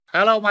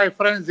Hello, my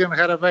friends in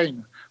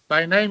Heerenveen.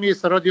 My name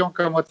is Rodion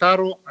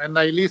Kamotaru, and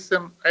I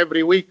listen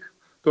every week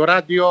to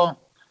Radio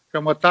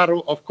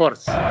Kamotaru, of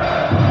course.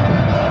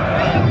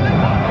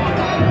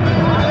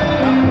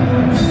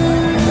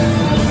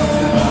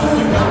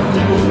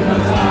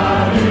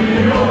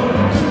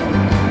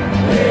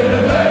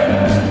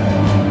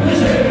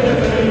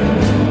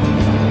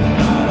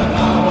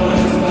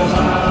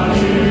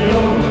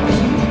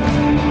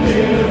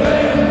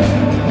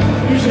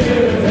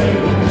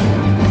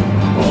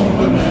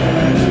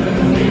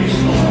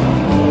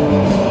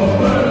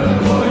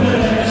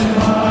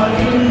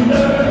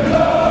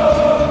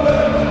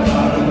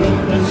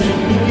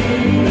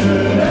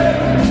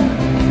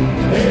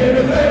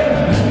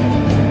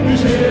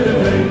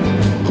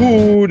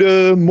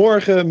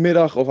 Goedemorgen,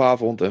 middag of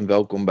avond en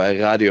welkom bij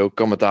Radio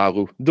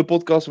Kamotaru, de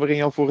podcast waarin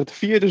je al voor het 4e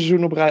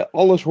seizoen op rij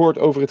alles hoort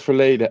over het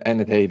verleden en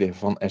het heden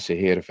van SC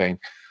Heerenveen.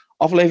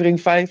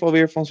 Aflevering 5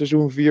 alweer van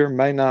seizoen 4.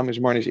 Mijn naam is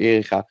Marnix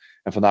Eriga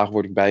en vandaag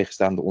word ik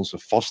bijgestaan door onze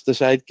vaste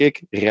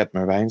sidekick,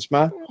 Redmer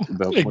Wijnsma.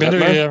 Welkom, ik ben er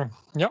weer,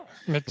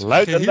 met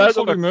luid en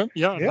duidelijk volume.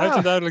 Ja, luid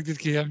en duidelijk dit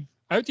keer.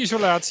 Uit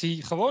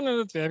isolatie, gewoon aan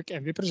het werk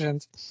en weer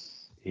present.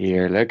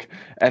 Heerlijk.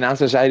 En aan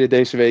zijn zijde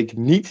deze week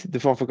niet de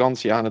van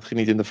vakantie aan het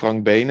genietende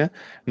Frank Benen,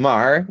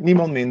 maar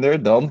niemand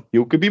minder dan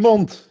Hielke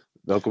Biemond.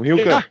 Welkom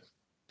Hielke.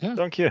 Ja,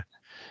 dank je.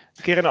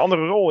 Een keer in een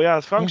andere rol. Ja,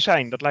 het Frank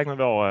zijn, dat lijkt me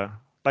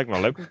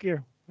wel leuk een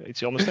keer.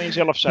 Iets anders dan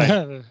jezelf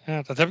zijn.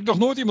 Ja, dat heb ik nog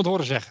nooit iemand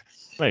horen zeggen.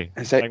 Nee.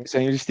 En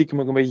zijn jullie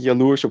stiekem ook een beetje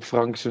jaloers op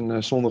Frank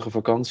zijn zonnige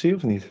vakantie,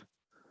 of niet?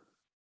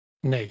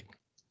 Nee.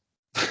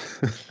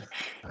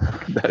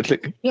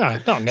 Duidelijk.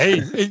 Ja, nou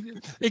nee.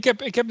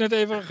 Ik heb net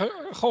even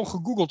gewoon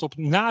gegoogeld op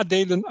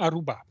nadelen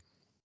Aruba.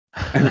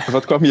 En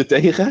wat kwam je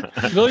tegen?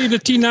 Wil je de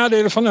 10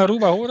 nadelen van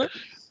Aruba horen?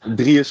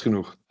 3 is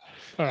genoeg.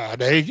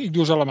 Nee, ik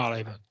doe ze allemaal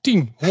even.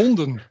 10.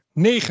 Honden.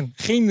 9.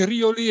 Geen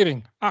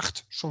riolering.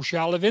 8.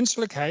 Sociale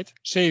wenselijkheid.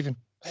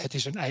 7. Het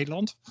is een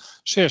eiland.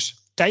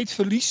 6.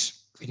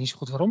 Tijdverlies. Ik weet niet zo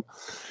goed waarom.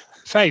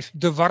 5.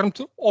 De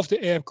warmte of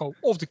de airco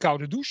of de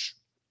koude douche.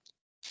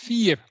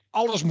 4.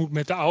 Alles moet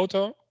met de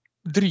auto.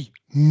 3.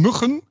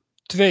 Muggen.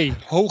 2.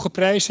 Hoge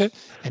prijzen.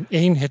 En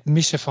 1. Het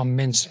missen van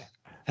mensen.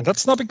 En dat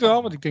snap ik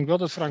wel, want ik denk wel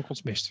dat Frank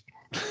ons mist.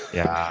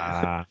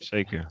 Ja,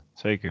 zeker.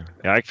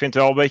 Ja, ik vind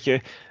wel een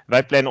beetje...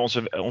 Wij plannen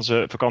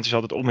onze vakanties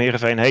altijd om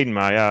Heerenveen heen.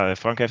 Maar ja,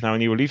 Frank heeft nou een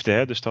nieuwe liefde.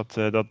 Hè? Dus dat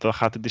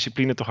gaat de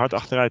discipline toch hard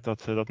achteruit.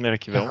 Dat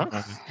merk je wel.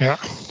 Ja,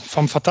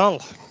 van fataal.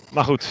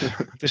 Maar goed,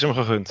 het is hem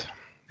gegund.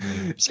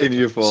 In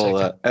ieder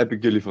geval heb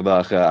ik jullie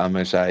vandaag aan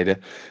mijn zijde.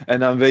 En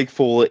na een week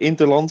vol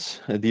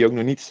interlands, die ook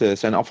nog niet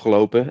zijn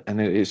afgelopen. En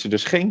er is er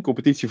dus geen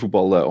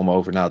competitievoetbal om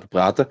over na te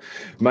praten.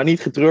 Maar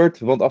niet getreurd,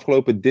 want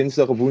afgelopen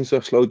dinsdag of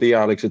woensdag sloot de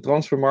jaarlijkse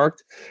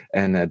transfermarkt.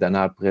 En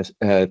daarna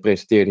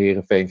presenteerde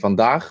Heerenveen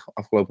vandaag,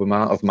 afgelopen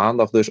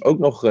maandag dus, ook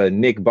nog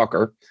Nick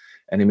Bakker.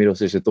 En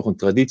inmiddels is het toch een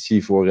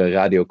traditie voor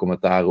Radio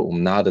Kamotaru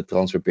om na de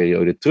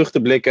transferperiode terug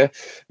te blikken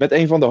met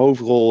een van de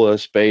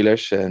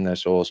hoofdrolspelers. En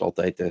zoals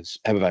altijd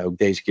hebben wij ook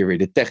deze keer weer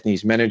de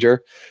technisch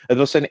manager. Het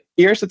was zijn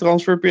eerste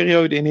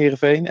transferperiode in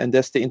Heerenveen en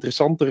des te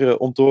interessanter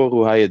om te horen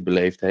hoe hij het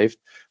beleefd heeft.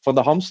 Van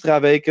de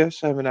Hamstra-weken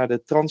zijn we naar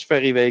de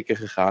Transferry-weken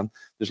gegaan.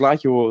 Dus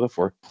laat je horen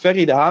voor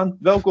Ferry de Haan.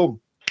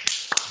 Welkom.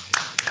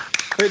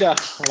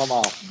 Goeiedag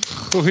allemaal.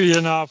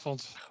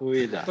 Goedenavond.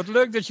 Goeiedag. Wat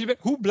leuk dat je bent.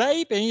 Hoe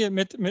blij ben je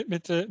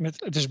met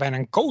het is bijna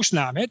een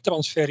koosnaam, hè,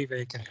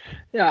 Transferryweken?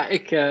 Ja,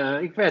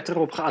 ik werd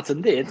erop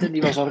geattendeerd en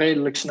die was al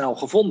redelijk snel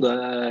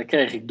gevonden,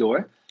 kreeg ik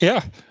door.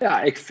 Ja.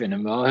 Ja, ik vind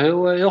hem wel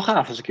heel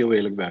gaaf als ik heel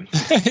eerlijk ben.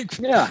 Ik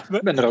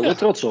ben er ook wel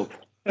trots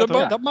op.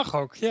 Dat mag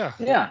ook, ja.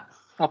 Ja,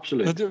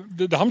 absoluut.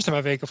 De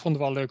Hamsterweken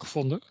vonden we al leuk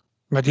gevonden.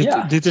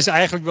 Maar dit is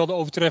eigenlijk wel de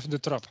overtreffende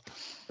trap.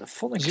 Dat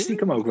vond ik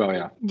stiekem ook wel,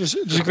 ja. Dus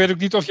ik weet ook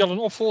niet of je al een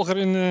opvolger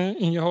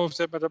in je hoofd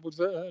hebt, maar dat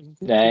moeten we...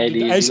 Nee,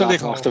 die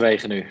laten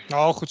achterwege nu.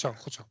 Oh, goed zo.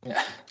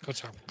 Ja. Goed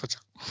zo.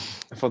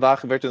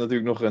 Vandaag werd er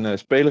natuurlijk nog een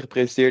speler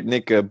gepresenteerd,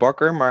 Nick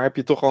Bakker. Maar heb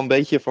je toch al een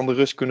beetje van de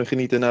rust kunnen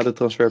genieten na de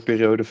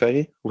transferperiode,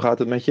 Ferry? Hoe gaat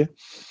het met je?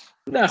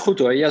 Nou, goed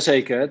hoor,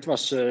 jazeker. Het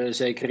was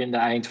zeker in de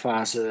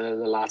eindfase,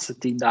 de laatste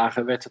 10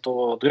 dagen werd het toch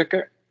wel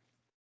drukker.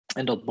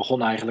 En dat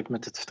begon eigenlijk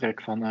met het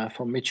vertrek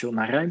van Mitchell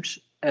naar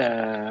Rijms.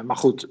 Maar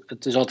goed,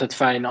 het is altijd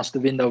fijn als de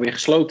window weer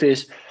gesloten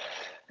is.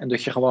 En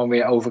dat je gewoon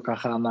weer over kan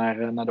gaan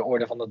naar de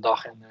orde van de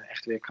dag. En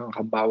echt weer kan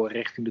gaan bouwen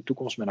richting de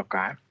toekomst met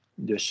elkaar.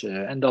 Dus,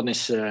 en dan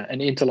is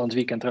een interland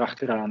weekend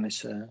erachteraan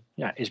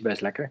is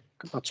best lekker.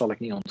 Dat zal ik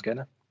niet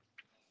ontkennen.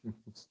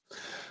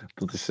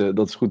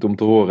 Dat is goed om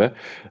te horen.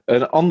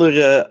 Een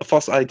ander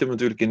vast item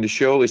natuurlijk in de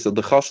show is dat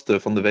de gast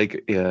van de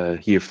week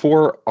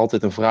hiervoor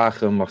altijd een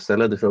vraag mag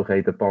stellen. De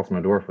zogeheten pas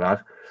maar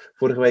doorvraag.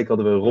 Vorige week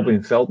hadden we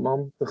Robin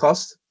Veldman te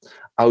gast.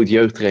 Oud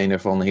jeugdtrainer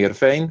van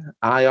Heerenveen,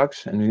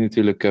 Ajax en nu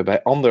natuurlijk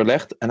bij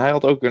Anderlecht. En hij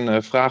had ook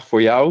een vraag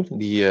voor jou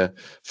die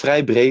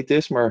vrij breed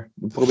is, maar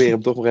we proberen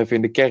hem toch nog even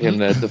in de kern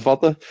te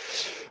vatten.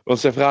 Want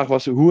zijn vraag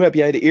was, hoe heb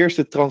jij de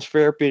eerste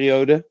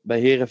transferperiode bij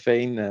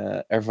Heerenveen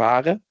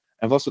ervaren?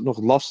 En was het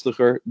nog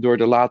lastiger door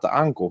de late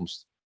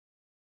aankomst?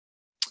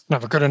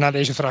 Nou, we kunnen na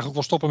deze vraag ook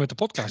wel stoppen met de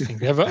podcasting.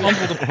 We hebben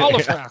antwoord op alle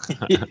vragen.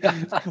 Ja. Ik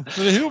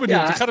ben heel benieuwd.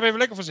 Ja. Ik ga er even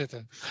lekker voor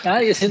zitten. Ja,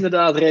 hij is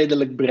inderdaad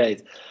redelijk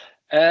breed.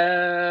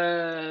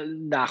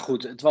 Nou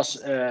goed, het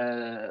was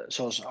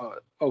zoals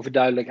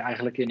overduidelijk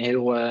eigenlijk in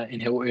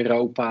heel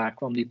Europa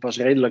kwam die pas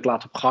redelijk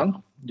laat op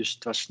gang. Dus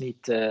het was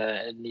niet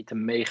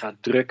een mega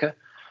drukke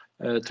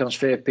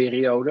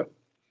transferperiode.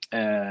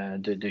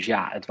 Dus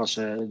ja, het was,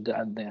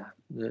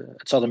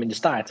 het zat hem in de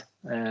staart.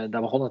 Daar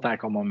begon het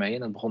eigenlijk allemaal mee. En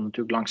dat begon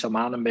natuurlijk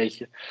langzaamaan een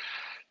beetje.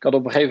 Ik had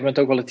op een gegeven moment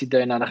ook wel het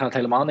idee, nou, er gaat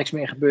helemaal niks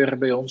meer gebeuren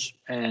bij ons.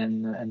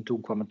 En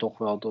toen kwam het toch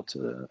wel dat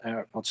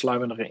er wat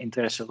sluimerende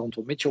interesse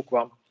rondom Mitchell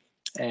kwam.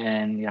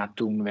 En ja,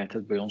 toen werd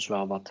het bij ons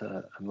wel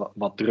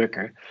wat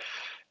drukker.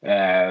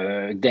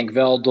 Ik denk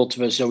wel dat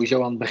we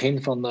sowieso aan het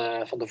begin van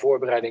de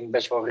voorbereiding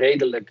best wel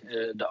redelijk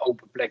de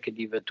open plekken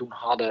die we toen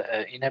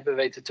hadden in hebben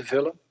weten te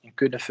vullen en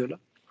kunnen vullen.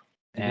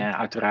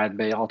 Uiteraard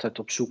ben je altijd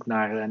op zoek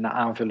naar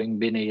aanvulling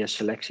binnen je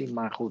selectie.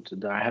 Maar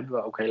goed, daar hebben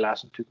we ook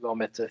helaas natuurlijk wel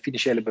met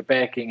financiële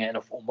beperkingen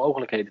of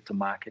onmogelijkheden te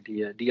maken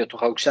die er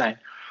toch ook zijn.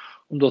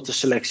 Omdat de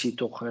selectie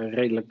toch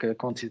redelijk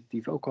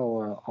kwantitatief ook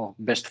al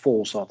best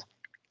vol zat.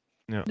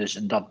 Ja. Dus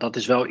dat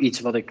is wel iets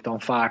wat ik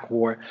dan vaak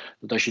hoor.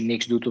 Dat als je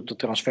niks doet op de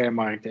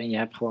transfermarkt en je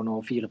hebt gewoon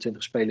al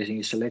 24 spelers in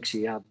je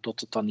selectie. Ja, dat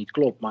het dan niet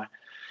klopt. Maar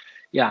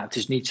ja, het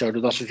is niet zo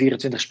dat als we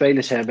 24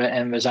 spelers hebben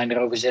en we zijn er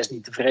over 6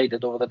 niet tevreden,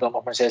 dat we er dan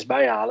nog maar 6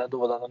 bij halen, dat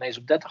we dan ineens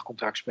op 30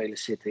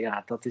 contractspelers zitten.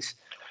 Ja, dat is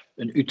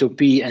een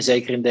utopie en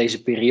zeker in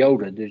deze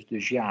periode.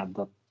 Dus ja,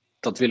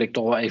 dat wil ik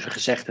toch wel even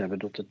gezegd hebben.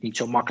 Dat het niet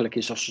zo makkelijk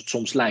is als het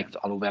soms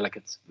lijkt. Alhoewel ik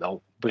het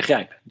wel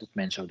begrijp dat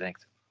men zo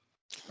denkt.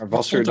 Maar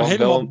was er dan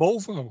helemaal wel...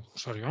 boven? Oh,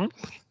 sorry hoor.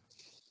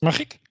 Mag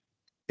ik?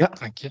 Ja.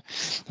 Dank je.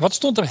 Wat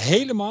stond er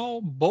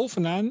helemaal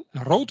bovenaan,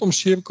 rood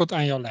omcirkeld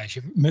aan jouw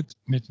lijstje?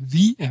 Met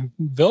wie en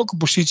welke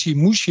positie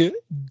moest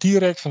je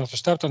direct vanaf de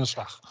start aan de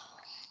slag?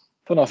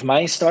 Vanaf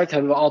mijn start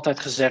hebben we altijd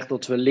gezegd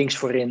dat we links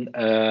voorin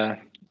een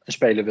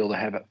speler wilden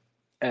hebben.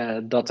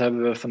 Dat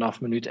hebben we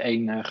vanaf minuut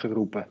 1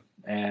 geroepen.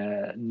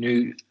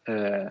 Nu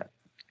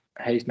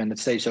heeft men het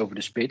steeds over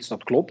de spits,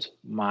 dat klopt.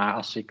 Maar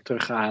als ik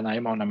terugga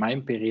helemaal naar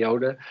mijn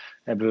periode,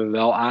 hebben we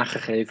wel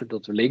aangegeven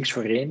dat we links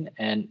voorin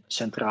en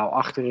centraal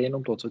achterin,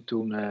 omdat we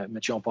toen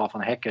met Jean-Paul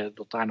van Hekken,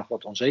 dat daar nog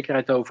wat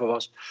onzekerheid over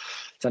was,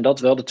 zijn dat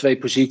wel de 2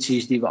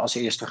 posities die we als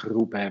eerste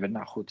geroepen hebben.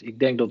 Nou goed, ik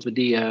denk dat we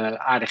die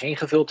aardig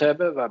ingevuld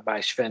hebben,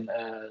 waarbij Sven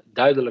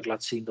duidelijk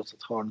laat zien dat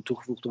het gewoon een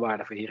toegevoegde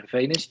waarde voor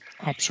Heerenveen is.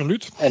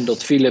 Absoluut. En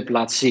dat Philip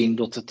laat zien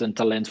dat het een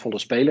talentvolle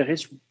speler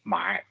is,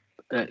 maar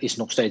is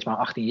nog steeds maar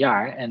 18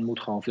 jaar en moet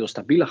gewoon veel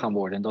stabieler gaan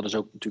worden. En dat is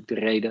ook natuurlijk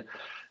de reden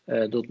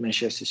dat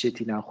Manchester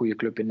City naar een goede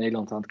club in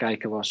Nederland aan het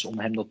kijken was om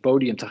hem dat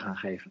podium te gaan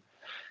geven.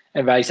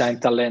 En wij zijn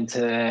talent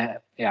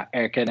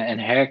erkennen en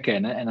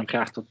herkennen en hem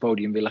graag dat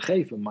podium willen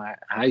geven.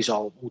 Maar hij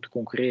zal moeten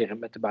concurreren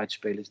met de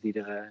buitenspelers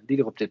die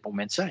er op dit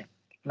moment zijn.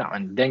 Nou,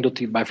 en ik denk dat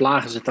hij bij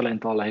Vlagen zijn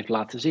talent al heeft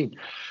laten zien.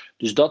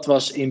 Dus dat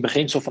was in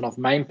beginsel vanaf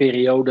mijn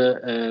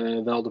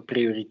periode wel de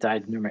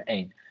prioriteit nummer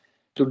 1.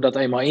 Toen dat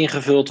eenmaal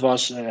ingevuld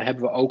was,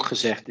 hebben we ook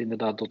gezegd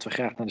inderdaad dat we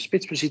graag naar de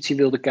spitspositie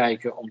wilden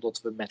kijken.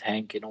 Omdat we met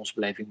Henk in onze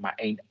beleving maar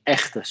 1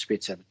 echte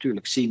spits hebben.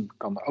 Tuurlijk, Siem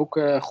kan er ook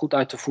goed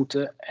uit de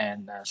voeten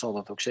en zal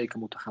dat ook zeker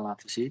moeten gaan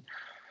laten zien.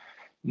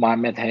 Maar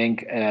met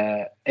Henk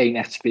 1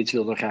 echte spits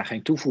wilden we graag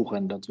geen toevoegen.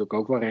 En dat wil ik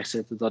ook wel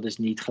rechtzetten. Dat is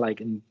niet gelijk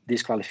een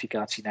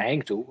disqualificatie naar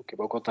Henk toe. Ik heb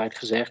ook altijd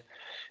gezegd,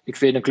 ik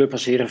vind een club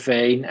als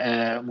Heerenveen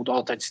moet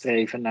altijd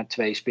streven naar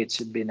 2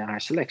 spitsen binnen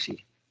haar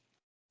selectie.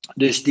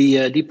 Dus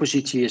die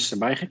positie is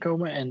erbij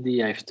gekomen en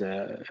die heeft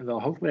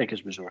wel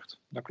hoofdbrekers bezorgd.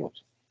 Dat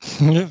klopt.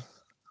 Ja.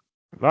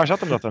 Waar zat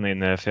hem dat dan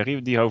in,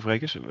 Ferry, die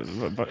hoofdbrekers?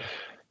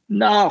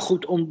 Nou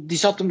goed, die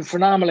zat hem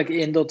voornamelijk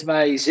in dat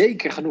wij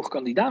zeker genoeg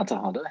kandidaten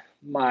hadden,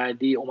 maar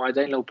die om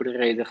uiteenlopende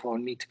reden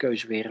gewoon niet de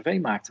keuze voor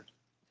Heerenveen maakten.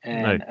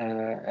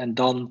 En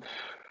dan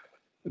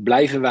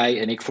blijven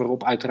wij, en ik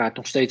voorop uiteraard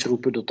nog steeds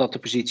roepen dat dat de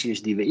positie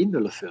is die we in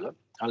willen vullen.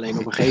 Alleen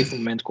op een gegeven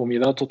moment kom je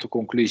wel tot de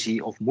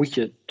conclusie, of moet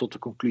je tot de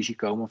conclusie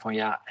komen van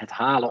ja, het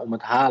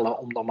halen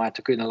om dan maar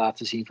te kunnen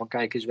laten zien van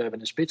kijk eens, we hebben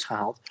een spits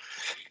gehaald.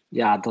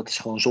 Ja, dat is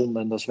gewoon zonde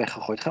en dat is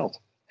weggegooid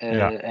geld.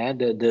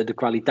 De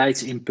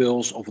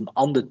kwaliteitsimpuls of een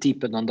ander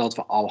type dan dat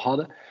we al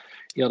hadden,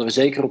 die hadden we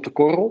zeker op de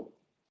korrel.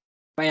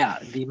 Maar ja,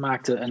 die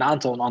maakte een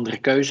andere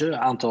keuze. Een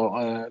aantal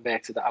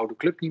werkte de oude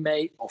club niet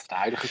mee. Of de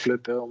huidige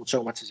club, om het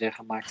zo maar te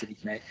zeggen, maakte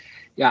niet mee.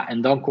 Ja,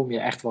 en dan kom je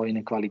echt wel in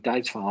een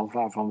kwaliteitsverhaal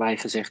waarvan wij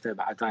gezegd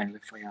hebben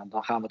uiteindelijk van ja,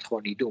 dan gaan we het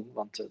gewoon niet doen.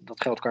 Want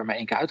dat geld kan je maar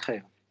 1 keer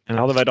uitgeven. En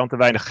hadden wij dan te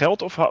weinig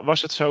geld? Of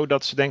was het zo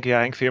dat ze denken, ja,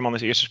 Henk Veerman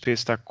is eerste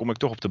spits, daar kom ik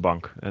toch op de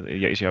bank?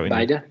 Is jouw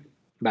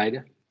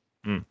Beide.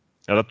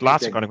 Ja, dat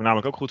laatste kan ik me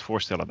namelijk ook goed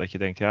voorstellen. Dat je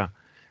denkt, ja,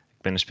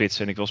 ik ben een spits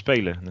en ik wil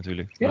spelen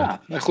natuurlijk.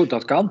 Ja, maar goed,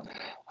 dat kan.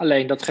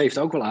 Alleen dat geeft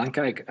ook wel aan.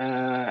 Kijk,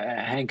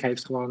 Henk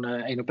heeft gewoon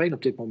 1-op-1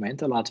 op dit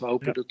moment. En laten we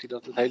hopen dat hij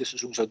dat het hele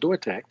seizoen zo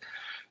doortrekt.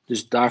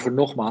 Dus daarvoor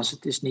nogmaals,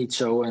 het is niet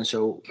zo en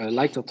zo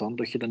lijkt dat dan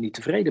dat je dan niet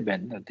tevreden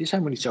bent. Het is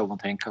helemaal niet zo,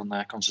 want Henk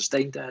kan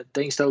zijn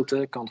teen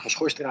stoten, kan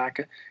geschorst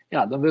raken.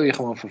 Ja, dan wil je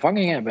gewoon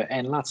vervanging hebben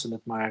en laat ze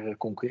het maar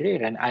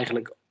concurreren. En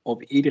eigenlijk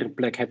op iedere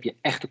plek heb je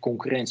echte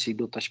concurrentie,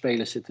 dat daar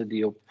spelers zitten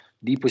die op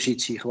die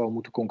positie gewoon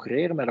moeten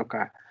concurreren met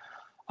elkaar.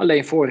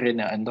 Alleen voorin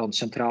en dan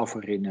centraal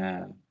voorin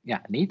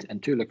niet. En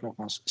natuurlijk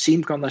nogmaals,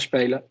 Siem kan daar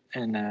spelen.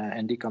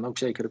 En die kan ook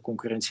zeker de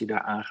concurrentie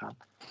daar aangaan.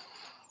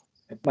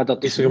 Maar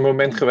dat Is er een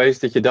moment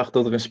geweest dat je dacht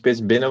dat er een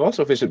spits binnen was?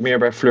 Of is het meer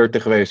bij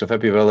flirten geweest? Of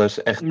heb je wel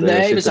eens echt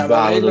zitten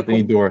balen dat het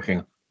niet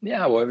doorging?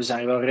 Ja hoor, we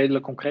zijn wel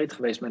redelijk concreet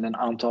geweest met een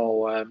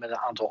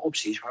aantal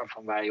opties.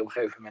 Waarvan wij op een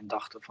gegeven moment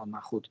dachten van,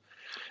 nou goed,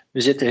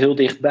 we zitten heel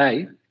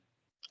dichtbij.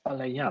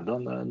 Alleen ja,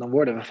 dan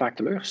worden we vaak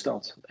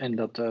teleurgesteld. En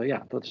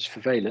dat is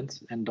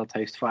vervelend. En dat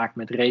heeft vaak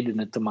met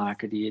redenen te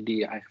maken die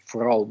eigenlijk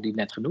vooral die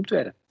net genoemd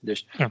werden.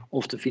 Dus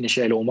of de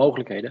financiële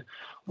onmogelijkheden,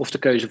 of de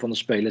keuze van de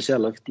speler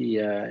zelf,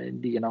 die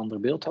een ander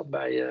beeld had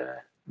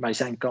bij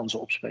zijn kansen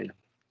opspelen.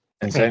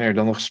 En zijn er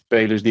dan nog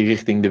spelers die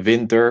richting de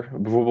winter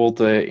bijvoorbeeld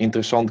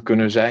interessant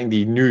kunnen zijn,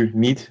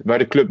 waar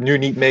de club nu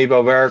niet mee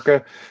wil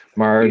werken,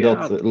 maar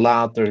dat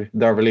later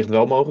daar wellicht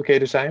wel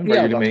mogelijkheden zijn,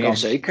 waar jullie mee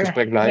in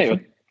gesprek blijven?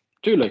 Nee,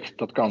 tuurlijk,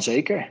 dat kan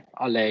zeker.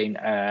 Alleen,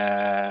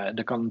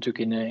 er kan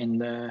natuurlijk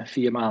in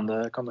 4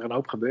 maanden kan er een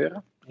hoop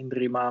gebeuren. In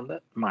 3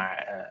 maanden.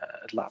 Maar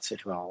het laat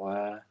zich wel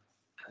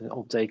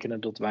optekenen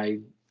dat wij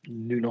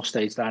nu nog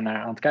steeds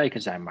daarnaar aan het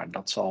kijken zijn. Maar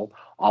dat zal,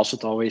 als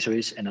het alweer zo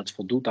is en het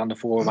voldoet aan de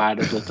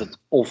voorwaarden dat het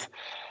of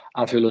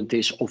aanvullend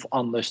is of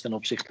anders ten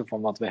opzichte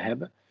van wat we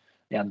hebben.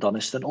 Ja, dan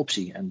is het een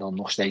optie. En dan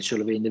nog steeds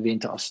zullen we in de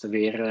winter, als er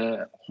weer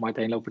om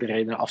uiteenlopende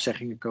redenen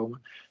afzeggingen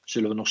komen,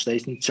 zullen we nog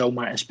steeds niet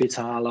zomaar een spits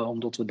halen,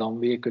 omdat we dan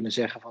weer kunnen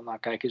zeggen van, nou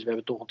kijk eens, we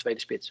hebben toch een tweede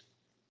spits.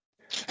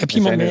 Heb je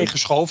iemand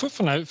meegeschoven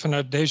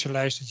vanuit deze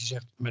lijst dat je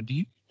zegt, maar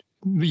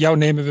jou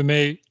nemen we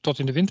mee tot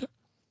in de winter?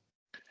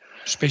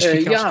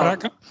 Specifieke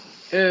afspraken?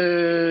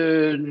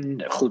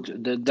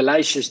 Goed, de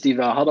lijstjes die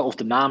we hadden, of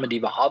de namen die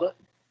we hadden,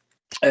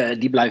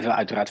 die blijven we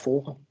uiteraard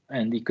volgen.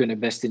 En die kunnen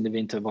best in de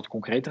winter wat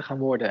concreter gaan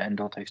worden. En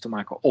dat heeft te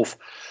maken of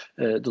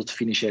dat de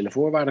financiële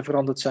voorwaarden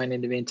veranderd zijn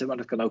in de winter. Maar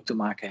dat kan ook te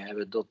maken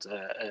hebben dat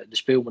de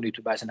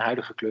speelminuten bij zijn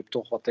huidige club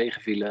toch wat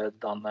tegenvielen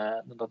dan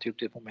dat hij op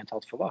dit moment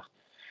had verwacht.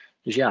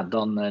 Dus ja,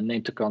 dan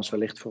neemt de kans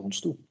wellicht voor ons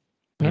toe.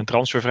 Een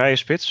transfervrije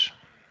spits?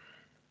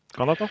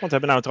 Kan dat nog? Want we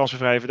hebben nou een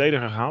transfervrije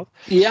verdediger gehaald.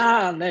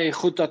 Ja, nee,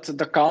 goed,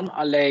 dat kan.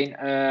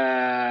 Alleen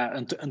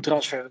een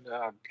transfer,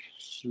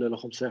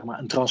 lullig om te zeggen, maar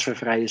een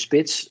transfervrije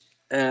spits.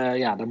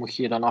 Dan moet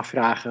je je dan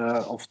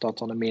afvragen of dat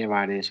dan een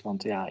meerwaarde is.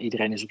 Want ja,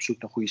 iedereen is op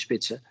zoek naar goede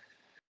spitsen.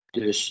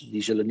 Dus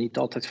die zullen niet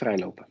altijd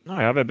vrijlopen.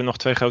 Nou ja, we hebben nog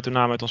 2 grote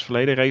namen uit ons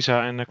verleden.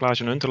 Reza en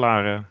Klaas-Jan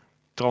Huntelaar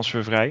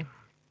transfervrij.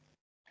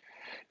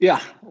 Ja,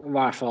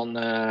 waarvan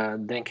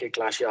denk ik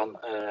Klaas-Jan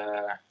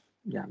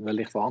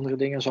wellicht wel andere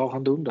dingen zal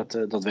gaan doen.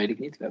 Dat weet ik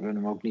niet. We hebben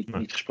hem ook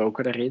niet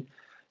gesproken daarin.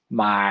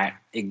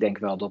 Maar ik denk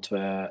wel dat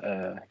we,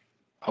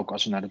 ook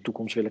als we naar de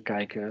toekomst willen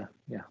kijken,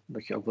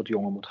 dat je ook wat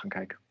jonger moet gaan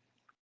kijken.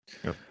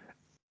 Ja.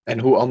 En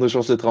hoe anders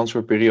was de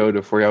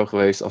transferperiode voor jou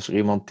geweest als er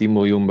iemand 10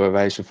 miljoen bij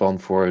wijze van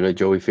voor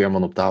Joey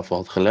Veerman op tafel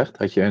had gelegd?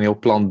 Had je een heel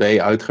plan B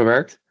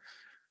uitgewerkt?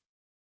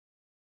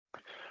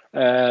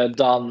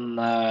 Dan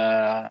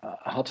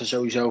hadden we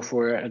sowieso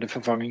voor de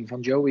vervanging van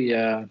Joey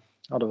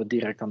hadden we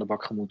direct aan de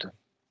bak gemoeten.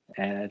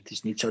 Het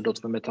is niet zo dat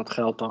we met dat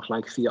geld dan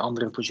gelijk 4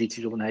 andere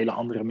posities op een hele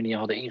andere manier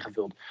hadden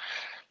ingevuld.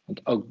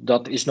 Want ook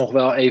dat is nog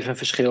wel even een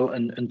verschil.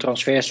 Een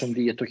transfersom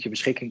die je tot je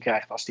beschikking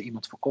krijgt als er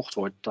iemand verkocht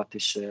wordt,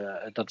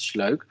 dat is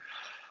leuk.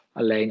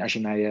 Alleen als je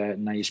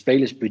naar je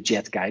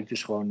spelersbudget kijkt,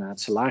 dus gewoon naar het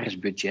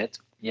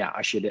salarisbudget. Ja,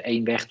 als je er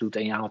 1 weg doet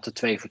en je haalt er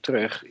 2 voor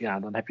terug, ja,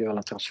 dan heb je wel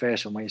een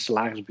transfersom, maar je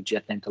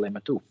salarisbudget neemt alleen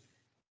maar toe.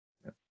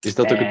 Is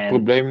dat ook het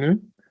probleem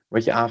nu?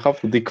 Wat je aangaf,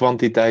 dat die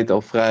kwantiteit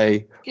al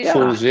vrij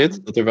vol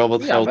zit. Dat er wel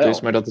wat geld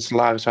is, maar dat het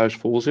salarishuis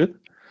vol zit?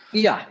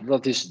 Ja,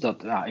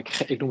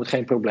 ik noem het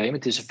geen probleem.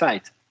 Het is een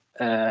feit.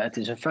 Het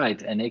is een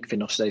feit. En ik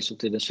vind nog steeds dat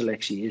dit een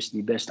selectie is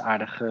die best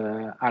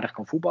aardig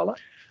kan voetballen.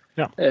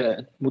 Ja.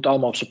 Het moet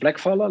allemaal op zijn plek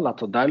vallen, laat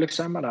dat duidelijk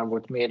zijn. Maar daar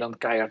wordt meer dan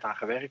keihard aan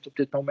gewerkt op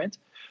dit moment.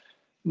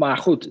 Maar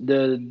goed,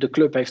 de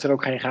club heeft er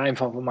ook geen geheim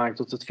van gemaakt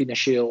dat het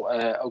financieel,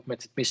 ook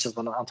met het missen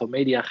van een aantal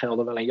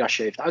mediagelden, wel een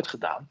jasje heeft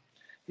uitgedaan.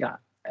 Ja,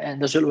 en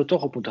daar zullen we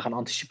toch op moeten gaan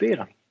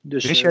anticiperen.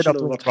 Dus, wist jij dat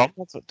toen het kwam?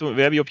 Want we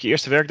hebben je op je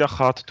eerste werkdag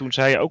gehad. Toen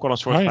zei je ook al een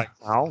soort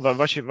verhaal.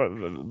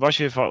 Was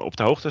je op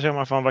de hoogte, zeg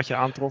maar, van wat je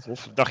aantrof?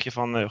 Of dacht je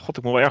van, god,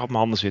 ik moet wel erg op mijn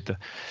handen zitten?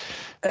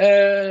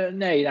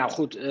 Nee, nou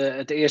goed.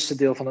 Het eerste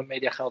deel van het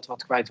mediageld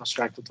wat kwijt was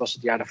geraakt, dat was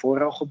het jaar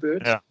daarvoor al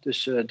gebeurd. Ja.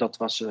 Dus dat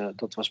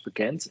was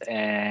bekend.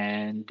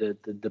 En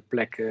de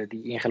plek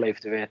die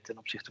ingeleverd werd ten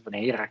opzichte van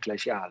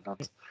Heracles, ja,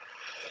 dat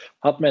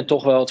had men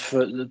toch wel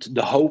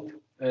de hoop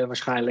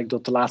waarschijnlijk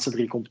dat de laatste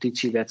 3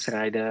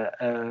 competitiewedstrijden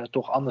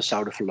toch anders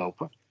zouden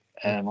verlopen.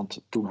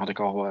 Want toen had ik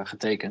al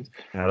getekend.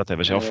 Ja, dat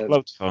hebben we zelf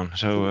verloot gewoon.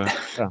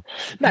 Ja.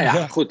 Nou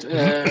ja, goed.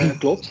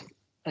 Klopt.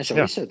 En zo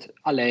is het.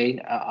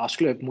 Alleen als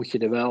club moet je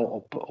er wel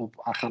op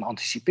gaan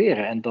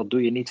anticiperen. En dat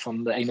doe je niet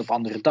van de een op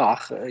andere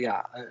dag.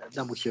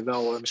 Dan moet je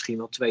wel misschien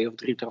wel 2 of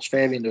 3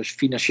 transferwindows,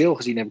 financieel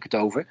gezien heb ik het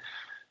over.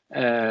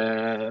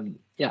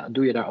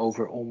 Doe je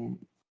daarover om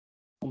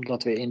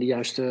dat weer in de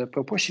juiste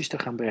proporties te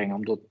gaan brengen.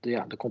 Omdat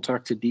de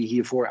contracten die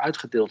hiervoor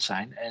uitgedeeld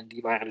zijn, en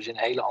die waren dus in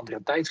een hele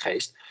andere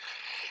tijdsgeest,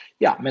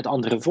 met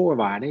andere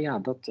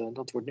voorwaarden,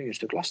 dat wordt nu een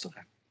stuk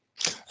lastiger.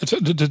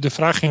 De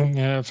vraag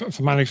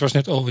van Marnix was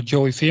net over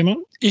Joey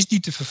Veerman. Is die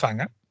te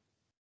vervangen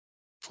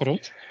voor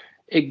ons?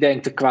 Ik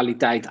denk de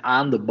kwaliteit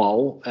aan de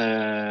bal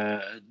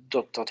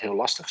dat heel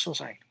lastig zal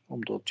zijn.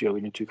 Omdat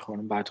Joey natuurlijk gewoon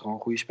een buitengewoon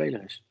goede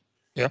speler is.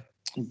 Ja.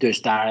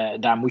 Dus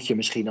daar moet je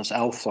misschien als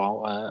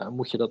elftal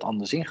moet je dat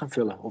anders in gaan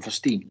vullen. Of als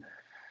team.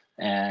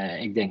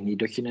 Ik denk niet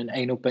dat je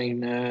een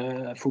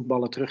 1-op-1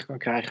 voetballer terug kan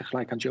krijgen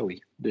gelijk aan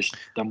Joey.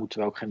 Dus daar moeten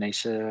we ook geen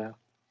eens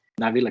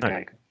naar willen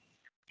kijken.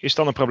 Is het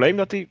dan een probleem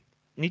dat hij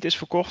niet is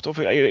verkocht? Of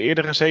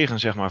eerder een zegen,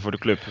 zeg maar, voor de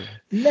club?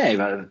 Nee,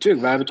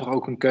 natuurlijk. Wij hebben toch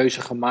ook een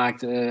keuze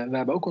gemaakt. We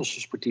hebben ook onze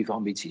sportieve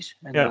ambities.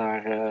 En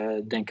daar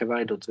denken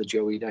wij dat we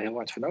Joey daar heel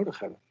hard voor nodig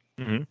hebben.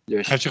 Mm-hmm. Dus,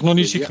 hij heeft zich nog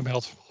niet ziek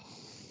gemeld.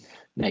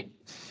 Nee.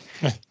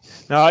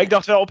 Nou, ik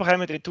dacht wel op een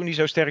gegeven moment, toen hij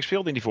zo sterk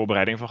speelde in die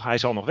voorbereiding, van hij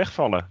zal nog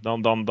wegvallen.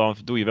 Dan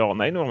doe je wel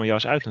een enorme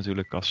jas uit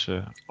natuurlijk als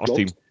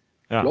team.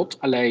 Ja. Klopt,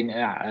 alleen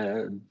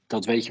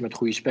dat weet je met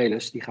goede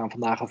spelers. Die gaan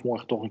vandaag of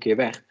morgen toch een keer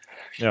weg.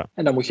 Ja.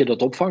 En dan moet je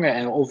dat opvangen.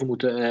 En of we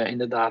moeten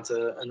inderdaad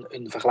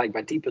een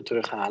vergelijkbaar type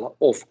terughalen.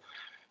 Of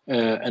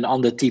een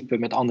ander type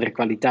met andere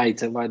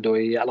kwaliteiten.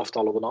 Waardoor je je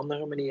elftal op een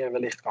andere manier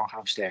wellicht kan gaan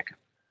versterken.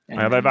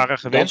 En, wij waren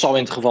gewend. Dat zal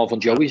in het geval van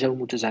Joey zo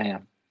moeten zijn,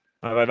 ja.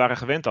 Maar wij waren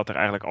gewend dat er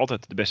eigenlijk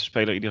altijd de beste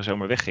speler iedere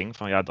zomer wegging.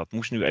 Van ja, dat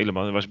moest nu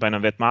helemaal. Er was bijna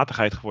een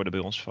wetmatigheid geworden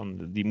bij ons. Van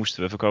die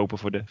moesten we verkopen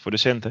voor de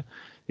centen.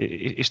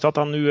 Is dat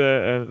dan nu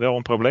wel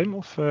een probleem?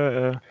 Of,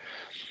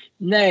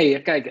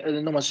 Nee, kijk,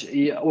 nogmaals, op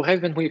een gegeven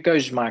moment moet je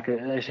keuzes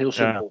maken. Dat is heel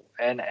simpel.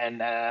 Ja. En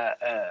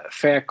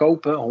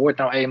verkopen hoort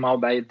nou eenmaal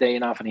bij het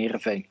DNA van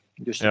Heerenveen.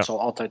 Dus dat zal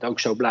altijd ook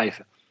zo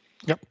blijven.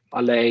 Ja.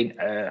 Alleen,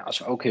 als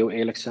we ook heel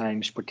eerlijk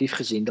zijn, sportief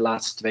gezien, de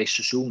laatste 2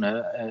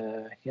 seizoenen,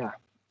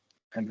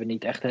 hebben we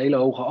niet echt hele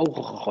hoge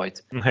ogen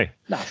gegooid. Nee.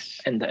 Nou,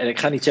 en ik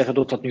ga niet zeggen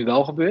dat dat nu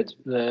wel gebeurt.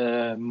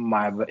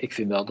 Maar ik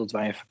vind wel dat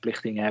wij een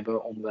verplichting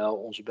hebben om wel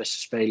onze beste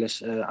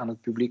spelers aan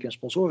het publiek en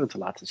sponsoren te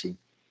laten zien.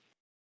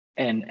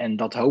 En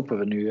dat hopen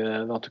we nu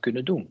wel te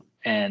kunnen doen.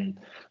 En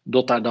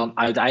dat daar dan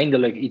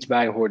uiteindelijk iets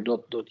bij hoort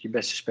dat je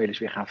beste spelers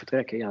weer gaan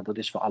vertrekken. Ja, dat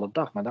is voor alle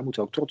dag. Maar daar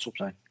moeten we ook trots op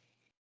zijn.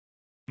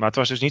 Maar het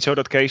was dus niet zo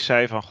dat Kees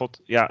zei van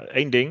god, ja,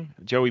 1 ding.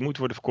 Joey moet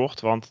worden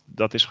verkocht, want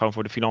dat is gewoon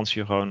voor de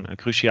financiën gewoon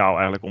cruciaal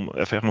eigenlijk om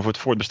even voor het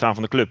voortbestaan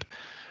van de club.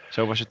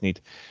 Zo was het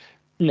niet.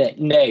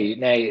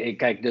 Nee.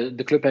 Kijk,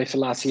 de club heeft de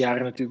laatste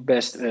jaren natuurlijk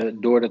best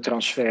door de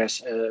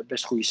transfers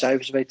best goede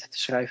cijfers weten te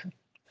schrijven.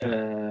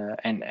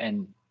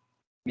 En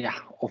ja,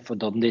 of het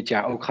dan dit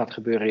jaar ook gaat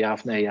gebeuren, ja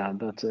of nee, ja,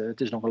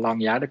 het is nog een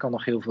lang jaar. Er kan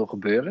nog heel veel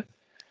gebeuren.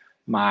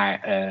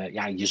 Maar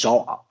je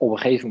zal op een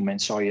gegeven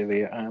moment zal je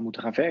weer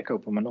moeten gaan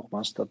verkopen. Maar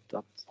nogmaals, dat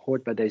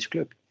hoort bij deze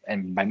club.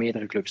 En bij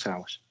meerdere clubs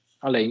trouwens.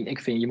 Alleen, ik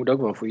vind, je moet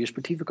ook wel voor je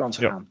sportieve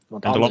kansen gaan.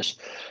 Want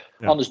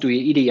anders doe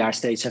je ieder jaar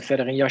steeds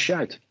verder een jasje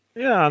uit.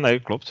 Ja, nee,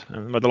 klopt.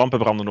 Maar de lampen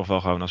branden nog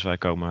wel gewoon als wij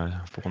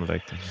komen volgende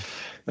week.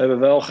 We hebben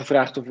wel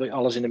gevraagd of we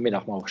alles in de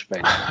middag mogen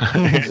spelen.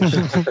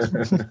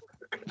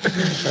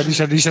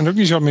 Ja, die zijn ook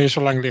niet zo meer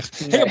zo lang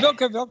licht. Nee. Hey,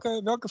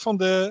 welke van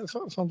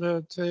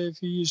de 2,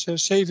 4,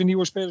 6, 7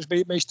 nieuwe spelers ben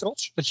je het meest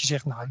trots? Dat je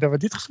zegt, nou, dat we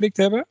dit geflikt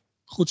hebben.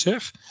 Goed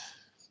zeg.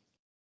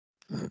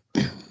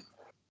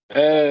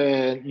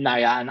 Nou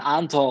ja, een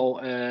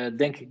aantal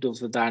denk ik dat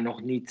we daar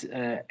nog niet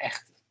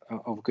echt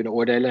over kunnen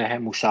oordelen. Hè?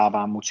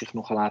 Moussaba moet zich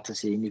nog laten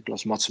zien.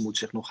 Niklas Madsen moet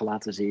zich nog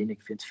laten zien.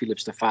 Ik vind Filip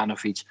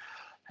Stefanovic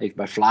heeft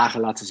bij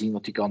Vlagen laten zien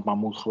wat hij kan. Maar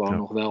moet gewoon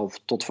nog wel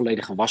tot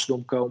volledige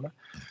wasdom komen.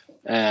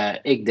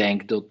 Ik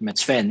denk dat met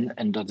Sven,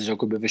 en dat is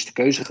ook een bewuste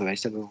keuze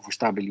geweest, hebben we voor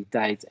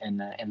stabiliteit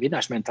en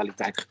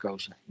winnaarsmentaliteit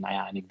gekozen. Nou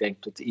ja, en ik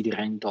denk dat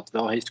iedereen dat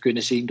wel heeft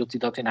kunnen zien, dat hij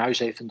dat in huis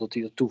heeft en dat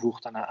hij dat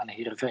toevoegt aan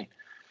Heerenveen.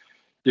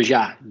 Dus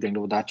ja, ik denk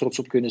dat we daar trots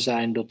op kunnen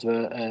zijn dat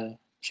we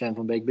Sven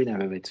van Beek binnen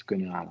hebben weten te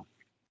kunnen halen.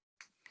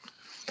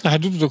 Nou, hij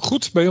doet het ook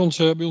goed bij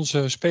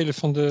onze speler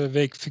van de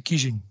week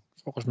verkiezing,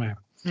 volgens mij.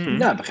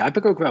 Ja, begrijp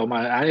ik ook wel,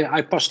 maar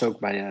hij past ook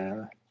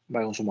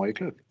bij onze mooie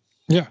club.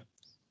 Ja.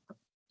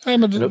 Ja,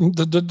 maar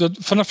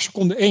vanaf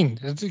seconde 1.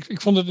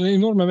 Ik vond het een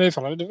enorme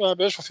meevaller. Er waren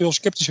best wel veel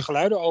sceptische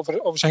geluiden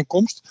over zijn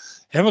komst.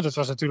 Want het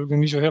was natuurlijk nog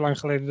niet zo heel lang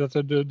geleden dat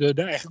de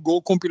eigen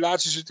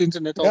goalcompilaties het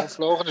internet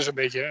overvlogen. Dus een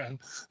beetje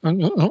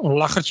een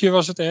lachertje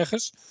was het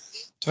ergens.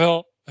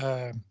 Terwijl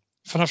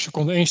vanaf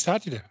seconde 1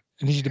 staat hij er.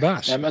 En is hij de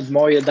baas. Ja, maar het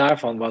mooie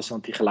daarvan was,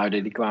 want die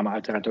geluiden die kwamen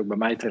uiteraard ook bij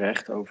mij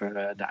terecht.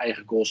 Over de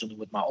eigen goals en noem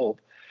het maar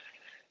op.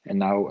 En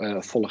nou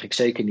volg ik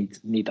zeker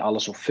niet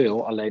alles of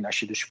veel. Alleen als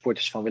je de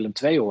supporters van Willem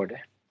II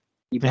hoorde.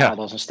 Die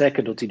behaalde als een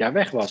stekker dat hij daar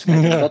weg was.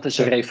 Kijk, dat is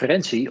een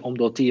referentie,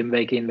 omdat die hem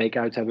week in, week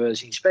uit hebben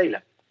zien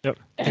spelen. Ja,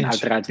 en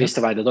uiteraard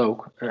wisten wij dat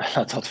ook.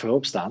 Laat dat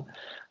voorop staan.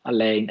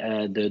 Alleen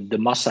de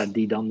massa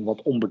die dan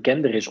wat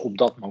onbekender is op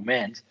dat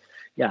moment.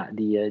 Ja,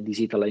 die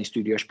ziet alleen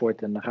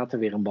Studiosport en dan gaat er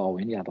weer een bal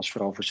in. Ja, dat is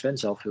vooral voor Sven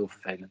zelf heel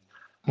vervelend.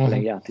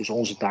 Alleen ja, het is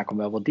onze taak om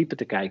wel wat dieper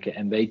te kijken.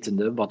 En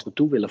wetende wat we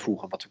toe willen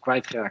voegen, wat we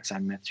kwijtgeraakt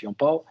zijn met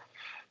Jean-Paul.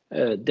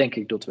 Denk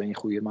ik dat we in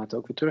goede mate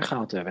ook weer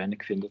teruggehaald hebben. En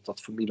ik vind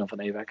dat voor Milan van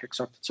Ewijk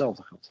exact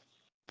hetzelfde geldt.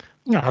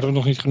 Ja, hadden we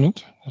nog niet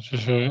genoemd. Dat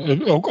is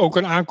ook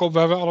een aankoop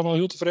waar we allemaal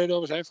heel tevreden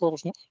over zijn,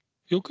 volgens nog.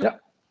 Hielke?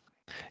 Ja.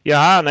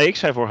 Ja, nee, ik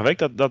zei vorige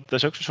week dat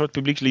is ook zo'n soort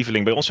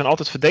publiekslieveling. Bij ons zijn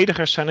altijd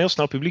verdedigers zijn heel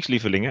snel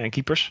publiekslievelingen en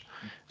keepers.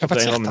 Ja, wat een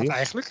zegt andere dat manier.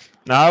 eigenlijk?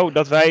 Nou,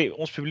 dat wij,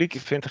 ons publiek,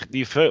 ik vind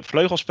die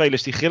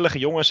vleugelspelers, die grillige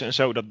jongens en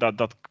zo,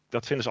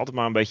 dat vinden ze altijd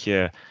maar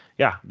een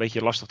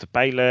beetje lastig te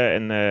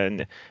peilen.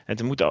 En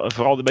het moet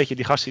vooral een beetje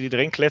die gasten die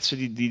erin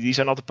kletsen, die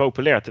zijn altijd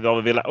populair. Terwijl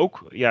we willen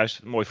ook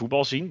juist mooi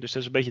voetbal zien. Dus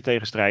dat is een beetje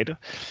tegenstrijdig.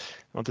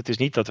 Want het is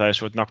niet dat wij een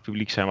soort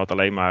NAC-publiek zijn wat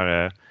alleen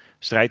maar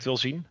strijd wil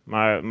zien.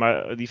 Maar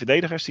die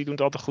verdedigers die doen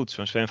het altijd goed.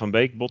 Zo'n Sven van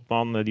Beek,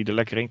 Botman, die er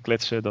lekker in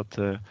kletsen.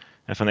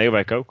 En Van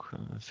Ewijk ook.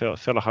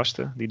 Felle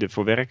gasten die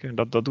ervoor werken.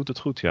 Dat doet het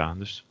goed, ja.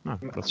 Dus,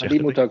 dat Maar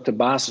die moeten ook de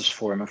basis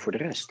vormen voor de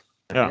rest.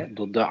 Ja. Hè?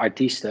 Dat de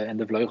artiesten en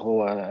de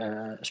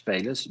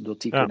vleugelspelers,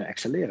 dat die kunnen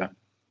excelleren.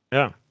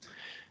 Ja,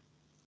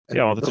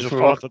 want het is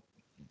opvallend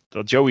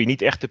dat Joey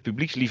niet echt de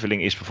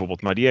publiekslieveling is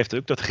bijvoorbeeld. Maar die heeft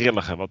ook dat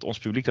grillige, wat ons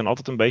publiek dan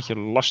altijd een beetje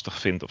lastig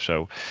vindt of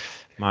zo.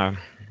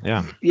 Maar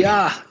ja.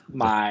 Ja,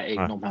 maar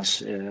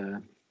nogmaals,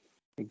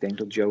 ik denk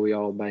dat Joey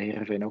al bij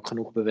Heerenveen ook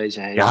genoeg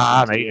bewezen heeft. Ja,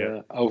 dat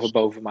hij over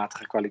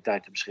bovenmatige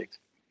kwaliteiten beschikt.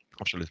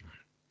 Absoluut.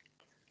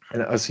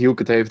 En als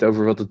Hielke het heeft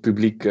over wat het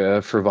publiek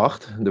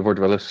verwacht. Er wordt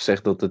wel eens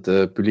gezegd dat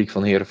het publiek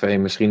van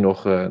Heerenveen misschien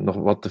nog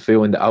wat te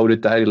veel in de oude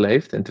tijden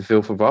leeft en te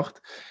veel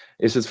verwacht.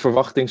 Is het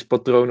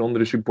verwachtingspatroon onder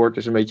de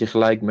supporters een beetje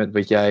gelijk met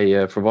wat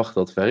jij verwacht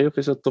had, Ferry? Of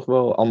is dat toch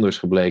wel anders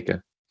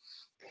gebleken?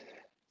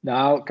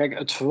 Nou, kijk,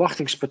 het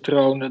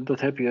verwachtingspatroon, dat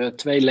heb je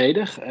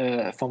tweeledig.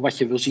 Van wat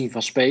je wil zien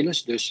van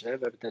spelers. Dus we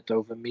hebben het net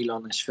over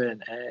Milan en Sven,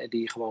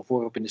 die gewoon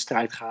voorop in de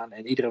strijd gaan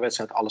en iedere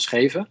wedstrijd alles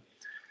geven.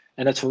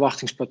 En het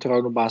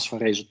verwachtingspatroon op basis van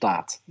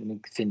resultaat. En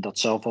ik vind dat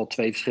zelf al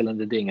twee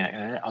verschillende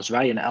dingen. Als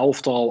wij een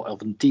elftal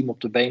of een team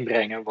op de been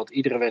brengen, wat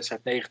iedere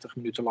wedstrijd 90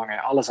 minuten lang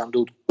er alles aan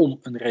doet om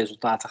een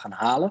resultaat te gaan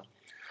halen,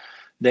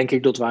 denk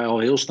ik dat wij al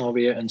heel snel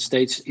weer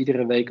steeds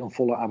iedere week een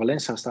volle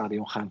Abelensa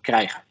stadion gaan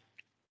krijgen.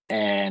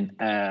 En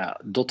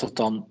dat het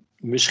dan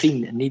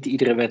misschien niet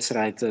iedere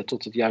wedstrijd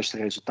tot het juiste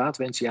resultaat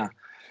wenst, ja.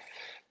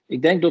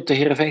 Ik denk dat de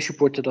Heerenveen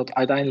supporter dat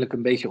uiteindelijk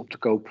een beetje op de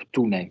koop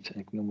toeneemt.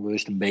 Ik noem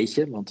bewust een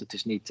beetje, want het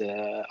is niet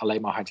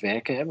alleen maar hard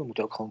werken. Hè. We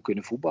moeten ook gewoon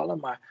kunnen voetballen.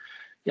 Maar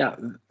ja,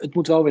 het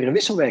moet wel weer een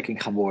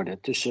wisselwerking gaan worden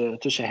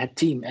tussen het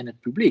team en het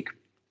publiek.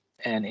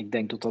 En ik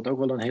denk dat dat ook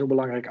wel een heel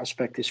belangrijk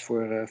aspect is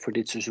voor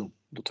dit seizoen.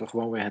 Dat we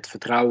gewoon weer het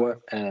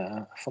vertrouwen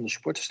van de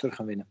supporters terug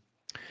gaan winnen.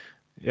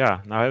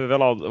 Ja, nou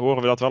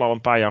horen we dat wel al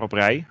een paar jaar op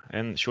rij.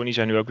 En Johnny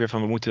zei nu ook weer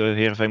van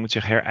Heerenveen moet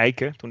zich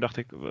herijken. Toen dacht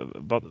ik,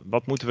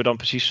 wat moeten we dan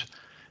precies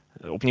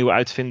opnieuw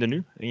uitvinden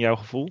nu, in jouw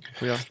gevoel?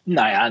 Ja.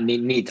 Nou ja,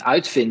 niet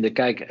uitvinden.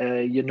 Kijk,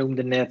 je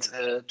noemde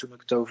net, toen ik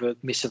het over het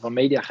missen van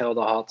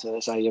mediagelden had,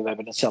 zei je, we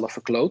hebben het zelf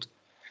verkloot.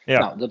 Ja.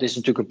 Nou, dat is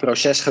natuurlijk een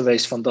proces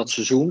geweest van dat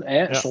seizoen.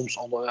 Hè. Ja. Soms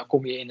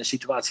kom je in een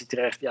situatie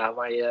terecht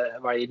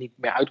waar je niet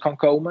meer uit kan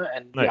komen.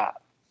 En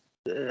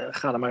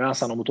ga er maar aan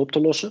staan om het op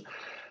te lossen.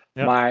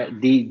 Ja. Maar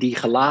die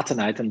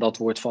gelatenheid, en dat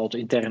woord valt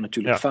intern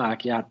natuurlijk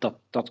vaak,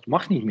 dat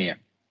mag niet meer.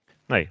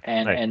 Nee.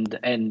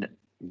 En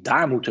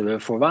daar moeten we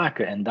voor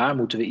waken en daar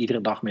moeten we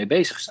iedere dag mee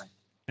bezig zijn.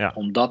 Ja.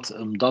 Om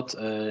dat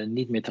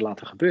niet meer te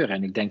laten gebeuren.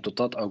 En ik denk dat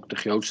dat ook de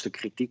grootste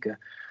kritieken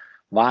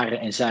waren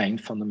en zijn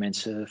van de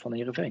mensen van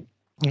Heerenveen.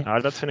 Ja.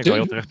 Nou, dat vind ik wel een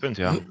heel terecht punt,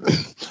 ja.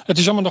 Het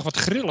is allemaal nog wat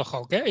grillig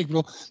ook. Hè? Ik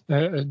bedoel,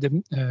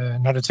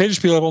 na de tweede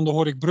speelronde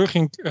hoorde ik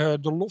Brugging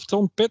de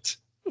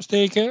loftrompet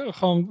steken.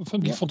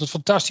 Die vond het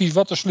fantastisch.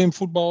 Wat een slim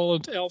voetbal.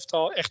 Het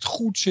elftal echt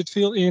goed. Zit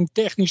veel in.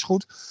 Technisch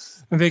goed.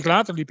 Een week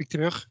later liep ik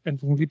terug. En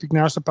toen liep ik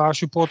naast een paar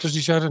supporters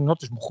die zeiden,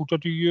 het is maar goed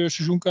dat die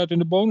seizoenkaart in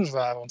de bonus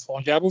waren. Want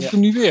volgend jaar hoef ik hem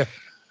niet weer.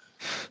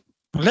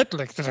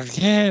 Letterlijk. Dan dacht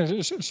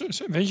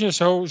ik, weet je,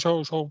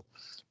 zo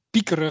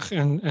piekerig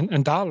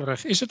en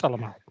dalerig is het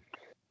allemaal.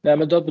 Ja,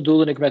 maar dat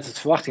bedoelde ik met het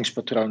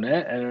verwachtingspatroon.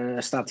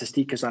 Hè.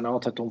 Statistieken zijn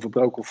altijd om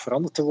verbroken of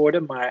veranderd te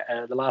worden.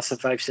 Maar de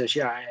laatste 5-6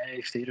 jaar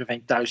heeft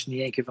Heerenveen thuis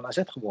niet één keer van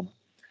AZ gewonnen.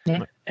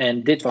 Ja.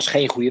 En dit was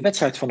geen goede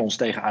wedstrijd van ons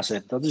tegen AZ.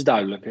 Dat is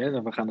duidelijk.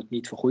 Hè. We gaan het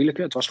niet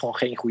vergoeilijken. Het was gewoon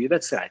geen goede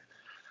wedstrijd.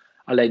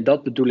 Alleen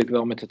dat bedoel ik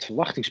wel met het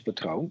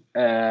verwachtingspatroon.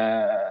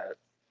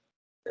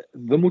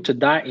 We moeten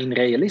daarin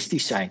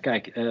realistisch zijn.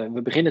 Kijk, we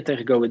beginnen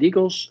tegen Go Ahead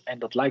Eagles. En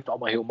dat lijkt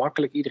allemaal heel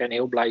makkelijk. Iedereen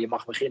heel blij, je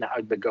mag beginnen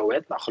uit bij Go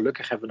Ahead. Nou,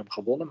 gelukkig hebben we hem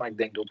gewonnen. Maar ik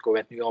denk dat Go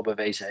Ahead nu al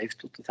bewezen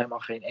heeft dat het helemaal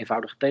geen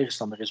eenvoudige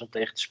tegenstander is om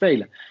tegen te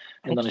spelen.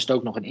 En dan is het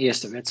ook nog een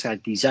eerste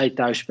wedstrijd die zij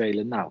thuis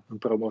spelen. Nou, een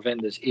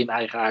promovendus in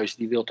eigen huis,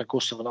 die wil ten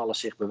koste van alles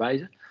zich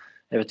bewijzen. We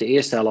hebben de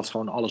eerste helft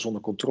gewoon alles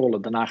onder controle.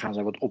 Daarna gaan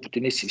ze wat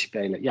opportunistisch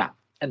spelen. Ja,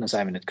 en dan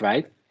zijn we het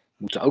kwijt. We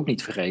moeten ook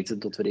niet vergeten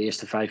dat we de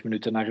eerste 5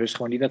 minuten na rust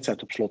gewoon die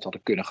wedstrijd op slot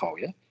hadden kunnen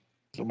gooien.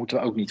 Dat moeten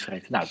we ook niet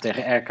vergeten. Nou,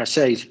 tegen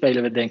RKC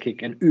spelen we denk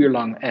ik een uur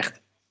lang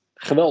echt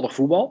geweldig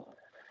voetbal.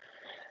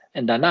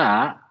 En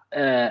daarna,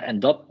 en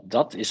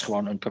dat is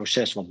gewoon een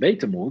proces wat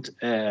beter moet,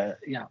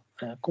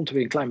 komt er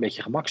weer een klein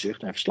beetje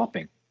gemakzucht en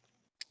verslapping.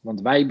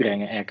 Want wij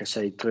brengen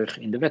RKC terug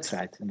in de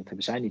wedstrijd. En dat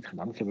hebben zij niet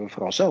gedaan, dat hebben we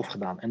vooral zelf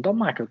gedaan. En dan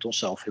maken we het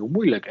onszelf heel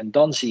moeilijk. En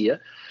dan zie je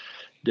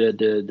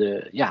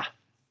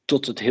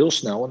tot het heel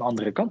snel een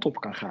andere kant op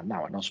kan gaan.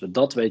 Nou, en als we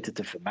dat weten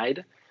te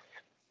vermijden,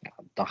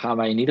 dan gaan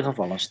wij in ieder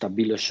geval een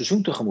stabiele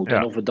seizoen tegemoet. Ja.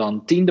 En of we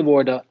dan 10e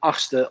worden,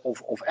 8e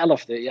of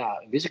 11e,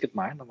 ja, wist ik het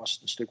maar. Dan was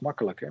het een stuk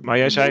makkelijker. Maar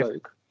jij minder zei-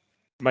 leuk.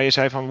 Maar je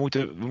zei van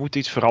we moeten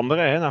iets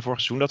veranderen hè, na vorig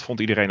seizoen. Dat vond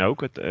iedereen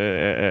ook.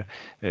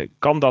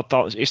 Kan dat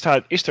dan,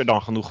 is er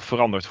dan genoeg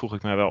veranderd? Vroeg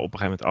ik me wel op een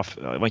gegeven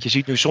moment af. Want je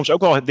ziet nu soms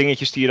ook wel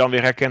dingetjes die je dan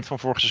weer herkent van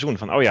vorig seizoen.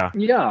 Van oh ja,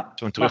 Ja, zo'n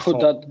maar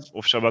terugval. goed,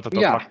 Of zo wat het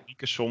Ja. lag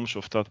pieken soms.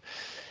 Of dat.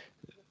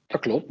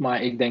 dat klopt.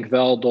 Maar ik denk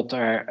wel dat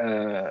er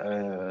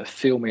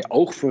veel meer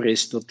oog voor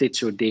is dat dit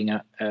soort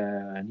dingen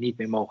niet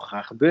meer mogen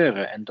gaan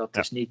gebeuren. En dat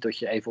Ja. is niet dat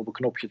je even op een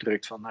knopje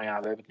drukt van, nou ja,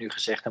 we hebben het nu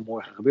gezegd en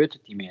morgen gebeurt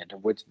het niet meer.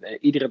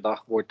 Iedere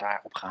dag wordt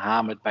daarop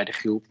gehamerd bij de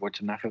groep, wordt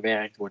er naar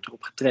gewerkt, wordt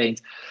erop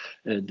getraind.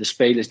 De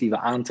spelers die we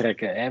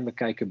aantrekken, we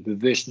kijken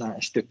bewust naar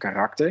een stuk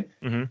karakter.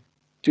 Mhm.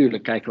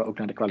 Tuurlijk kijken we ook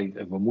naar de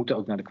kwaliteit. We moeten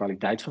ook naar de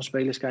kwaliteit van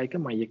spelers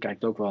kijken. Maar je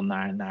kijkt ook wel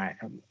naar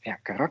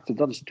karakter.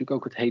 Dat is natuurlijk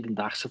ook het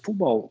hedendaagse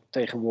voetbal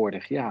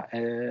tegenwoordig. Ja,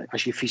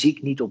 als je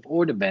fysiek niet op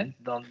orde bent,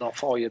 dan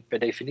val je per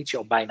definitie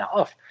al bijna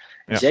af.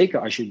 En Ja. zeker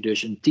als je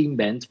dus een team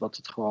bent, wat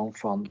het gewoon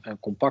van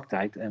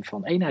compactheid en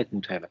van eenheid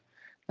moet hebben.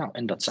 Nou,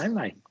 en dat zijn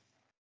wij.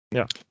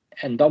 Ja.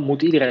 En dan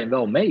moet iedereen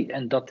wel mee.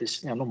 En dat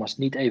is, nogmaals,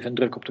 niet even een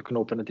druk op de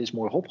knop en het is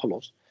morgen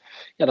opgelost.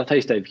 Ja, dat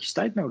heeft eventjes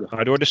tijd nodig.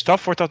 Maar door de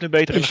staf wordt dat nu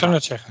beter in Ik de zou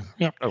gaten. net zeggen.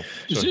 Ja. Oh,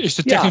 Is sorry.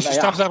 de technische nou ja.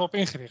 staf daarop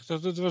ingericht?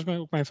 Dat was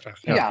ook mijn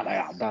vraag. Ja, nou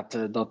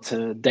ja, dat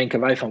denken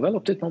wij van wel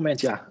op dit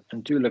moment, ja.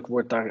 Natuurlijk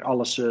wordt daar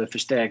alles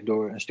versterkt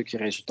door een stukje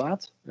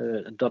resultaat.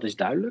 Dat is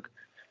duidelijk.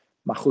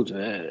 Maar goed,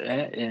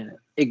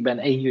 ik ben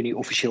 1 juni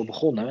officieel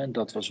begonnen. En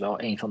dat was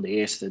wel een van de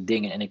eerste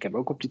dingen. En ik heb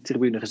ook op die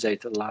tribune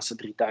gezeten de laatste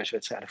 3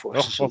 thuiswedstrijden voor het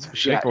Och, seizoen. wat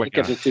verschrikkelijk, Ik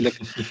heb ja. natuurlijk,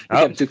 Nou, ik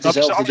heb natuurlijk dat ze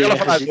dezelfde alle dingen elf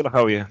uit gezien. willen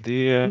gooien.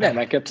 Nee,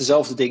 maar ik heb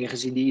dezelfde dingen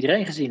gezien die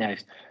iedereen gezien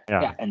heeft.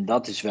 Ja. Ja, en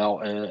dat is wel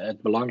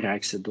het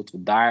belangrijkste, dat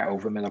we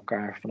daarover met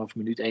elkaar vanaf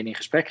minuut 1 in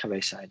gesprek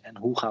geweest zijn. En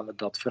hoe gaan we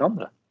dat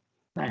veranderen?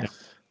 Nou ja,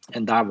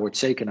 en daar wordt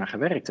zeker naar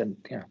gewerkt. En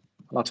ja,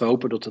 laten we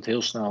hopen dat het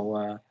heel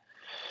snel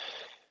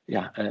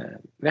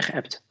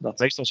weg-appt.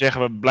 Meestal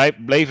zeggen we,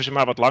 bleven ze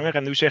maar wat langer.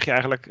 En nu zeg je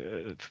eigenlijk,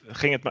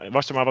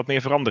 was er maar wat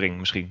meer verandering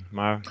misschien.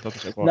 Maar dat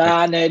is ook wel...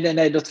 Nou,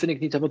 nee, dat vind ik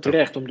niet helemaal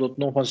terecht. Omdat,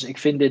 nogmaals, ik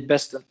vind dit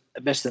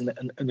best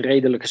een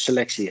redelijke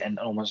selectie. En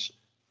nogmaals,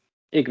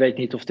 ik weet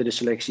niet of dit een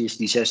selectie is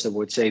die 6e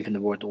wordt, 7e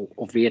wordt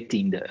of weer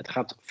 10e. Het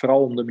gaat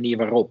vooral om de manier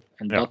waarop.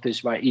 En dat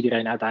is waar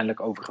iedereen uiteindelijk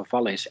over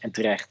gevallen is. En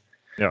terecht,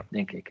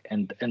 denk ik.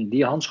 En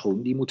die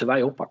handschoen, die moeten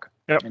wij oppakken.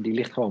 Ja. En die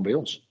ligt gewoon bij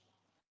ons.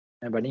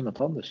 En bij niemand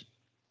anders.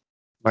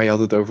 Maar je had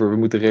het over, we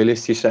moeten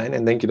realistisch zijn.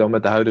 En denk je dan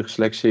met de huidige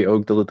selectie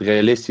ook dat het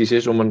realistisch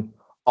is om een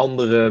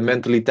andere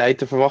mentaliteit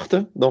te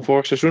verwachten dan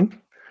vorig seizoen?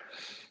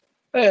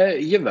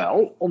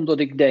 Jawel, omdat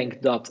ik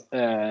denk dat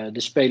de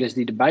spelers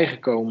die erbij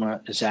gekomen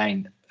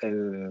zijn,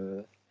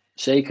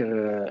 zeker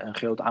een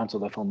groot aantal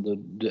daarvan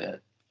de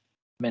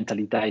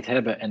mentaliteit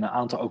hebben en een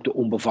aantal ook de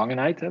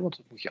onbevangenheid. Hè, want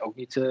dat moet je ook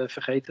niet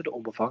vergeten, de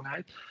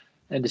onbevangenheid.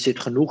 En er zit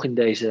genoeg in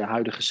deze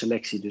huidige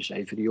selectie, dus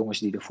even de jongens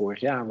die er vorig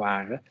jaar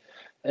waren,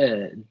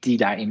 die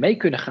daarin mee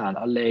kunnen gaan.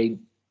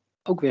 Alleen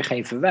ook weer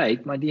geen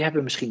verwijt, maar die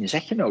hebben misschien een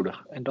zetje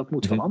nodig. En dat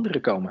moet van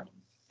anderen komen.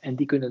 En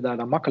die kunnen daar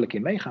dan makkelijk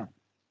in meegaan.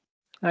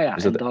 Nou ja,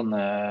 en dan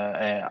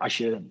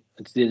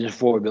dit is een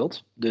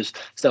voorbeeld.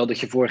 Dus stel dat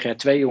je vorig jaar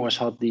 2 jongens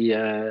had die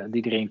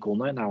erin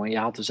konden. Nou, en je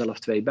had er zelf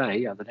 2 bij.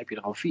 Ja, dan heb je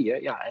er al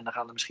 4. Ja, en dan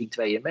gaan er misschien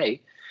 2 in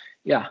mee.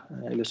 Ja,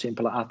 een hele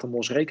simpele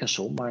Atomos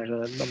rekensom. Maar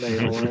dan ben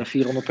je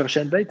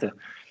al 400% beter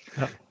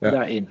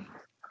daarin.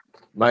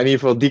 Maar in ieder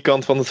geval die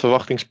kant van het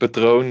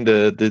verwachtingspatroon,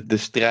 de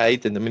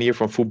strijd en de manier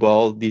van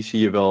voetbal, die zie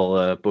je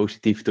wel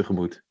positief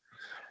tegemoet.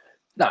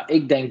 Nou,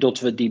 ik denk dat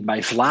we die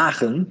bij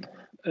Vlagen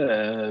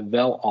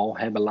wel al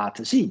hebben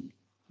laten zien.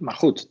 Maar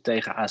goed,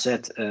 tegen AZ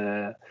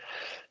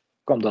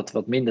kwam dat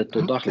wat minder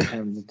tot daglicht.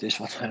 En het is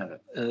wat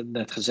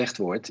net gezegd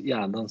wordt.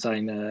 Ja, dan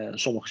zijn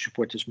sommige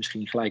supporters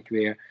misschien gelijk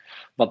weer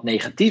wat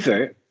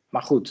negatiever.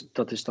 Maar goed,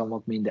 dat is dan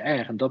wat minder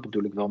erg. En dat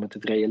bedoel ik wel met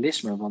het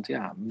realisme. Want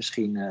ja,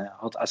 misschien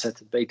had AZ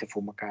het beter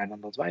voor elkaar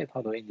dan dat wij het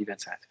hadden in die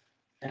wedstrijd.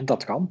 En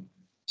dat kan.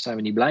 Daar zijn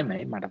we niet blij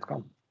mee, maar dat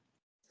kan.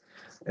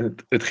 En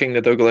het ging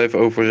net ook al even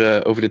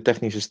over de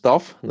technische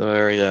staf.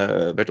 Daar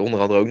werd onder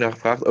andere ook naar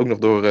gevraagd. Ook nog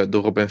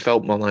door Robin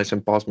Veldman. Hij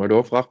zijn pas maar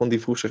doorvraag. Want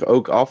die vroeg zich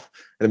ook af.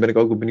 En dan ben ik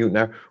ook benieuwd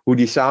naar hoe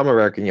die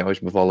samenwerking jou is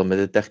bevallen. Met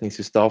de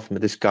technische staf,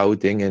 met de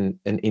scouting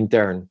en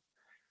intern.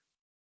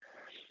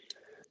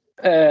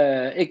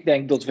 Ik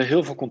denk dat we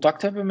heel veel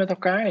contact hebben met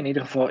elkaar. In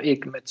ieder geval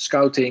ik met de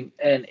scouting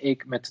en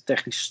ik met de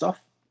technische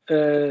staf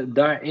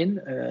daarin.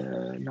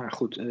 Nou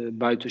goed,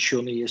 buiten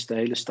Johnny is de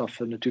hele staf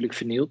natuurlijk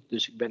vernield.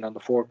 Dus ik ben aan de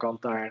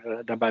voorkant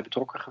daarbij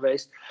betrokken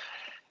geweest.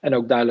 En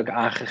ook duidelijk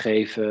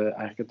aangegeven,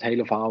 eigenlijk het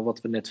hele verhaal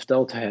wat we net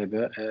verteld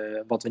hebben.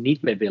 Wat we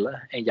niet meer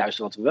willen en juist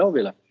wat we wel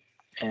willen.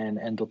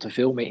 En dat er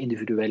veel meer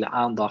individuele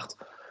aandacht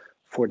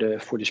voor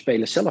de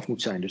spelers zelf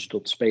moet zijn. Dus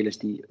tot spelers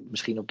die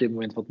misschien op dit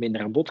moment wat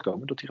minder aan bod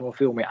komen, dat die gewoon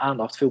veel meer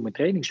aandacht, veel meer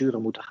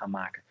trainingsuren moeten gaan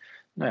maken.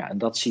 Nou ja, en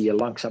dat zie je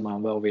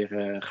langzaamaan wel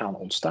weer gaan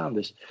ontstaan.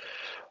 Dus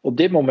op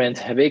dit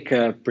moment heb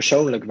ik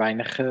persoonlijk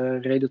weinig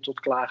reden tot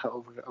klagen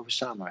over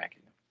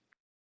samenwerking.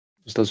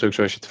 Dus dat is ook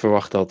zoals je het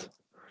verwacht had?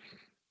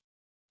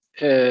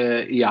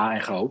 Ja,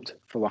 en gehoopt.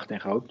 verwacht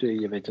en gehoopt.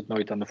 Je weet het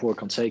nooit aan de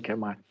voorkant zeker,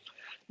 maar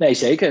nee,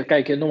 zeker.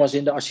 Kijk, nogmaals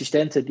in de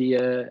assistenten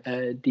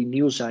die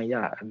nieuw zijn,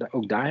 ja,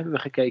 ook daar hebben we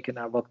gekeken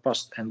naar wat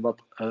past en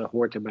wat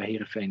hoort er bij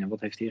Heerenveen en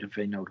wat heeft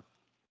Heerenveen nodig.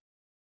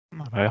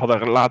 Wij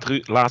hadden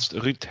laatst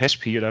Ruud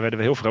Hesp hier, daar werden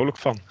we heel vrolijk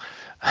van.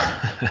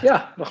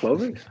 Ja, dat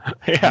geloof ik.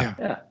 Ja.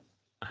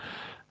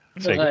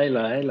 Dat is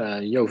een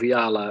hele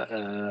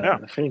joviale,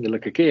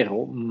 vriendelijke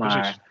kerel. Maar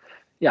Precies.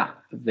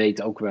 ja,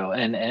 weet ook wel.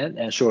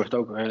 En zorgt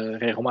ook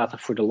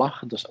regelmatig voor de lach.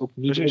 Dat is ook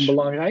niet Precies.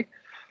 onbelangrijk.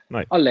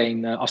 Nee.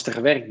 Alleen als er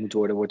gewerkt moet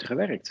worden, wordt er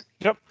gewerkt.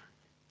 Ja.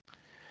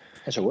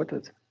 En zo wordt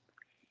het.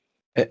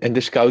 En de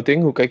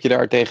scouting, hoe kijk je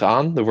daar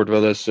tegenaan? Er wordt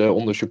wel eens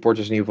onder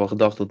supporters in ieder geval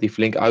gedacht dat die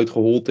flink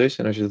uitgehold is.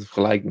 En als je het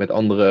vergelijkt met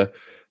andere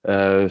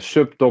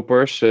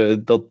subtoppers,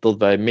 dat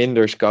wij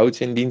minder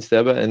scouts in dienst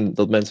hebben. En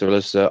dat mensen wel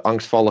eens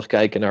angstvallig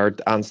kijken naar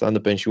het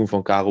aanstaande pensioen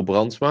van Karel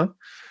Brandsma.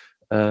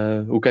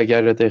 Hoe kijk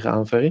jij daar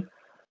tegenaan, Ferry?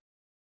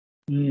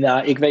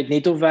 Nou, ik weet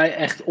niet of wij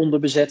echt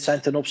onderbezet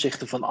zijn ten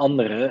opzichte van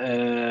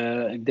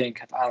anderen. Ik denk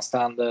het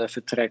aanstaande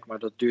vertrek, maar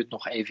dat duurt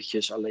nog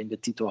eventjes. Alleen de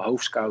titel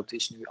hoofdscout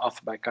is nu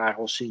af bij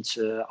Karel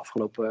sinds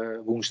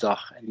afgelopen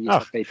woensdag. En die is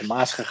naar Peter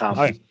Maas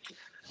gegaan.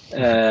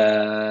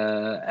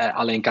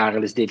 Alleen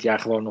Karel is dit jaar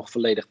gewoon nog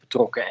volledig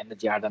betrokken. En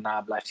het jaar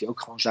daarna blijft hij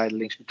ook gewoon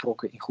zijdelings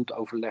betrokken. In goed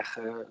overleg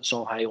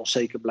zal hij ons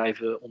zeker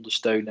blijven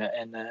ondersteunen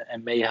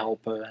en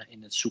meehelpen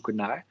in het zoeken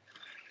naar.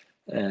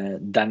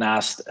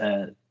 Daarnaast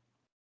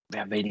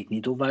weet ik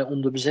niet of wij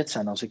onderbezet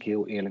zijn, als ik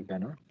heel eerlijk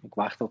ben, hoor. Ik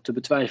waag dat te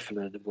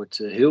betwijfelen. Er wordt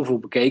heel veel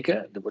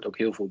bekeken. Er wordt ook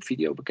heel veel op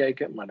video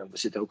bekeken. Maar er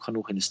zit ook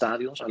genoeg in de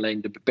stadions.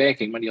 Alleen de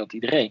beperking, maar die had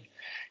iedereen,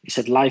 is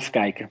het live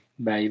kijken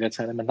bij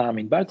wedstrijden, met name in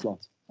het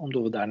buitenland.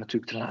 Omdat we daar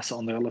natuurlijk de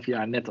laatste 1,5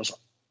 jaar, net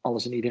als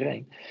alles en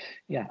iedereen,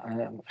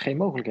 geen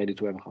mogelijkheden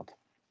toe hebben gehad.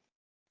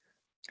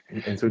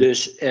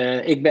 Dus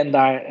ik ben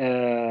daar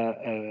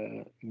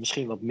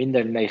misschien wat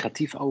minder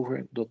negatief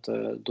over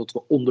dat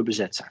we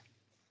onderbezet zijn.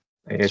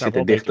 En jij zit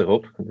er dichter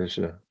op. Dus,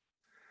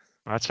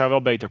 Maar het zou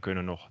wel beter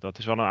kunnen nog. Dat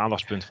is wel een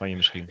aandachtspunt van je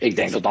misschien. Ik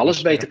denk dat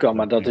alles beter kan,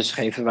 maar dat is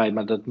geen verwijt.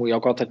 Maar dat moet je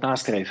ook altijd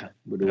nastreven. Ik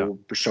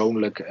bedoel,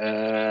 persoonlijk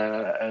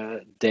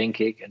denk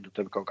ik, en dat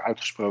heb ik ook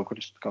uitgesproken,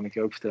 dus dat kan ik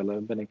je ook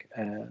vertellen, ben ik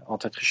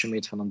altijd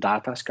gecharmeerd van een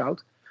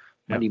datascout.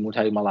 Maar die moet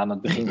helemaal aan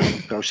het begin van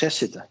het proces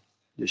zitten.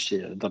 Dus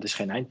dat is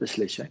geen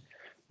eindbeslisser.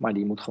 Maar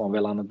die moet gewoon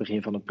wel aan het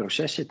begin van het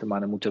proces zitten. Maar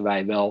dan moeten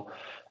wij wel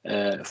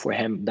voor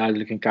hem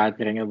duidelijk in kaart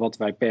brengen wat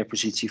wij per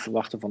positie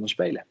verwachten van een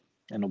speler.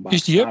 En op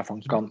basis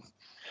daarvan kan...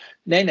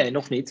 Nee,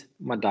 nog niet.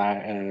 Maar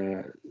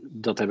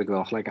dat heb ik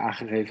wel gelijk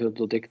aangegeven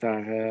dat ik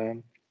daar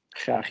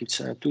graag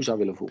iets toe zou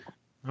willen voegen.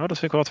 Nou, dat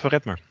vind ik wel wat voor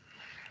Redmer.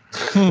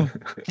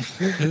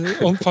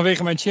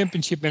 Vanwege mijn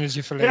championship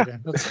manager verleden.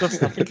 Dat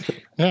snap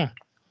ik. Ja.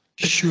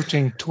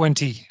 Shooting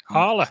 20.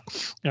 Halen.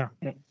 Ja.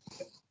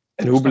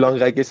 En hoe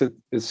belangrijk is het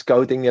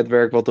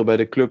scoutingnetwerk wat er bij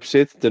de club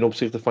zit ten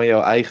opzichte van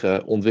jouw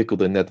eigen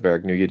ontwikkelde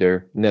netwerk nu je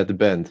er net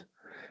bent?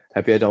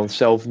 Heb jij dan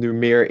zelf nu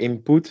meer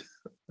input?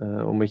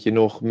 Omdat je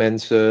nog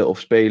mensen of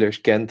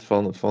spelers kent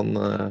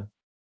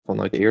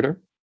vanuit eerder?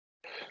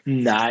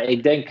 Nou,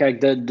 ik denk,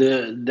 kijk,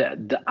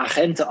 de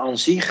agenten aan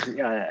zich,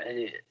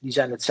 die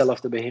zijn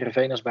hetzelfde bij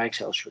Heerenveen als bij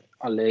Excelsior.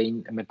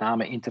 Alleen, met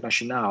name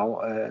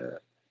internationaal,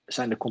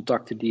 zijn de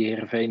contacten die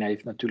Heerenveen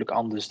heeft natuurlijk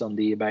anders dan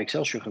die je bij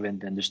Excelsior gewend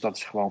bent. Dus dat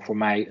is gewoon voor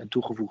mij een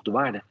toegevoegde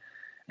waarde.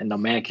 En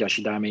dan merk je als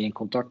je daarmee in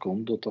contact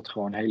komt, dat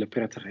gewoon hele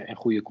prettige en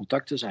goede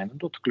contacten zijn.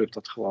 Omdat de club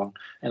dat gewoon,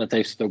 en dat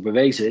heeft het ook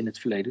bewezen in het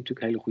verleden,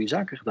 natuurlijk hele goede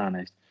zaken gedaan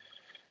heeft.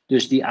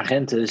 Dus die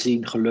agenten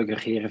zien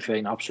gelukkig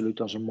Heerenveen absoluut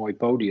als een mooi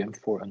podium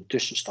voor een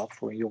tussenstap,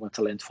 voor een jonge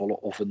talentvolle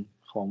of een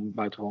gewoon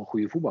buitengewoon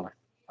goede voetballer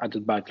uit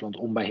het buitenland.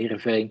 Om bij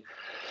Heerenveen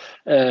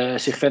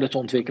zich verder te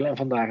ontwikkelen en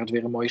vandaar het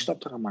weer een mooie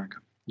stap te gaan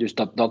maken. Dus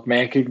dat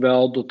merk ik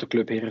wel, dat de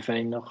club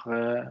Heerenveen nog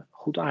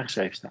goed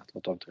aangeschreven staat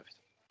wat dat betreft.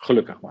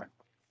 Gelukkig maar.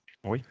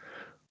 Mooi.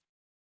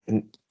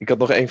 Ik had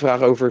nog één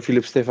vraag over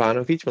Filip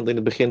Stefanovic. Want in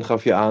het begin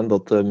gaf je aan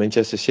dat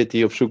Manchester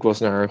City op zoek was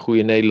naar een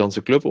goede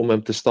Nederlandse club om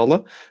hem te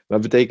stallen. Maar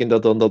betekent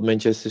dat dan dat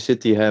Manchester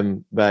City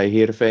hem bij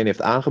Heerenveen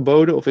heeft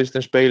aangeboden? Of is het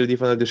een speler die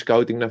vanuit de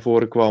scouting naar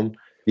voren kwam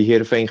die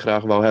Heerenveen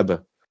graag wou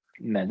hebben?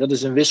 Nee, dat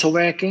is een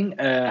wisselwerking.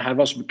 Hij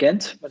was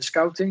bekend bij de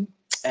scouting.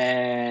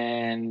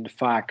 En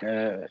vaak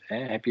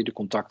heb je de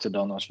contacten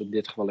dan, als we in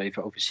dit geval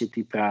even over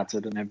City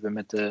praten, dan hebben we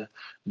met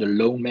de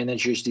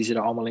loanmanagers die ze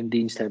er allemaal in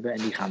dienst hebben.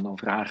 En die gaan dan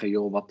vragen,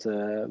 joh,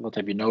 wat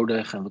heb je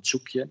nodig en wat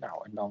zoek je?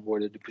 Nou, en dan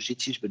worden de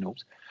posities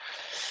benoemd.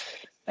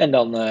 En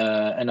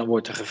dan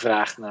wordt er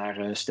gevraagd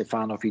naar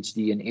Stefanovic,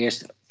 die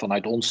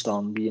vanuit ons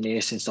dan, die in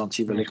eerste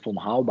instantie wellicht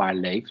onhaalbaar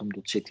leek,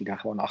 omdat City daar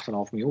gewoon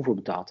 8,5 miljoen voor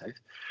betaald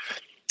heeft.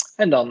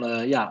 En dan,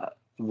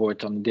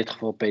 wordt dan in dit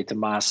geval Peter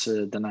Maas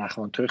daarna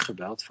gewoon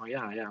teruggebeld van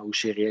hoe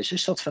serieus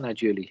is dat vanuit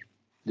jullie?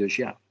 Dus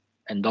ja,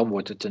 en dan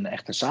wordt het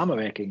echt een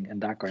samenwerking en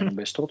daar kan je dan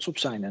best trots op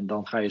zijn en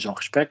dan ga je zo'n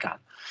gesprek aan.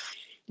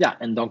 Ja,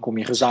 en dan kom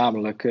je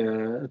gezamenlijk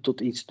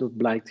tot iets dat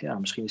blijkt,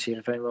 misschien is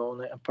Heerenveen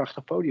wel een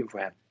prachtig podium voor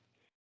hem.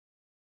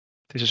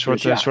 Het is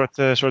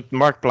een soort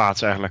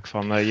marktplaats eigenlijk.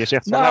 Van, je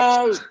zegt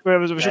van,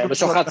 we zoeken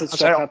zo gaat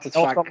het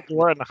vaak.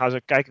 Door, en dan gaan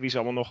ze kijken wie ze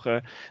allemaal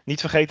nog niet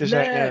vergeten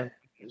zijn.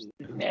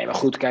 Nee, maar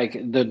goed,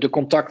 kijk, de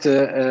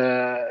contacten,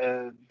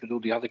 ik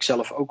bedoel, die had ik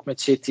zelf ook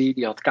met City.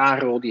 Die had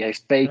Karel, die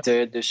heeft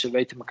Peter. Dus ze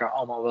weten elkaar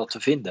allemaal wel te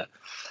vinden.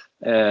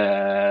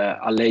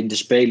 Alleen de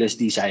spelers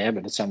die zij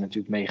hebben, dat zijn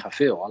natuurlijk mega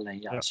veel.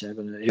 Alleen ja, ze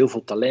hebben heel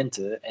veel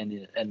talenten.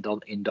 En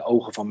dan in de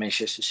ogen van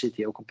Manchester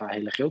City ook een paar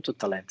hele grote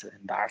talenten.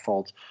 En daar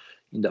valt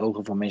in de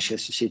ogen van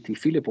Manchester City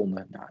Philip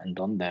onder. Nou, en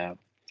dan,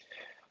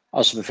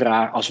 als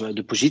we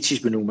de posities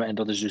benoemen, en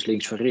dat is dus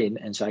links voorin,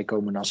 en zij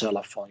komen dan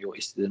zelf van, joh,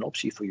 is dit een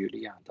optie voor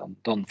jullie? Ja,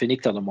 dan vind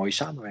ik dat een mooie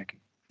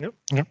samenwerking.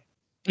 Ja.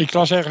 Ik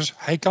las ergens,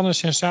 hij kan een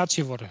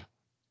sensatie worden.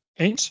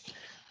 Eens?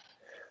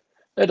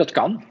 Dat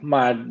kan,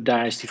 maar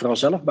daar is hij vooral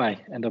zelf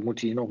bij. En dat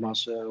moet hij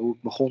nogmaals, hoe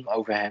ik begon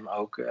over hem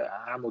ook,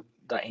 hij moet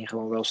daarin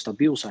gewoon wel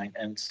stabiel zijn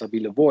en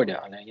stabieler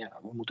worden. Alleen ja,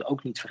 we moeten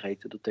ook niet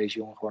vergeten dat deze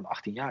jongen gewoon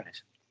 18 jaar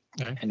is.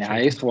 Nee, En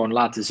hij heeft gewoon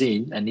laten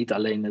zien, en niet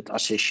alleen het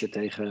assistje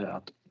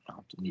tegen,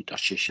 niet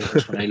assistje, dat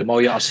is gewoon een hele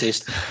mooie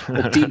assist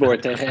op Tibor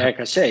tegen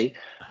RKC,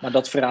 maar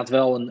dat verraadt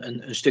wel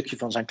een stukje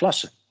van zijn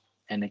klasse.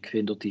 En ik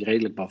vind dat hij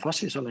redelijk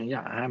vast is, alleen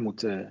ja, hij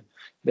moet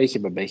beetje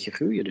bij beetje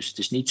groeien. Dus het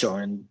is niet zo,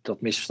 en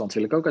dat misverstand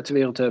wil ik ook uit de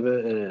wereld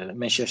hebben.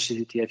 Manchester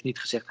City heeft niet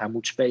gezegd hij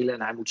moet spelen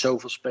en hij moet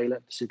zoveel spelen.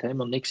 Er zit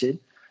helemaal niks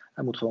in.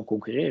 Hij moet gewoon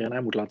concurreren en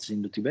hij moet laten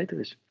zien dat hij beter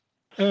is.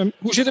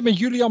 Hoe zit het met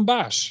Julian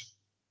Baas?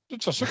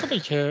 Dat was ook een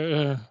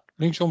beetje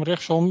linksom,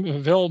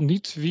 rechtsom. Wel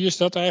niet. Wie is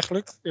dat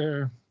eigenlijk?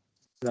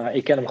 Nou,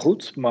 ik ken hem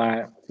goed,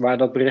 maar waar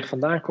dat bericht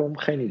vandaan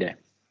komt, geen idee.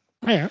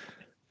 Nou ja.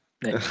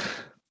 Nee.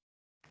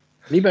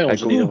 Niet bij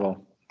ons in ieder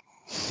geval.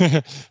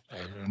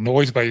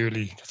 Nooit bij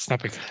jullie, dat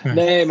snap ik.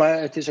 Nee,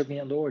 maar het is ook niet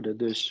aan de orde.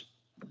 Dus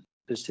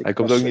hij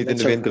komt ook niet in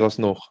de winter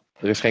alsnog.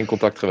 Er is geen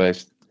contact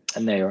geweest.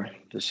 Nee hoor.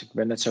 Dus ik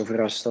ben net zo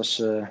verrast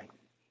als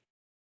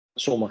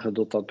sommigen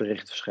dat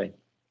bericht verscheen.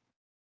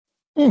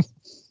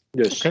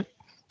 Dus. Okay.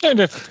 Nee,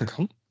 dat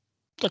kan.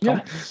 Dat kan.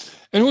 Ja.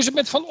 En hoe is het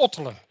met Van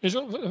Ottelen?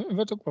 Er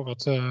werd ook wel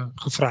wat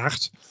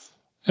gevraagd.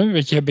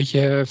 Een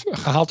beetje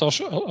gehaald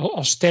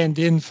als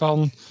stand-in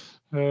van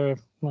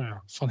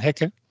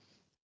Hekken.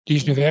 Die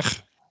is nu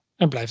weg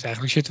en blijft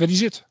eigenlijk zitten waar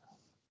hij zit.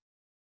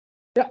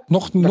 Ja,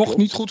 nog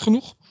niet goed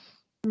genoeg?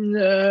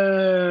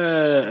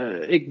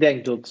 Ik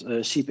denk dat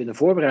Siep in de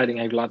voorbereiding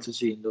heeft laten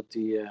zien dat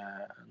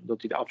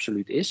hij er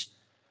absoluut is.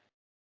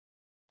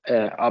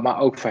 Maar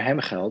ook voor hem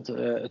geldt,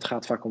 het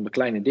gaat vaak om de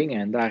kleine dingen.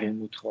 En daarin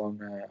moet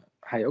gewoon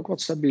hij ook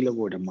wat stabieler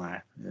worden.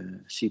 Maar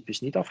Siep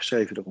is niet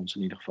afgeschreven door ons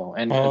in ieder geval.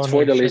 En het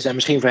voordeel is, en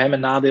misschien voor hem een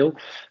nadeel,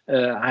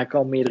 hij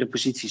kan meerdere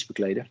posities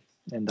bekleden.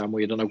 En daar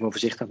moet je dan ook wel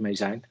voorzichtig mee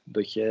zijn.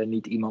 Dat je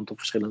niet iemand op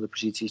verschillende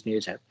posities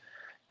neerzet.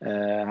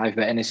 Hij heeft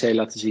bij NEC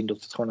laten zien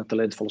dat het gewoon een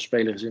talentvolle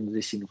speler is. En dat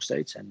is hij nog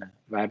steeds. En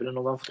wij hebben er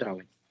nog wel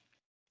vertrouwen in.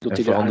 Dat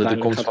hij er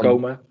uiteindelijk gaat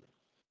komen.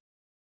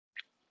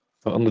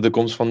 Verandert de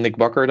komst van Nick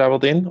Bakker daar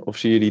wat in? Of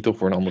zie je die toch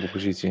voor een andere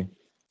positie?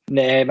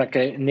 Nee, maar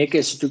Nick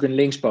is natuurlijk een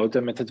linkspoot.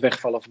 En met het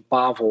wegvallen van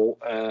Pavel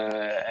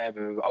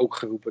hebben we ook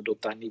geroepen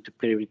dat daar niet de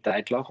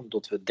prioriteit lag.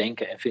 Omdat we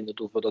denken en vinden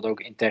dat we dat ook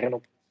intern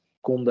op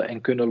konden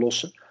en kunnen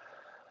lossen.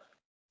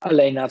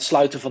 Alleen na het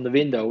sluiten van de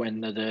window, en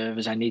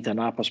we zijn niet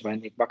daarna pas bij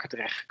Nick Bakker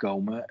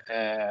terechtgekomen,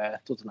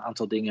 tot een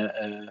aantal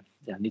dingen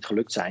niet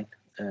gelukt zijn.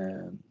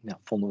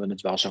 Vonden we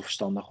het wel zo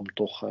verstandig om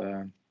toch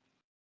een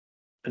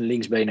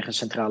linksbenige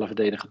centrale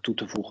verdediger toe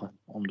te voegen.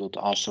 Omdat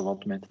als er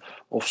wat met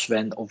of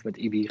Sven of met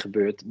Ibi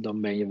gebeurt,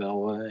 dan ben je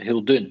wel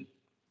heel dun.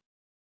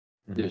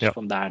 Dus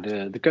vandaar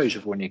de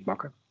keuze voor Nick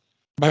Bakker.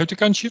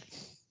 Buitenkantje?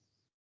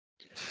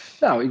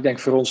 Nou, ik denk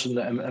voor ons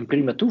een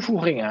prima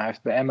toevoeging. Hij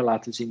heeft bij Emmen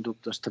laten zien dat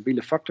het een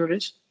stabiele factor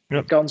is.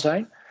 Ja. Kan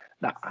zijn.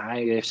 Nou,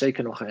 hij heeft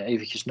zeker nog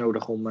eventjes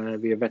nodig om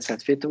weer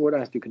wedstrijdfit te worden.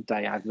 Hij heeft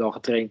natuurlijk hij heeft wel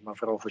getraind, maar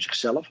vooral voor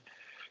zichzelf.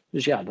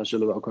 Dus ja, daar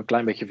zullen we ook een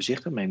klein beetje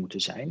voorzichtig mee moeten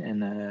zijn.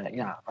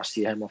 En als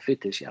hij helemaal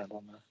fit is,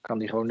 dan kan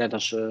hij gewoon net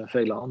als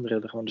vele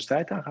anderen er gewoon de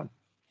strijd aangaan.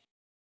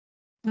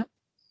 Ja.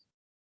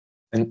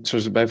 En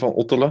zoals bij Van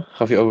Ottelen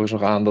gaf je overigens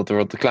nog aan dat er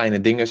wat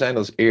kleine dingen zijn.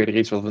 Dat is eerder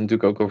iets wat we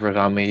natuurlijk ook over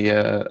Rami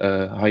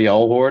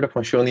Hayal hoorden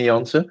van Johnny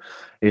Jansen.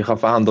 Je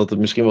gaf aan dat het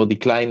misschien wel die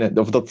kleine,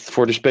 of dat het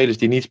voor de spelers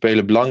die niet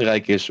spelen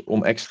belangrijk is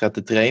om extra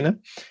te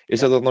trainen. Is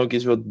dat dan ook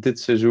iets wat dit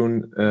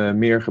seizoen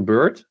meer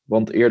gebeurt?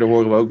 Want eerder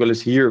horen we ook wel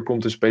eens, hier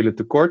komt de speler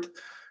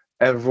tekort.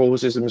 En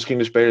vervolgens is het misschien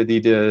de speler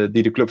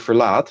die de club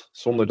verlaat,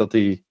 zonder dat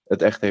hij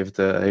het echt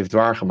heeft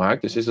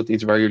waargemaakt. Dus is dat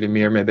iets waar jullie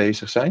meer mee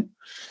bezig zijn?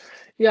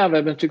 Ja, we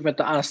hebben natuurlijk met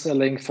de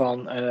aanstelling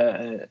van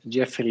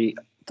Jeffrey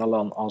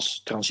Talan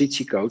als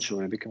transitiecoach,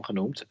 zo heb ik hem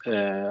genoemd,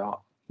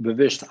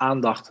 bewust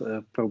aandacht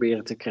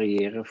proberen te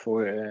creëren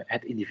voor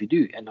het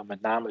individu. En dan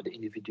met name de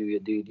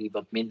individuen die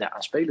wat minder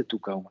aan spelen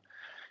toekomen.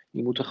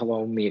 Die moeten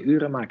gewoon meer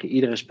uren maken.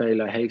 Iedere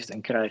speler heeft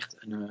en krijgt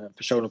een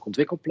persoonlijk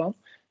ontwikkelplan.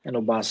 En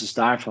op basis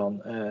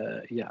daarvan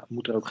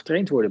moet er ook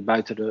getraind worden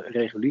buiten de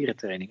reguliere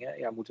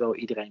trainingen. Moet wel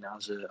iedereen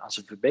aan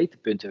zijn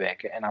verbeterpunten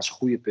werken. En aan zijn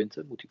goede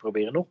punten moet hij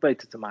proberen nog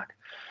beter te maken.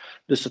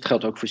 Dus dat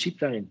geldt ook voor Siep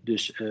daarin.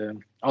 Dus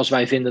als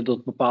wij vinden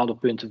dat bepaalde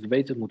punten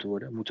verbeterd moeten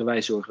worden, moeten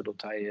wij zorgen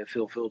dat hij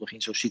veelvuldig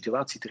in zo'n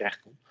situatie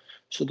terechtkomt.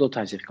 Zodat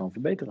hij zich kan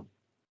verbeteren.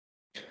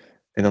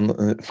 En dan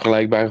een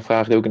vergelijkbare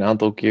vraag die ook een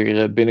aantal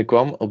keer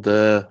binnenkwam. Op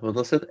de, wat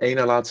was het, één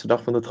na laatste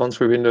dag van de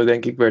transferwindow,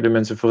 denk ik, werden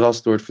mensen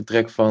verrast door het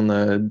vertrek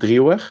van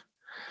Driehoeg.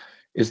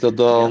 Is dat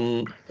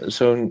dan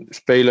zo'n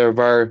speler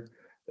waar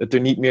het er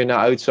niet meer naar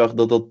uitzag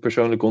dat dat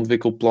persoonlijke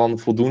ontwikkelplan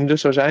voldoende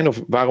zou zijn?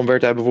 Of waarom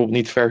werd hij bijvoorbeeld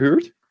niet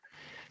verhuurd?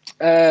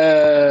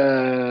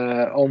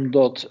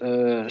 Omdat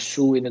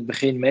Sue in het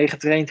begin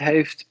meegetraind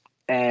heeft.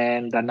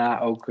 En daarna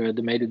ook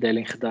de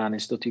mededeling gedaan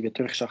is dat hij weer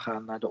terug zou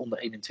gaan naar de onder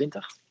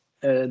 21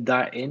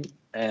 daarin.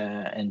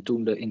 En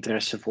toen de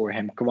interesse voor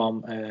hem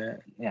kwam,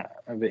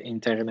 hebben we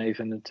intern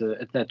even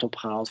het net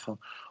opgehaald van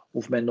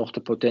of men nog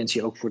de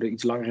potentie ook voor de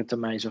iets langere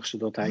termijn zag,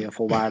 zodat hij een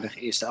volwaardig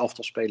eerste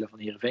elftalspeler van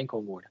Heerenveen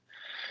kon worden.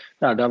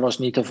 Nou, daar was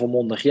niet een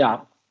volmondig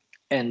ja.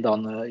 En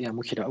dan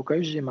moet je daar ook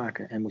keuzes in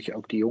maken. En moet je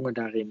ook die jongen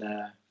daarin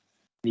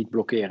niet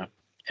blokkeren.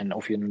 En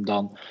of je hem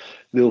dan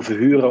wil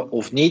verhuren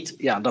of niet,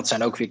 ja, dat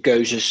zijn ook weer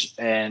keuzes.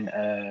 En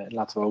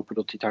laten we hopen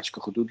dat hij het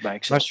hartstikke goed doet bij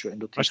Excelsior. En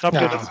dat hij snap je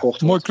dat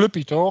verkocht mooi wordt.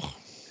 clubje, toch?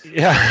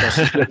 Ja.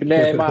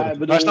 Nee, maar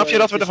bedoel, Maar snap je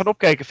dat we ervan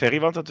opkeken, Ferry?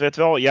 Want het werd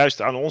wel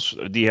juist aan ons,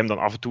 die hem dan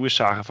af en toe eens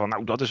zagen van,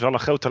 nou, dat is wel een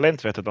groot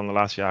talent, werd er dan de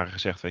laatste jaren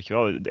gezegd, weet je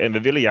wel. En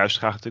we willen juist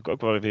graag natuurlijk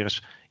ook wel weer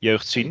eens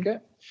jeugd zien.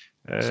 Zeker.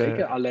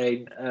 Zeker,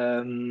 alleen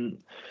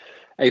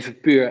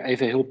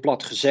even heel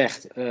plat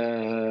gezegd,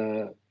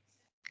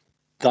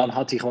 dan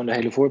had hij gewoon de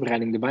hele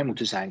voorbereiding erbij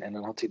moeten zijn. En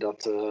dan had hij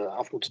dat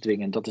af moeten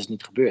dwingen. En dat is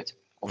niet gebeurd.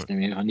 Of in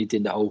ieder geval niet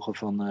in de ogen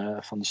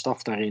van de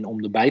staf daarin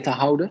om erbij te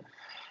houden.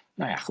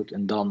 Nou ja, goed.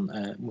 En dan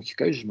moet je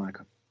keuzes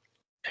maken.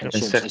 En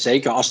soms,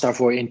 zeker als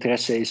daarvoor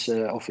interesse is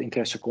of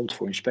interesse komt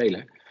voor een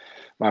speler.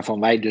 Waarvan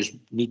wij dus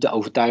niet de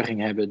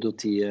overtuiging hebben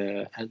dat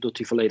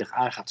hij volledig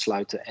aan gaat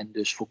sluiten. En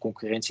dus voor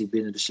concurrentie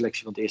binnen de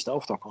selectie van het eerste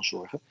elftal kan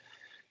zorgen.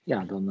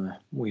 Ja, dan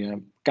moet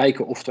je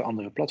kijken of er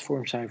andere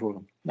platforms zijn voor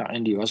hem. Nou,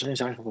 en die was er in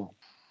zijn geval.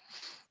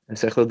 En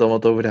zegt dat dan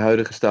wat over de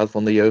huidige staat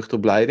van de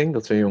jeugdopleiding?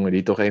 Dat zo'n jongen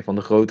die toch een van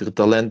de grotere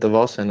talenten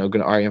was, en ook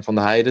een Arjen van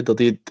der Heijden, dat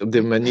die het op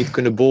dit moment niet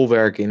kunnen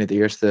bolwerken in het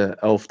eerste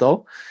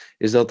elftal.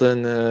 Is dat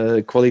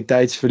een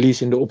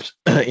kwaliteitsverlies in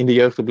de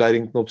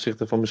jeugdopleiding ten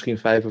opzichte van misschien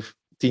 5 of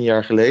 10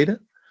 jaar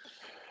geleden?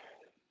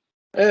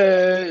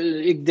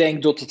 Ik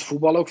denk dat het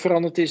voetbal ook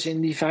veranderd is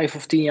in die 5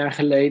 of 10 jaar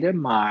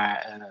geleden.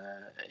 Maar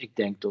ik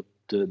denk dat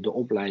de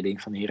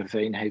opleiding van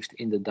Heerenveen heeft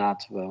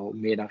inderdaad wel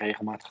meer dan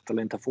regelmatig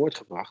talenten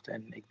voortgebracht.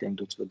 En ik denk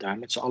dat we daar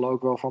met z'n allen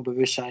ook wel van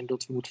bewust zijn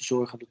dat we moeten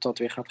zorgen dat dat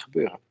weer gaat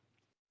gebeuren.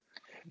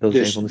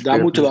 Dus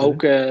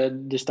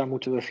daar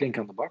moeten we flink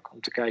aan de bak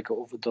om te kijken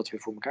of we dat weer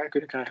voor elkaar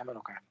kunnen krijgen met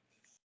elkaar.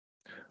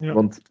 Ja.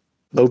 Want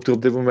loopt er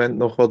op dit moment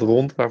nog wat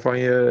rond waarvan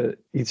je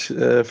iets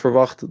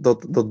verwacht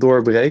dat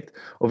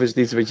doorbreekt? Of is het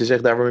iets wat je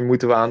zegt, daarmee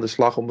moeten we aan de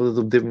slag omdat het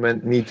op dit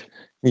moment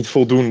niet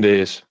voldoende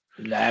is?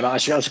 Nee, maar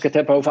als ik het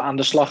heb over aan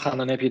de slag gaan,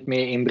 dan heb je het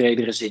meer in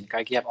bredere zin.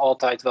 Kijk, je hebt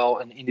altijd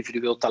wel een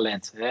individueel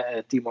talent.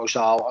 Hè? Timo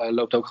Zaal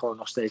loopt ook gewoon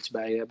nog steeds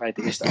bij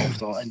het eerste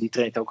elftal. En die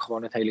traint ook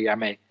gewoon het hele jaar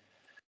mee.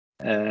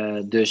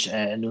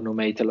 Nuno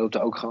Mete loopt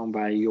er ook gewoon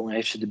bij. Jongen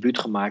heeft zijn debuut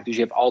gemaakt. Dus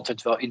je hebt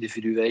altijd wel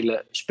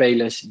individuele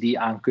spelers die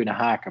aan kunnen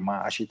haken.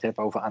 Maar als je het hebt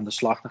over aan de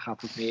slag, dan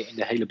gaat het meer in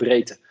de hele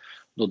breedte.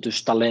 Dat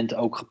dus talent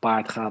ook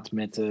gepaard gaat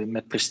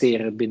met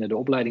presteren binnen de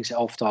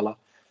opleidingselftallen.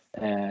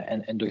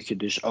 En dat je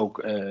dus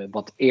ook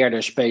wat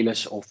eerder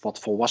spelers of wat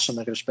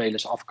volwassenere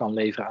spelers af kan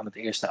leveren aan het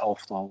eerste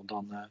elftal.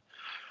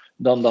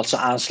 Dan dat ze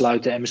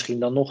aansluiten en misschien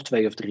dan nog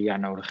 2 of 3 jaar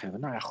nodig hebben.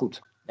 Nou ja,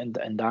 goed.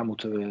 En daar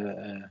moeten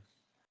we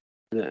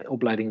de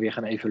opleiding weer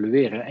gaan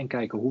evalueren. En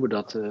kijken hoe we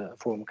dat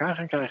voor elkaar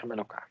gaan krijgen met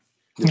elkaar.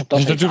 Dus dat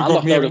is natuurlijk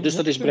aandacht nodig. Dus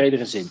dat is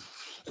bredere zin.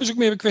 Het is ook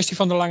meer een kwestie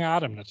van de lange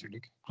adem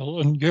natuurlijk.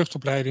 Een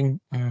jeugdopleiding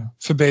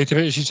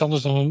verbeteren is iets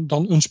anders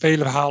dan een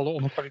speler halen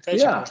om een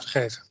kwaliteitsapproach te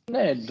geven.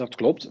 Nee, dat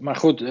klopt. Maar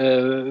goed,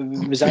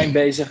 we zijn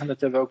bezig en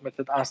dat hebben we ook met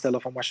het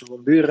aanstellen van Marcel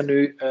van Buren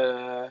nu.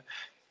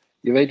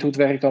 Je weet hoe het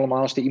werkt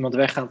allemaal als er iemand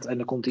weggaat en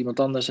er komt iemand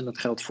anders. En dat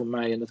geldt voor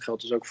mij en dat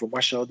geldt dus ook voor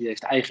Marcel. Die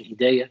heeft eigen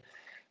ideeën.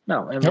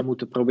 Nou, en we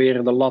moeten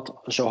proberen de lat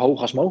zo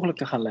hoog als mogelijk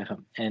te gaan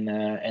leggen.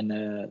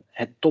 En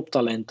het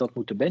toptalent, dat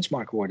moet de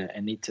benchmark worden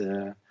en niet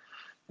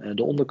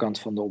de onderkant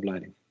van de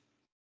opleiding.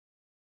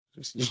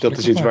 Dus dat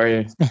is iets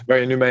waar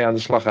je nu mee aan de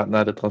slag gaat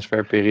na de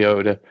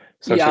transferperiode.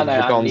 Straks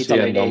vakantie niet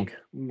alleen en dan...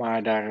 ik.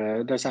 Maar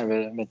daar zijn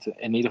we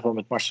in ieder geval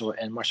met Marcel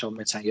en Marcel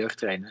met zijn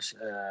jeugdtrainers.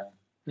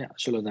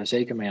 Zullen daar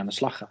zeker mee aan de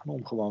slag gaan.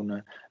 Om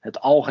gewoon het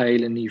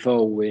algehele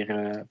niveau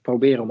weer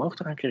proberen omhoog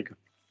te gaan krikken.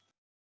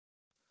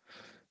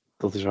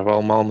 Dat is waar we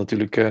allemaal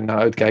natuurlijk naar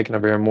uitkijken.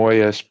 Naar weer een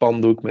mooi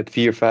spandoek met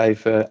 4,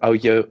 5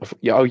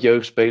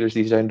 oud-jeugdspelers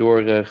die zijn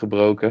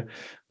doorgebroken.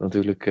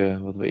 Natuurlijk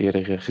wat we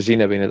eerder gezien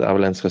hebben in het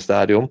Abelensra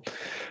Stadion.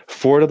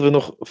 Voordat we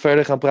nog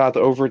verder gaan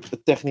praten over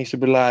het technische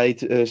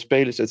beleid,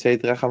 spelers, et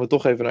cetera, gaan we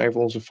toch even naar een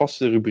van onze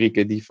vaste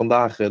rubrieken die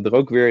vandaag er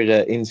ook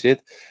weer in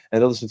zit. En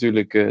dat is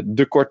natuurlijk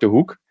de korte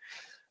hoek.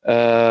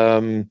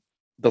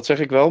 Dat zeg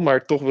ik wel,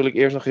 maar toch wil ik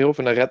eerst nog heel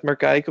even naar Redmer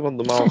kijken. Want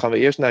normaal gaan we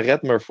eerst naar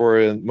Redmer voor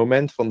een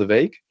moment van de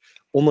week.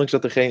 Ondanks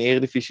dat er geen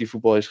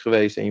eredivisievoetbal is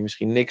geweest en je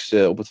misschien niks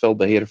op het veld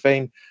bij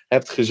Heerenveen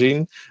hebt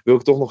gezien, wil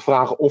ik toch nog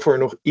vragen of er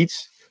nog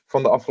iets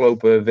van de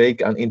afgelopen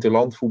week aan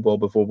interlandvoetbal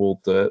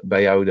bijvoorbeeld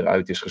bij jou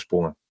eruit is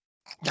gesprongen.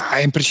 Ja,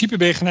 in principe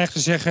ben je geneigd te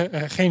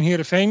zeggen, geen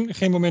Heerenveen,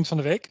 geen moment van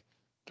de week.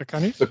 Dat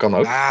kan niet. Dat kan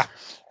ook. Ja,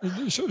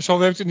 zo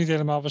werkt het niet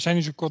helemaal. We zijn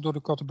niet zo kort door de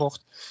korte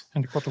bocht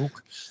en de korte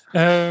hoek.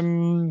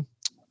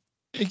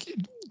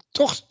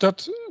 Toch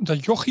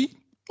dat jochie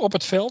op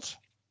het veld,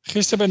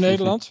 gisteren bij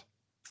Nederland.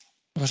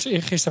 Dat was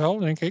eergisteren al,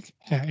 denk ik.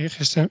 Ja,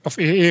 eergisteren. Of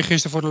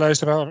eergisteren voor de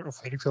luisteraar.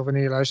 Of weet ik veel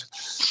wanneer je luistert.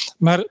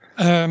 Maar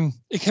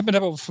ik heb me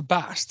daarover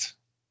verbaasd.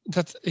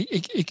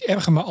 Ik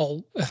erger me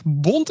al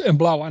bont en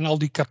blauw aan al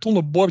die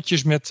kartonnen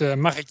bordjes met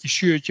mag ik je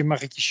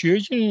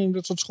shirtje.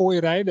 Dat soort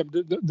schooierij.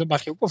 Dat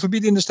mag je ook wel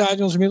verbieden in de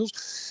stadions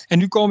inmiddels. En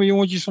nu komen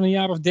jongetjes van een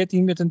jaar of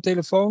 13 met een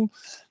telefoon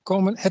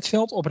het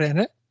veld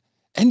oprennen.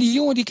 En die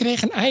jongen die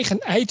kreeg een eigen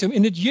item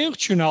in het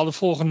jeugdjournaal de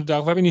volgende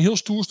dag. Waarin hij heel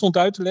stoer stond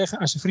uit te leggen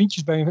aan zijn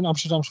vriendjes bij een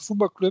Amsterdamse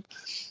voetbalclub.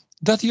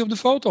 Dat hij op de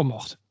foto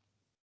mocht.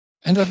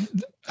 En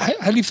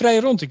hij liep vrij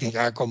rond. Ik denk,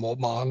 ja, kom op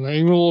man.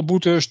 Ik wil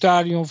boete,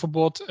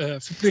 stadionverbod.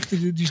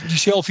 Verplichten die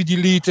selfie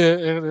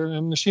deleten.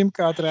 Een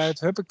simkaart eruit.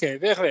 Huppakee,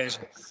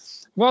 wegwezen.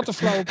 Wat een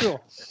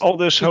flauwekul.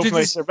 Aldus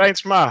hoofdmeester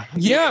Wijnsma.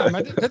 Ja,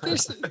 maar dat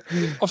is...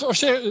 Of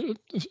zijn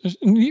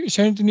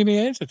je het er niet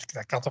mee eens?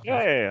 Dat kan toch niet?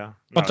 Ja.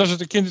 Want als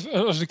het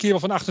een kerel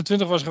van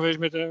 28 was geweest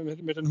met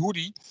een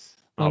hoodie...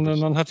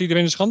 Dan had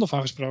iedereen er schande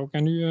van gesproken.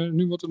 En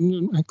nu wordt het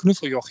een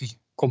knuffeljochie.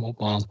 Kom op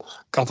man.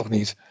 Kan toch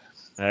niet?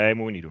 Nee,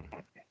 moet je niet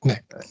doen.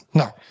 Nee.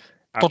 Nou,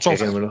 tot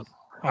zover.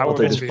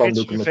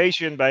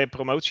 Invasion bij een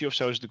promotie of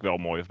zo is natuurlijk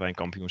wel mooi. Of bij een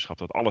kampioenschap.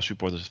 Dat alle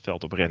supporters het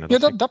veld op rennen.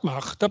 Ja, dat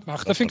mag. Dat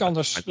vind ik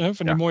anders.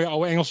 Van die mooie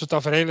oude Engelse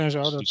taferelen en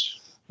zo. Dat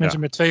mensen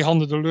met 2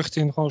 handen de lucht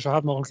in. Gewoon zo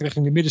hard mogelijk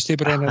richting de middenstip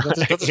rennen.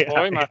 Dat is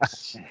mooi. Maar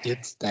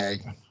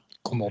nee.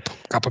 Kom op.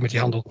 Kappen met die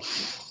handel.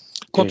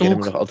 Korte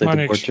hoek. Nog altijd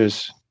de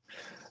bordjes.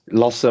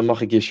 Lasse,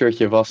 mag ik je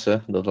shirtje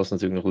wassen? Dat was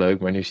natuurlijk nog leuk,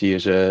 maar nu zie je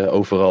ze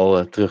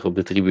overal terug op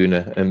de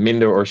tribune.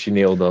 Minder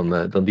origineel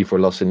dan die voor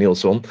Lasse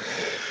Nilsson.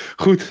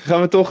 Goed,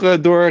 gaan we toch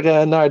door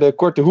naar de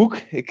korte hoek.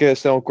 Ik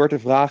stel een korte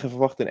vraag en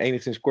verwacht een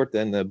enigszins kort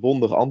en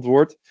bondig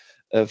antwoord.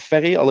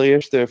 Ferry,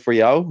 allereerst voor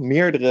jou.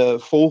 Meerdere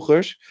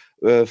volgers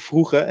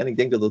vroegen, en ik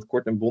denk dat dat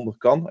kort en bondig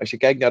kan. Als je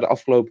kijkt naar de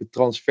afgelopen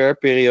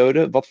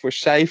transferperiode, wat voor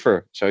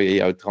cijfer zou je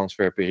jouw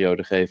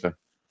transferperiode geven?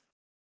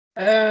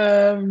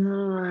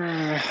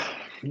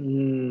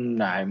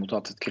 Nou, je moet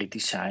altijd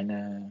kritisch zijn.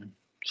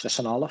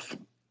 6,5.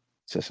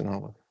 6,5.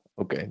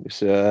 Oké,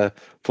 dus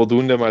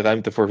voldoende, maar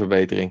ruimte voor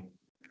verbetering.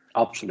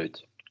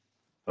 Absoluut.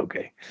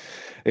 Oké.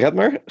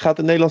 Redmer, gaat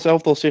het Nederlands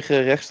elftal zich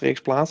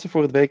rechtstreeks plaatsen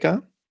voor het WK?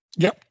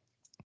 Ja.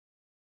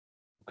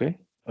 Oké.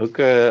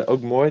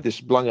 Ook mooi. Het is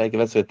een belangrijke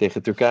wedstrijd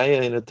tegen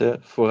Turkije in het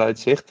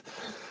vooruitzicht.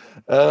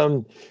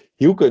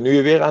 Hielke, nu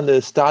je weer aan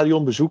de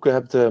stadionbezoeken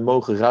hebt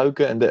mogen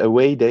ruiken en de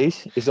away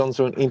days, is dan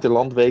zo'n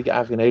interlandweek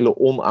eigenlijk een hele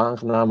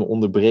onaangename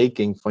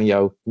onderbreking van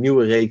jouw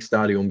nieuwe reeks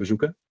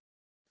stadionbezoeken?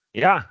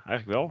 Ja,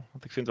 eigenlijk wel.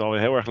 Want ik vind het wel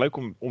heel erg leuk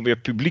om weer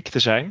publiek te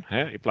zijn.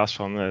 Hè, in plaats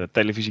van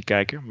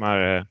televisiekijker.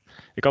 Maar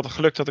ik had het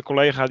geluk dat een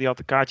collega die had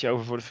een kaartje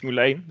over voor de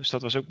Formule 1. Dus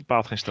dat was ook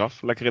bepaald geen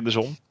straf. Lekker in de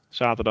zon.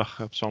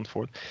 Zaterdag op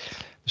Zandvoort.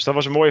 Dus dat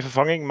was een mooie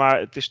vervanging. Maar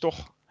het is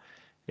toch...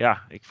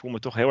 Ja, ik voel me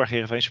toch heel erg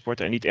Heerenveen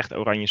supporter en niet echt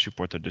Oranje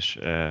supporter. Dus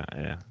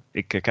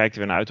ik kijk er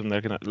weer naar uit om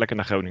lekker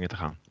naar Groningen te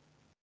gaan.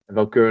 En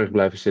wel keurig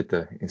blijven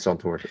zitten in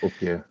Zandvoort op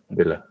je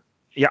billen.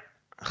 Ja,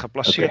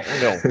 geplaceerd en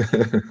wel.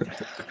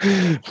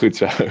 Goed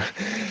zo.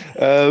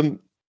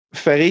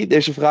 Ferry,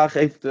 deze vraag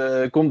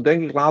komt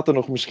denk ik later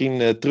nog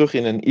misschien terug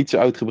in een iets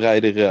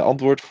uitgebreidere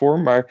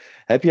antwoordvorm.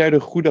 Maar heb jij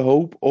er goede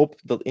hoop op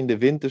dat in de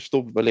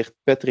winterstop wellicht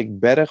Patrick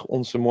Berg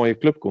onze mooie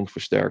club komt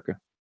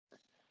versterken?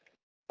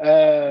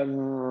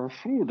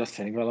 Dat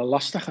vind ik wel een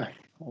lastige.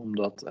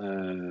 Omdat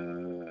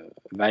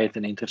wij het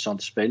een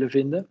interessante speler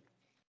vinden.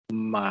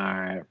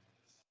 Maar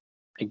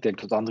ik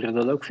denk dat anderen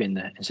dat ook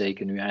vinden. En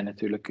zeker nu hij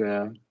natuurlijk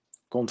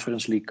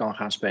Conference League kan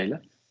gaan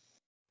spelen.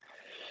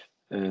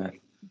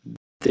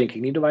 Denk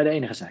ik niet dat wij de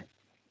enige zijn.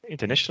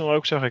 International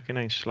ook, zag ik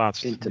ineens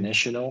laatst.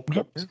 International.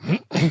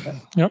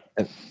 Ja.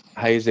 En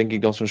hij is denk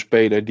ik dan zo'n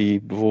speler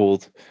die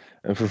bijvoorbeeld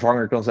een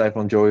vervanger kan zijn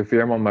van Joey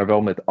Veerman, maar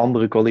wel met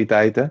andere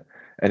kwaliteiten.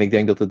 En ik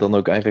denk dat het dan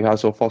ook eigenlijk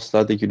haast wel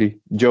vaststaat dat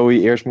jullie Joey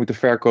eerst moeten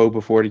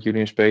verkopen voordat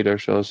jullie een speler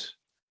zoals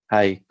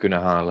hij kunnen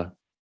halen.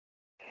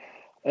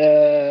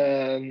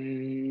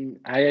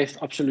 Hij heeft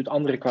absoluut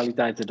andere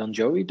kwaliteiten dan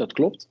Joey, dat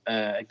klopt.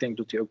 Ik denk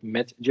dat hij ook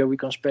met Joey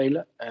kan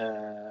spelen.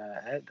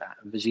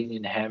 We zien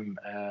in hem,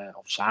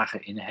 of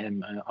zagen in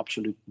hem,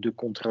 absoluut de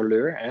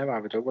controleur,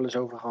 waar we het ook wel eens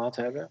over gehad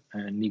hebben.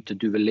 Niet te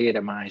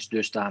duelleren, maar hij is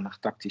dusdanig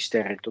tactisch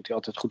sterk dat hij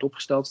altijd goed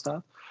opgesteld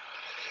staat.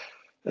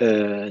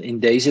 In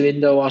deze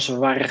window, als we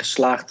waren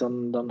geslaagd,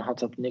 dan had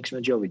dat niks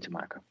met Joey te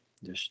maken.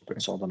 Dus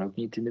dat zal dan ook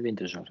niet in de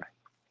winter zo zijn.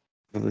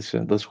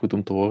 Dat is goed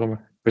om te horen.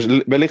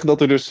 Maar wellicht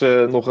dat er dus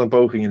nog een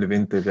poging in de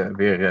winter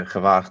weer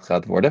gewaagd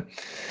gaat worden.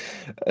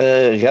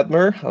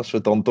 Redmer, als we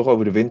het dan toch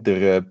over de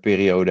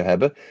winterperiode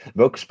hebben.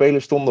 Welke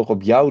speler stond nog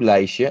op jouw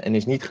lijstje en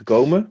is niet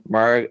gekomen?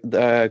 Maar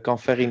kan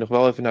Ferry nog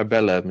wel even naar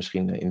bellen,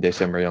 misschien in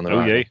december, januari.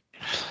 Oh jee.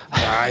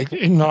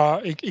 Ja,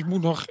 ik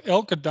moet nog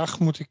elke dag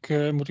moet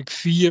ik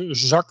 4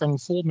 zakken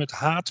vol met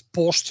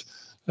haatpost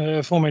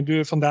voor mijn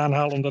deur vandaan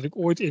halen. Omdat ik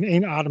ooit in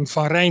één adem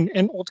Van Rijn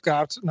en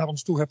Otkaart naar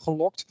ons toe heb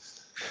gelokt.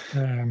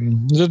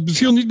 Dus dat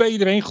beviel niet bij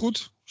iedereen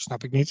goed.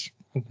 Snap ik niet.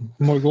 Een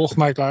mooi goal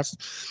gemaakt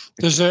laatst.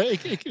 Dus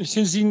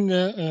sindsdien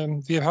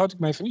weerhoud ik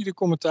mij van ieder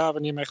commentaar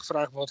wanneer mij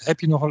gevraagd wordt: heb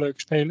je nog een leuke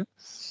speler?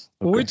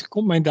 Ooit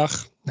komt mijn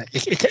dag.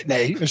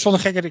 Nee,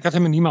 zonder gekheid, ik had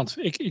helemaal niemand.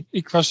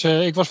 Ik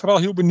was vooral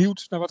heel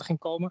benieuwd naar wat er ging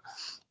komen.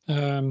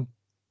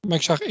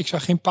 Maar ik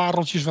zag geen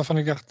pareltjes waarvan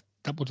ik dacht,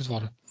 dat moet het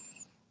worden.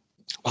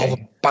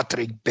 Behalve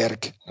Patrick Berg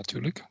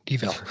natuurlijk, die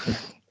wel.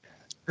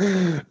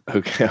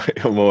 Oké,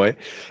 heel mooi.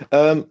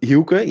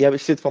 Hielke, jij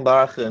zit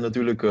vandaag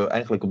natuurlijk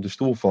eigenlijk op de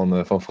stoel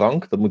van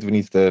Frank. Dat moeten we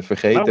niet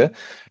vergeten.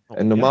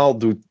 En normaal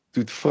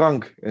doet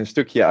Frank een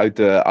stukje uit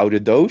de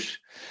oude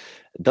doos.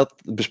 Dat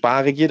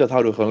bespaar ik je, dat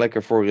houden we gewoon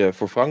lekker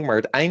voor Frank. Maar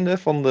het einde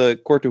van de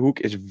korte hoek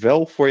is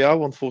wel voor jou.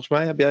 Want volgens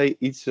mij heb jij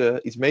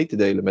iets mee te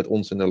delen met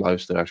ons en de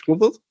luisteraars.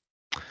 Klopt dat?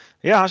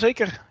 Ja,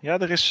 zeker. Ja,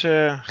 er is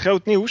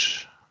groot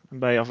nieuws.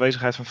 Bij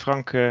afwezigheid van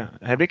Frank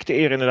heb ik de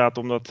eer inderdaad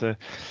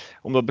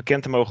om dat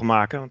bekend te mogen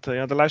maken. Want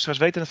de luisteraars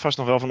weten het vast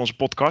nog wel van onze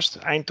podcast.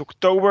 Eind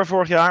oktober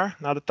vorig jaar,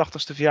 na de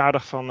 80ste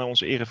verjaardag van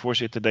onze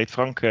erevoorzitter, deed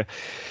Frank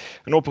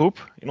een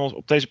oproep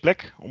op deze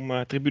plek.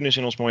 Om tribunes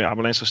in ons mooie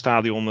Abelense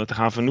stadion te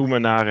gaan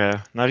vernoemen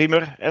naar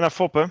Riemer en naar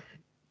Foppen.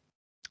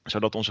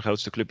 Zodat onze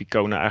grootste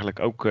clubiconen eigenlijk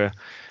ook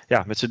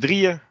met z'n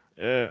drieën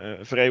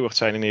vereeuwigd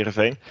zijn in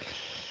Heerenveen.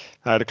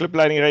 De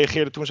clubleiding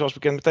reageerde toen zoals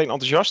bekend meteen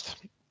enthousiast.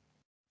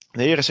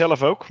 De heren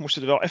zelf ook,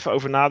 moesten er wel even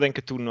over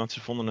nadenken toen, want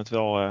ze vonden het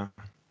wel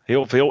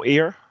heel veel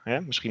eer.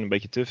 Hè? Misschien een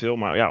beetje te veel,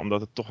 maar ja,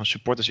 omdat het toch een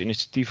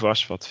supportersinitiatief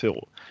was wat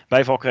veel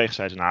bijval kreeg,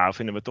 zeiden ze,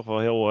 vinden we het toch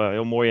wel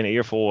heel mooi en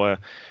eervol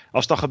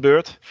als dat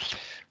gebeurt.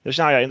 Dus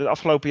in het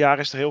afgelopen jaar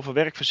is er heel veel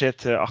werk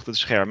verzet achter de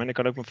schermen. En ik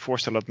kan ook me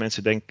voorstellen dat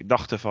mensen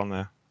dachten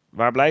van,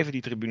 waar blijven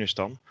die tribunes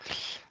dan?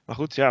 Maar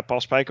goed,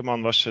 Paul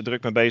Spijkerman was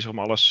druk mee bezig om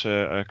alles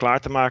klaar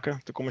te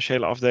maken. De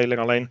commerciële afdeling.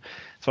 Alleen,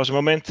 het was een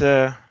moment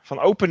van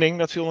opening.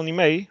 Dat viel nog niet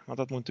mee. Want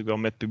dat moet natuurlijk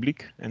wel met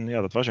publiek. En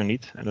dat was er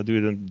niet. En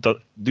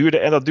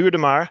dat duurde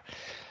maar.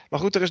 Maar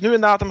goed, er is nu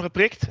een datum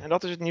geprikt. En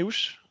dat is het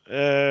nieuws.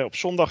 Op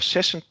zondag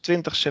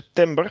 26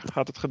 september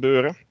gaat het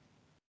gebeuren.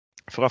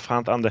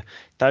 Voorafgaand aan de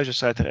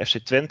thuiswedstrijd tegen FC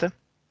Twente.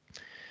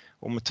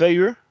 Om 2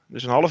 uur.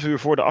 Dus een half uur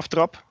voor de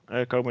aftrap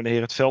komen de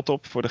heren het veld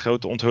op voor de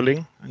grote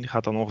onthulling. En die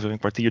gaat dan ongeveer een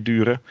kwartier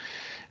duren.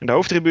 En de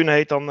hoofdtribune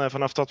heet dan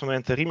vanaf dat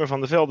moment de Riemer van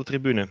der Velde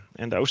tribune.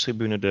 En de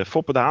Oosttribune de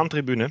Foppe de Haan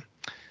tribune.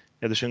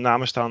 Ja, dus hun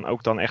namen staan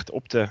ook dan echt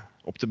op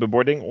de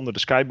bebording onder de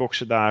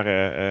skyboxen. Daar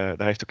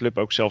heeft de club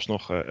ook zelfs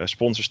nog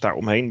sponsors daar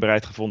omheen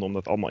bereid gevonden. Om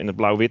dat allemaal in het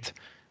blauw-wit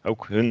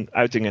ook hun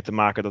uitingen te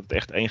maken. Dat het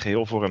echt één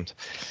geheel vormt.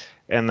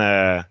 En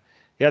de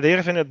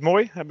heren vinden het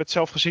mooi. Hebben het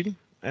zelf gezien.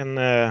 En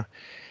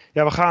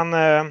we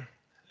gaan...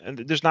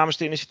 Dus namens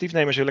de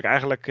initiatiefnemers wil ik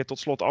eigenlijk tot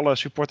slot alle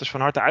supporters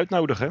van harte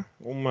uitnodigen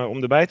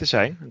om erbij te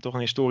zijn. En toch een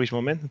historisch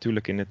moment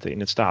natuurlijk in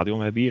het stadion.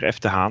 We hebben hier F.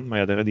 de Haan,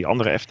 maar die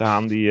andere F. de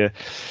Haan die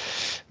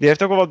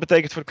heeft ook wel wat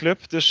betekend voor de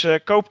club. Dus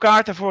koop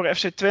kaarten voor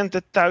FC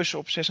Twente thuis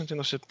op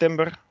 26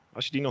 september,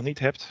 als je die nog niet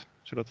hebt.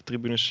 Zodat de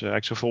tribunes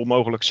eigenlijk zo vol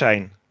mogelijk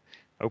zijn.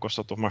 Ook als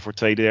dat toch maar voor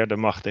 2/3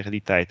 mag tegen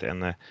die tijd.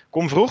 En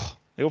kom vroeg,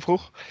 heel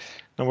vroeg.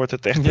 Dan wordt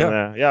het echt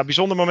een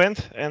bijzonder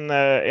moment. En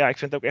ik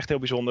vind het ook echt heel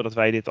bijzonder dat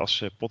wij dit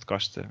als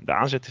podcast de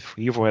aanzet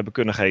hiervoor hebben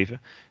kunnen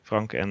geven.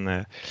 Frank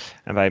en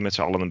wij met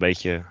z'n allen een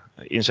beetje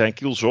in zijn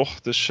kiel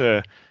zocht. Dus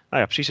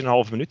precies een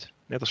halve minuut.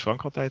 Net als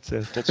Frank altijd.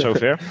 Tot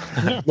zover.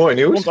 Mooi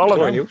nieuws. Komt alle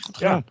mooi nieuws.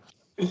 Ja.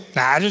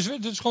 Nou, dus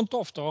het is gewoon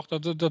tof, toch?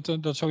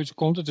 Dat zoiets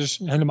komt. Het is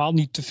helemaal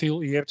niet te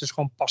veel eer. Het is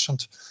gewoon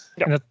passend.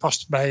 Ja. En het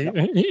past bij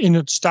in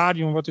het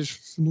stadion wat is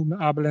vernoemd naar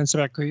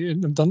Abelense.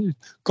 Dan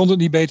kon het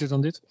niet beter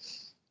dan dit.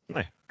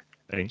 Nee.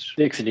 Eens.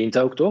 Ik verdient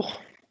ook,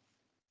 toch?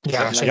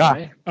 Ja,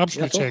 zeker.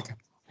 Absoluut zeker.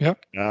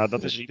 Ja,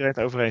 dat is iedereen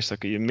het over eens.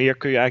 Meer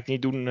kun je eigenlijk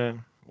niet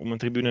doen om een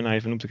tribune naar je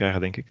vernoemd te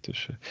krijgen, denk ik.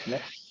 Dus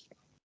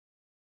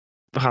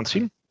we gaan het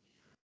zien.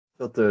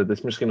 Dat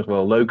is misschien nog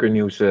wel leuker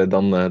nieuws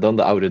dan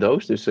de oude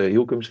doos. Dus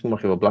Hielke, misschien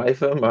mag je wel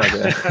blijven. Maar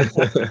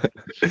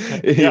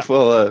in ieder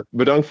geval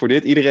bedankt voor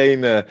dit.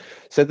 Iedereen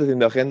zet het in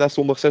de agenda.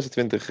 Zondag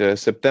 26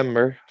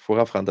 september.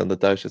 Voorafgaand aan de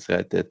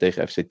thuiswedstrijd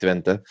tegen FC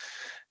Twente.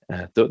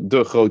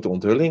 De grote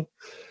onthulling.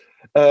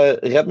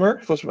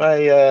 Redmer, volgens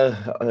mij,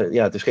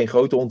 het is geen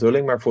grote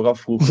onthulling, maar vooraf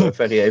vroeg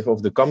Ferry even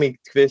of de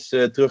Kami-quiz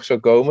terug zou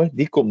komen.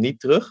 Die komt niet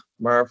terug,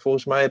 maar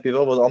volgens mij heb je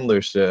wel wat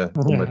anders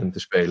om met hem te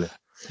spelen.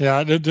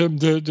 Ja,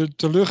 de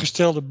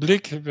teleurgestelde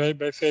blik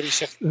bij Ferry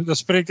zegt, dat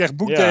spreekt echt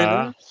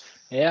boekdelen.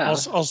 Ja.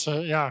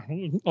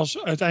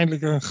 Als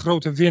uiteindelijk een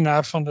grote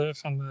winnaar van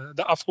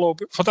het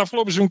afgelopen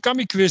seizoen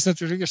Kami-quiz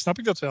natuurlijk, dan snap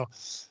ik dat wel.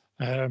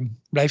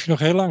 Blijf je nog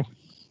heel lang.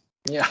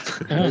 Ja,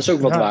 dat is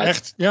ook wat waard.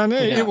 Echt. Ja,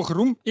 nee, eeuwige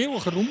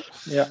roem.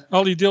 Ja.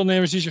 Al die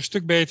deelnemers die zich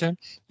stuk beten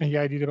en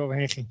jij die er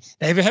overheen ging.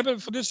 Nee, we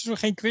hebben voor dit seizoen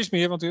geen quiz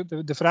meer, want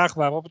de vraag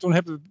waarop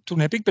toen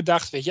heb ik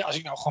bedacht, weet je, als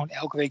ik nou gewoon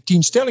elke week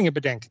 10 stellingen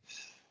bedenk.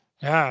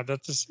 Ja,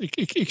 dat is,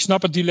 ik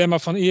snap het dilemma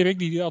van Erik,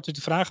 die altijd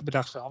de vragen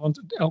bedacht wel.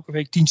 Want elke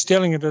week 10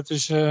 stellingen, dat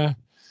is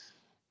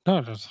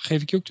Nou, dat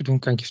geef ik je ook te doen,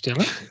 kan ik je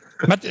vertellen.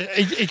 Maar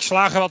ik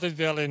slaag er altijd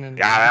wel in. En,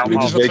 Ja, dit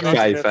allemaal is wat week van-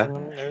 5, hè?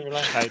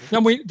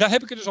 Nou, daar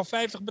heb ik er dus al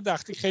 50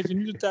 bedacht. Ik geef je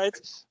nu de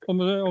tijd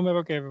om er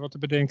ook even wat te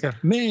bedenken.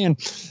 Man.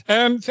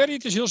 Ferry,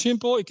 het is heel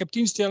simpel. Ik heb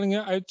 10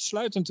 stellingen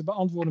uitsluitend te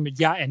beantwoorden met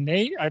ja en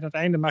nee. Aan het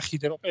einde mag je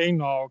er op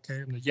 1,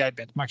 omdat jij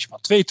bent, maximaal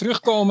 2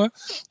 terugkomen.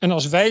 En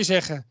als wij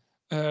zeggen,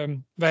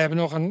 wij hebben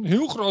nog een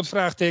heel groot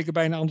vraagteken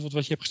bij een antwoord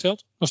wat je hebt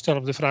gesteld, dan stellen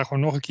we de vraag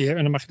gewoon nog een keer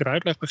en dan mag je er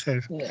uitleg bij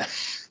geven. Ja.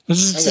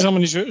 Dus het is allemaal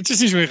niet zo, het is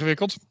niet zo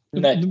ingewikkeld.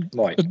 Nee,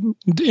 mooi.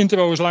 De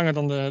intro is langer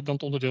dan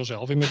het onderdeel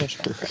zelf inmiddels.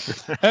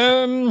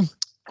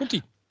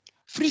 Komt-ie.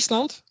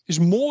 Friesland is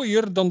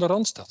mooier dan de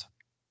Randstad.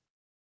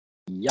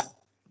 Ja.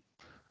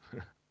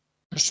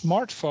 Een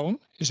smartphone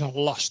is een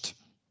last.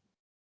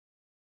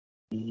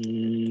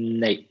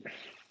 Nee.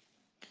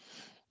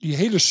 Die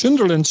hele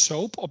Sunderland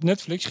soap op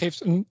Netflix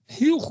geeft een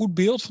heel goed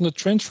beeld van de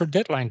transfer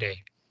deadline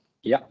day.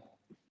 Ja.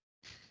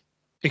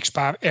 Ik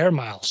spaar air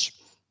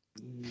miles.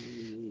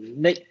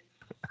 Nee.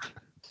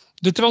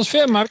 De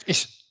transfermarkt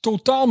is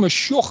totaal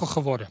mesjoggen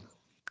geworden.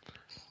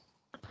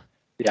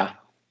 Ja.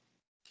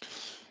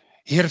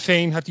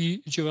 Heerenveen had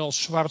die Joël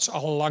Zwarts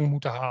al lang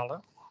moeten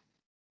halen.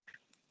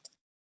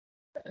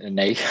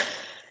 Nee.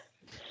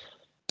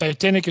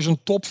 Titanic is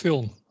een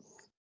topfilm.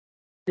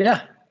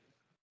 Ja.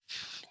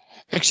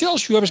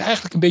 Excelsior is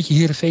eigenlijk een beetje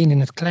Heerenveen in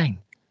het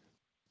klein.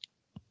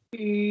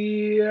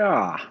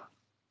 Ja.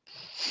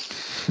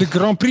 De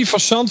Grand Prix van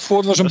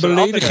Zandvoort was een Dat is een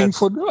belediging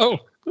voor...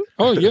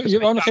 je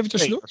wou nog even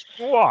tussendoor?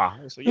 Ja.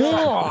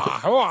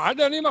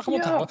 Nee, mag hem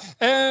onthouden.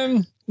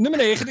 Nummer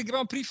 9. De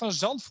Grand Prix van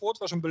Zandvoort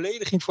was een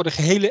belediging voor de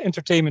gehele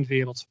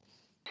entertainmentwereld.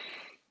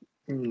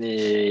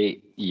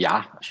 Nee.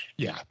 Ja.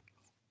 Ja.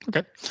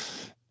 Oké.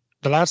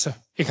 De laatste.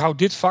 Ik hou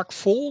dit vak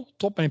vol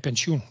tot mijn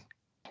pensioen.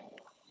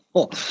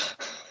 Oh.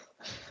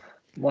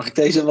 Mag ik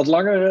deze wat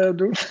langer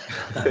doen?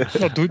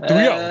 Dat doe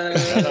je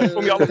al. Dan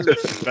kom je altijd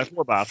terug bij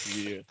voorbaat.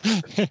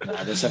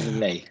 Nou, dat zeg ik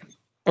nee.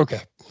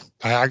 Oké.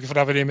 Nou ja,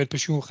 vanaf wanneer je met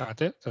pensioen gaat,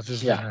 hè? Dat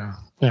is, Ja.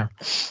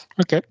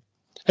 Oké.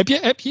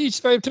 Heb je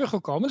iets waar je terug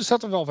wil komen? Er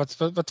zaten wel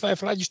wat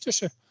twijfelaartjes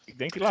tussen. Ik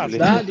denk die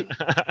laatste.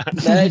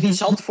 Nou, die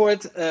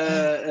Zandvoort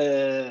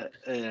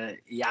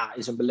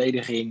is een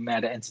belediging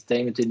naar de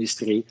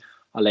entertainmentindustrie.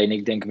 Alleen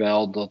ik denk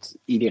wel dat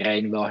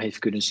iedereen wel heeft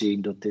kunnen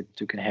zien dat dit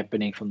natuurlijk een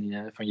happening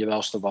van je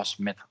welste was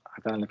met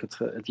uiteindelijk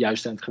het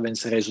juiste en het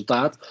gewenste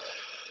resultaat.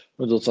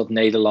 Dat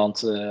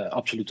Nederland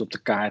absoluut op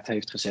de kaart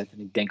heeft gezet. En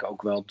ik denk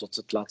ook wel dat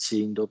het laat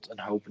zien dat een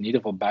hoop in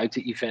ieder geval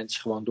buiten events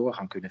gewoon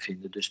doorgang kunnen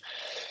vinden. Dus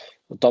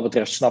wat dat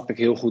betreft snap ik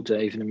heel goed de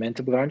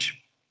evenementenbranche.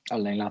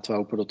 Alleen laten we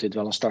hopen dat dit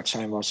wel een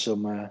start was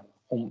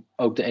om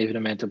ook de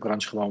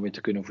evenementenbranche gewoon weer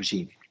te kunnen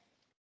voorzien.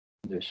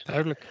 Dus.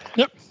 Duidelijk.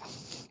 Ja.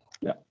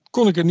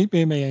 Kon ik er niet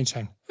meer mee eens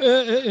zijn.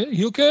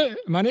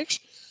 Hielke, maar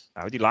niks?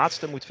 Nou, die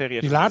laatste moet Ferry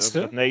even... Die laatste?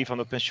 Dat nee van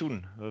het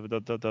pensioen.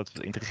 Dat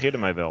intrigeerde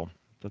mij wel.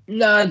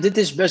 Nou, dit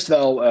is best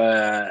wel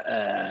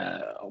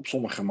op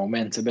sommige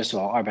momenten best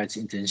wel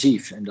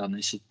arbeidsintensief. En dan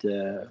is het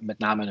met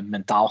name het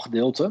mentaal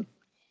gedeelte.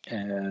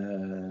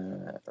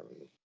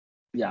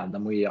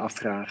 Dan moet je je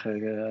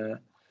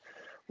afvragen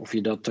of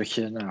je dat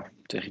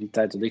tegen die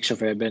tijd dat ik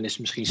zover ben is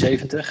misschien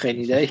 70, geen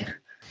idee.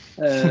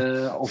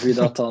 Of je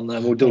dat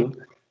dan moet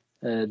doen.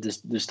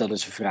 Dus dat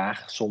is een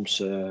vraag. Soms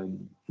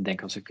denk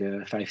ik als ik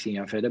 15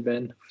 jaar verder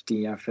ben, of 10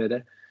 jaar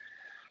verder,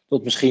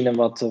 dat misschien een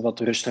wat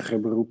rustiger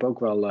beroep ook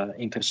wel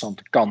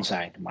interessant kan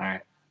zijn.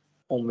 Maar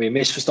om weer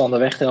misverstanden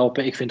weg te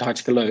helpen, ik vind het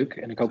hartstikke leuk.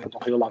 En ik hoop het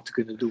nog heel lang te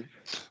kunnen doen.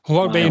 Hoe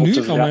oud ben je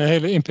nu om een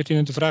hele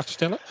impertinente vraag te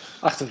stellen?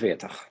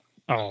 48.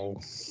 Oh.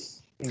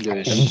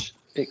 Dus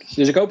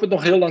ik hoop het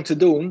nog heel lang te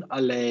doen.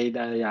 Alleen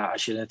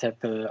als je het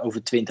hebt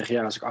over 20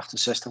 jaar, als ik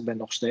 68 ben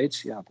nog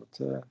steeds,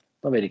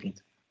 dan weet ik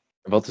niet.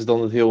 Wat is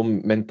dan het heel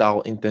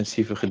mentaal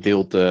intensieve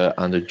gedeelte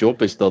aan de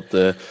job? Is dat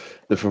de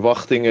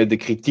verwachtingen, de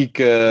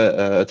kritieken,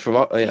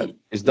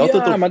 is dat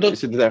het? Of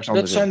is het ergens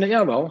anders?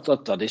 Jawel,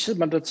 dat is het.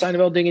 Maar dat zijn er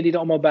wel dingen die er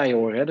allemaal bij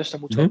horen. Hè? Dus daar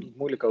moeten we ook niet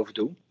moeilijk over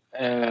doen.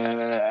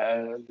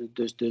 En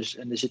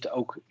er zitten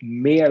ook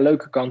meer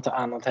leuke kanten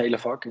aan het hele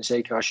vak. En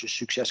zeker als je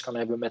succes kan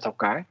hebben met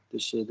elkaar.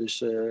 Dus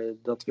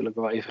dat wil ik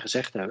wel even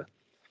gezegd hebben.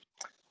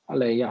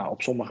 Alleen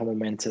op sommige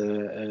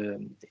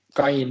momenten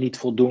kan je niet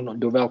voldoen,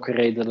 door welke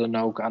reden dan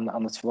ook,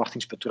 aan het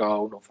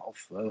verwachtingspatroon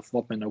of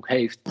wat men ook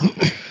heeft.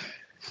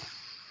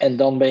 En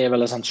dan ben je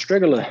wel eens aan het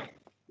struggelen,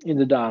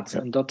 inderdaad.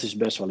 En dat is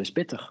best wel eens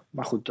pittig.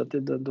 Maar goed,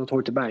 dat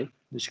hoort erbij.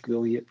 Dus ik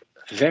wil hier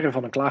verre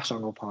van een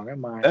klaagzang ophangen.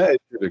 Maar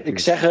ik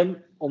zeg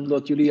hem,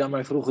 omdat jullie aan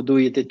mij vroegen,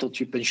 doe je dit tot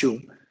je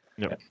pensioen?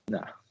 Ja.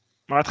 Nou,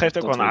 maar het geeft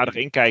ook wel een aardig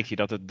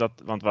inkijkje.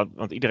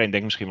 Want iedereen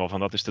denkt misschien wel van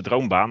dat is de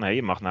droombaan. Hè?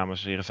 Je mag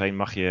namens Heerenveen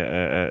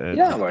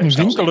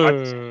winkelen.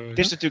 Het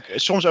is natuurlijk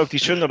soms ook die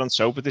Sunderland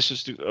soap. Het is dus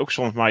natuurlijk ook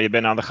soms maar je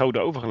bent aan de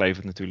goden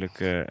overgeleverd natuurlijk.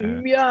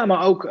 Ja,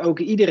 maar ook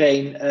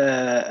iedereen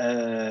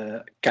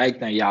kijkt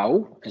naar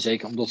jou. En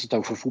zeker omdat het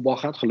over voetbal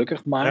gaat,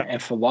 gelukkig maar. Ja.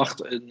 En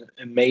verwacht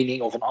een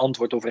mening of een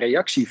antwoord of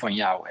reactie van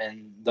jou.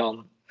 En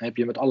dan heb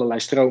je met allerlei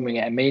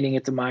stromingen en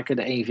meningen te maken.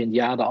 De een vindt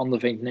ja, de ander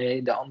vindt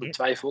nee, de ander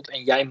twijfelt.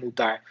 En jij moet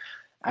daar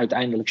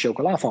uiteindelijk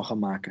chocola van gaan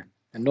maken.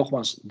 En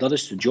nogmaals, dat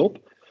is de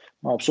job.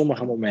 Maar op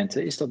sommige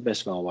momenten is dat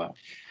best wel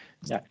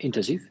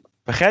intensief.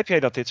 Begrijp jij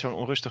dat dit zo'n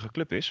onrustige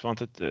club is?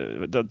 Want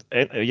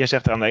jij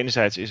zegt aan de ene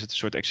zijde is het een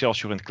soort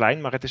Excelsior in het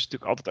klein, maar het is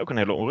natuurlijk altijd ook een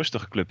hele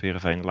onrustige club,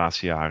 Heerenveen, de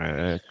laatste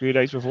jaren. Kun je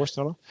daar iets bij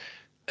voorstellen?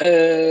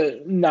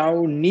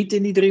 Nou, niet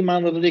in die 3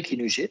 maanden dat ik hier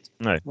nu zit.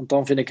 Nee. Want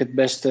dan vind ik het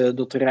best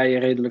dat de rijen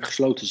redelijk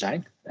gesloten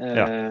zijn.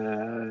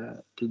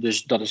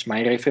 Dus dat is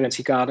mijn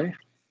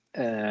referentiekader.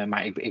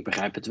 Maar ik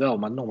begrijp het wel.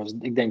 Maar nogmaals,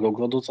 ik denk ook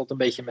wel dat dat een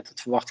beetje met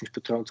het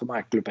verwachtingspatroon te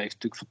maken. De club heeft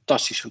natuurlijk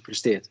fantastisch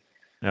gepresteerd.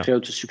 Ja.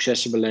 Grote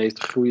successen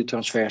beleefd, goede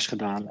transfers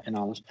gedaan en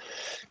alles.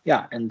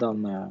 Ja, en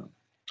dan,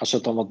 als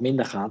het dan wat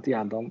minder gaat,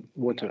 ja, dan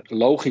wordt er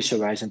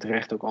logischerwijs en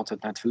terecht ook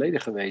altijd naar het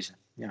verleden gewezen.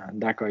 Ja, en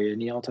daar kan je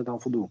niet altijd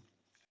aan voldoen.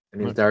 En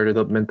is daar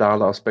dat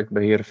mentale aspect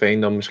bij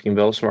Heerenveen dan misschien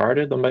wel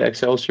zwaarder dan bij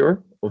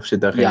Excelsior? Of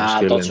zit daar geen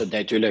verschil in? Ja, dat soort,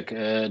 natuurlijk.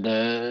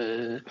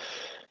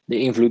 De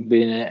invloed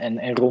binnen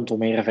en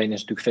rondom Heerenveen is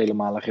natuurlijk vele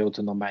malen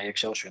groter dan bij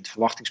Excelsior. En het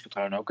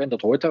verwachtingspatroon ook. En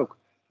dat hoort ook.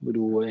 Ik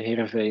bedoel,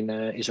 Heerenveen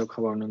is ook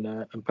gewoon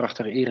een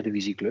prachtige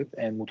eredivisieclub.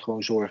 En moet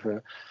gewoon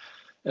zorgen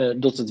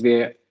dat het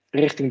weer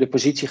richting de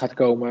positie gaat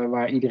komen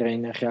waar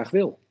iedereen graag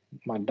wil.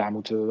 Maar daar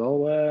moeten we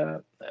wel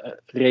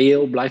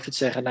reëel, blijf het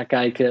zeggen, naar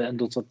kijken. En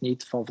dat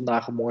niet van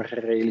vandaag op morgen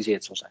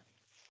gerealiseerd zal zijn.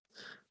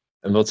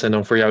 En wat zijn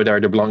dan voor jou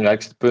daar de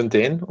belangrijkste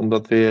punten in? Om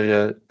dat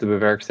weer te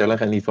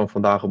bewerkstelligen. En niet van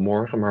vandaag op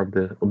morgen, maar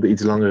op de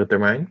iets langere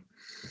termijn?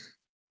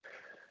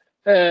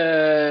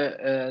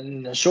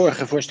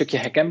 Zorgen voor een stukje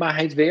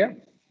herkenbaarheid weer.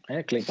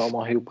 Klinkt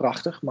allemaal heel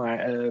prachtig.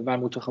 Maar wij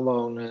moeten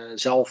gewoon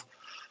zelf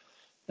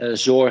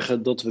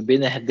zorgen dat we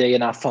binnen het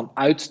DNA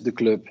vanuit de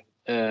club...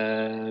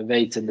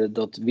 wetende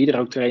dat wie er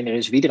ook trainer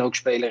is, wie er ook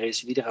speler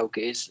is, wie er ook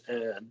is,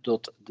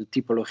 dat de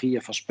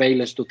typologieën van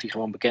spelers, dat die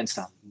gewoon bekend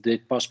staan.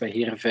 Dit past bij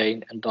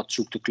Heerenveen en dat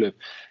zoekt de club.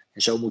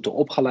 En zo moet er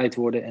opgeleid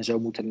worden en zo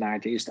moet er naar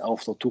het eerste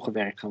elftal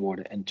toegewerkt gaan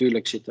worden. En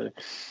natuurlijk zit er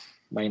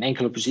bij een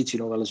enkele positie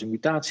nog wel eens een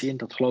mutatie in,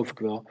 dat geloof ik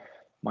wel.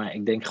 Maar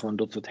ik denk gewoon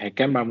dat het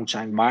herkenbaar moet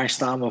zijn. Waar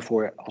staan we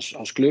voor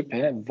als club?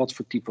 Hè? Wat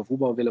voor type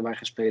voetbal willen wij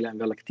gaan spelen? En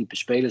welke type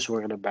spelers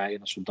horen erbij?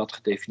 En als we dat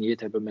gedefinieerd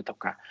hebben met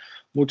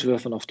elkaar, moeten we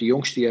vanaf de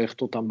jongste jeugd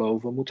tot aan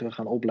boven moeten we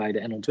gaan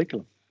opleiden en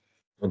ontwikkelen.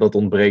 Want dat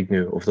ontbreekt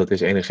nu, of dat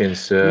is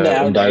enigszins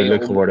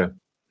onduidelijk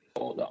geworden?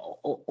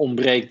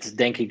 Ontbreekt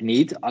denk ik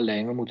niet.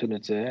 Alleen we moeten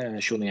het,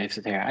 Johnny heeft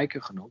het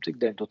herijken genoemd. Ik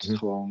denk dat het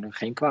gewoon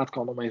geen kwaad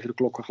kan om even de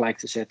klokken gelijk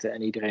te zetten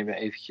en iedereen weer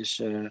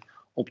eventjes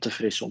op te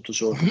frissen. Om te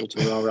zorgen dat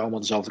we wel weer allemaal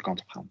dezelfde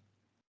kant op gaan.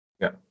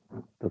 Ja,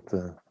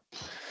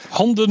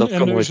 handen dat en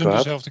kan nooit neuzen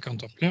kwaad. dezelfde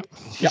kant op.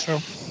 Ja. Zo.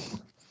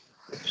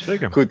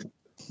 Zeker. Goed,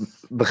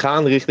 we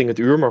gaan richting het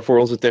uur, maar voor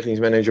onze technisch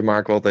manager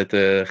maken we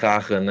altijd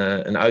graag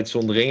een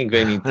uitzondering. Ik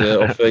weet niet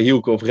of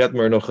Hielke of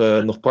Redmer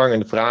nog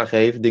prangende vragen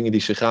heeft, dingen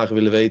die ze graag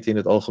willen weten in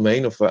het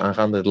algemeen of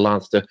aangaande de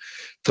laatste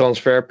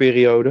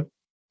transferperiode.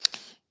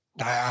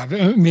 Nou ja,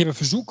 meer een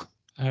verzoek.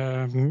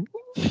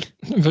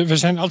 We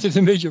zijn altijd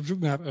een beetje op zoek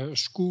naar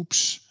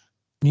scoops,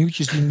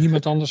 nieuwtjes die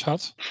niemand anders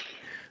had.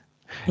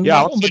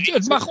 Ja,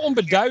 Het mag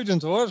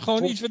onbeduidend hoor.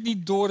 Gewoon iets wat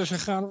niet door is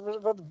gegaan.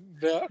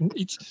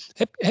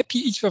 Heb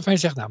je iets waarvan je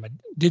zegt, nou, maar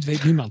dit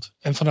weet niemand.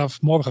 En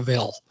vanaf morgen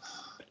wel.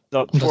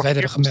 Omdat wij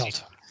hebben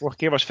gemeld. Vorige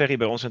keer was Ferry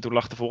bij ons en toen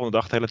lag de volgende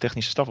dag de hele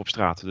technische staf op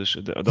straat. Dus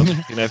dat is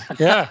misschien even...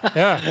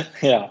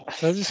 Ja,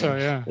 dat is zo,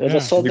 ja.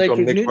 Dat zal denk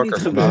ik nu niet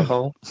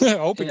gebeuren.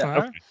 Hoop ik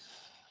maar.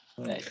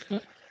 Nee.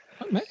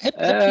 Maar heb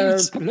je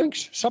iets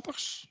leuks,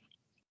 sappigs?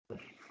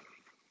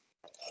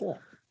 Goh.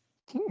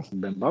 Ik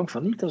ben bang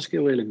van niet, als ik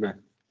heel eerlijk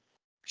ben.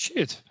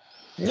 Shit.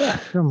 Ja.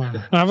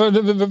 Nou,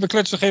 we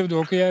kletsen nog even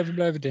door. Kun jij even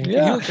blijven denken?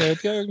 Ja. Hielke, heb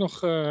jij ook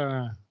nog...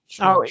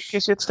 Nou,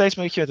 ik zit steeds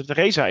een beetje met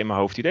Reza in mijn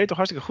hoofd. Die deed toch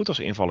hartstikke goed als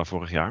invaller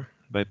vorig jaar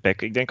bij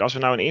PEC. Ik denk als we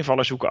nou een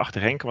invaller zoeken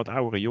achter Henk, een wat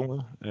oudere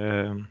jongen.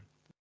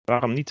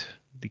 Waarom niet?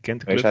 Die kent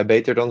de club. Is hij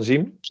beter dan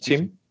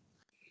Siem?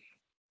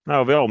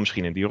 Nou, wel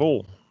misschien in die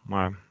rol.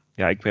 Maar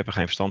ja, ik heb er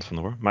geen verstand van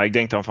hoor. Maar ik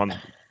denk dan van...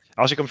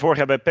 Als ik hem vorig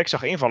jaar bij PEC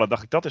zag invallen,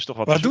 dacht ik dat is toch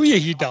wat... Wat doe je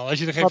hier dan? Als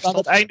je er geen wat aan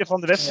verstand het einde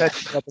van de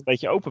wedstrijd dat een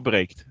beetje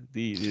openbreekt.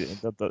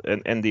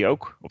 En die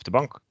ook op de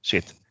bank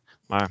zit.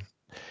 Maar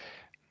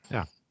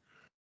ja.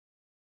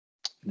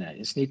 Nee, het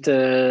is niet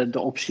de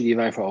optie die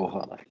wij voor ogen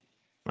hadden.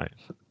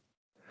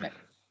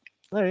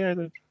 Nee,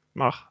 dat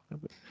mag.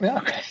 Ja,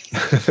 oké.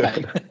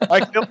 Maar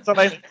ik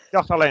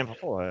dacht alleen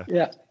van,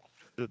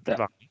 dat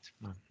mag niet.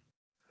 Maar...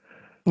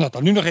 Nou,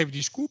 dan nu nog even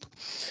die scoop.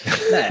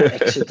 Nee,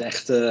 ik zit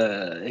echt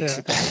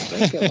te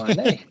denken, maar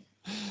nee.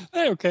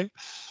 Nee, oké.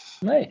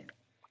 Nee.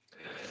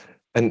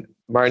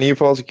 Maar in ieder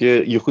geval, als ik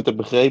je goed heb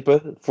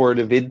begrepen, voor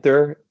de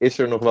winter is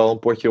er nog wel een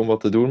potje om wat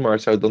te doen. Maar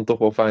het zou dan toch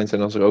wel fijn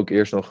zijn als er ook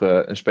eerst nog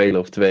een speler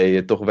of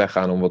twee toch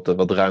weggaan om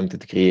wat ruimte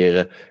te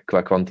creëren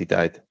qua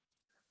kwantiteit.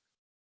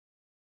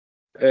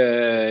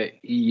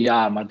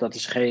 Ja, maar dat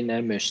is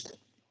geen must.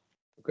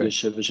 Okay.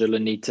 Dus we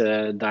zullen niet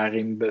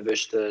daarin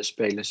bewust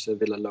spelers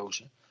willen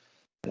lozen.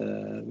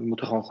 We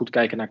moeten gewoon goed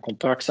kijken naar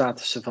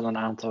contractstatussen van een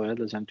aantal. Hè. Er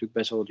zijn natuurlijk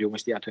best wel wat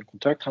jongens die uit hun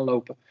contract gaan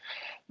lopen.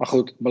 Maar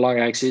goed, het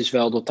belangrijkste is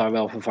wel dat daar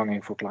wel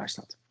vervanging voor klaar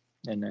staat.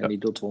 En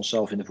niet dat we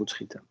onszelf in de voet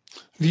schieten.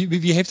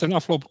 Wie heeft er een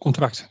afgelopen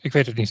contract? Ik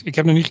weet het niet. Ik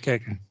heb nog niet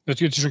gekeken.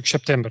 Het is ook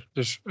september.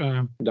 Dus,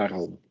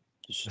 Daarom.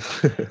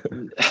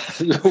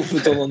 Dus daar hoeven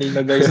we toch nog niet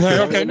mee bezig te Nee,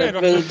 zijn. oké, nee,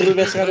 We hebben 3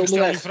 wedstrijden ik stel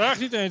die onderweg. vraag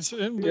niet eens.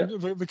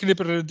 We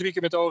knipperen 3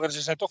 keer met de ogen en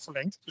ze zijn toch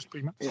verlengd. Dus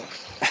prima.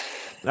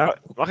 Nou,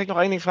 mag ik nog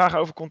één ding vragen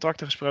over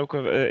contracten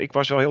gesproken? Ik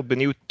was wel heel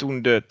benieuwd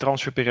toen de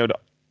transferperiode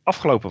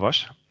afgelopen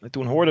was.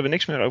 Toen hoorden we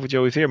niks meer over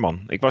Joey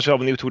Veerman. Ik was wel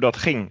benieuwd hoe dat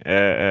ging.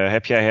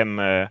 Heb jij hem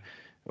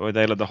de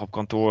hele dag op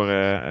kantoor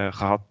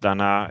gehad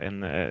daarna?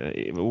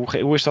 En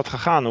hoe is dat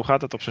gegaan? Hoe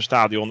gaat het op zo'n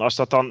stadion? Als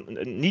dat dan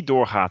niet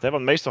doorgaat, hè?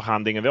 Want meestal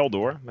gaan dingen wel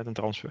door met een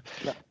transfer.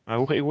 Ja. Maar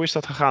hoe is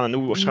dat gegaan? En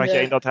hoe schat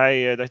je in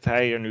dat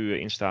hij er nu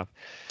in staat?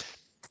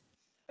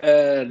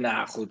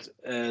 Nou goed,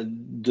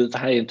 dat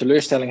hij een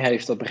teleurstelling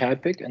heeft, dat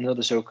begrijp ik. En dat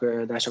is ook,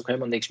 daar is ook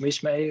helemaal niks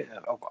mis mee.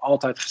 Ook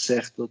altijd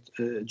gezegd dat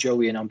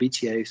Joey een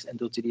ambitie heeft en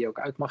dat hij die ook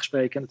uit mag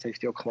spreken. Dat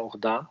heeft hij ook gewoon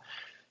gedaan.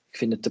 Ik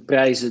vind het te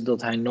prijzen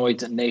dat hij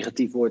nooit een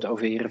negatief woord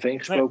over Heerenveen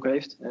gesproken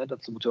heeft.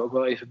 Dat moeten we ook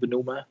wel even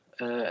benoemen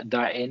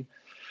daarin.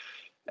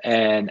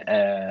 En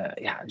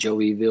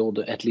Joey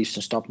wilde het liefst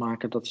een stap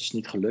maken. Dat is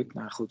niet gelukt.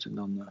 Nou goed, en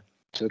dan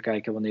zullen we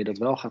kijken wanneer dat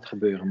wel gaat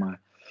gebeuren.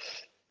 Maar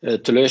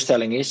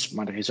teleurstelling is,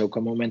 maar er is ook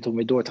een moment om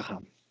weer door te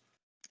gaan.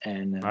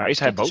 Maar is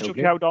hij boos op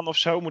jou dan of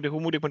zo?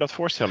 Hoe moet ik me dat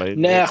voorstellen?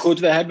 Nee, goed,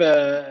 we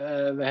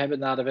hebben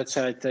na de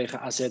wedstrijd tegen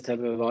AZ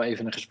hebben we wel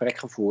even een gesprek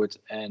gevoerd.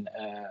 En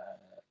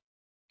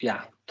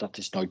dat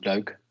is nooit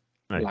leuk.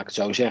 Nee. Laat ik het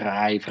zo zeggen.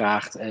 Hij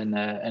vraagt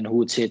en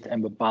hoe het zit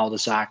en bepaalde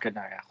zaken.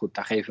 Nou ja, goed,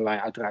 daar geven wij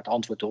uiteraard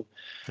antwoord op.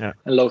 Ja.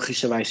 En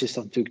logischerwijs is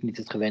dat natuurlijk niet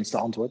het gewenste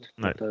antwoord.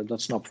 Nee.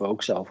 Dat snappen we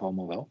ook zelf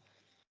allemaal wel.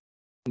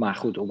 Maar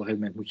goed, op een gegeven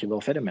moment moet je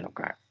wel verder met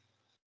elkaar.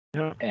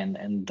 Ja.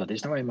 En dat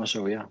is nou eenmaal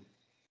zo, ja.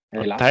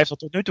 Helaas. Hij heeft dat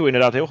tot nu toe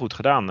inderdaad heel goed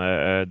gedaan.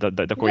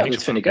 Daar kon je niks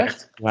dat van vind ik doen.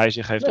 echt. Hoe hij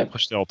zich heeft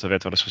opgesteld,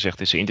 werd wel eens gezegd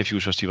in zijn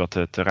interviews was hij wat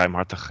te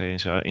ruimhartig in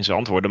zijn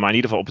antwoorden. Maar in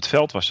ieder geval op het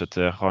veld was het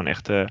gewoon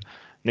echt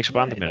niks op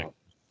aan te merken.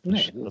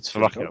 Dus dat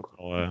verwacht je ook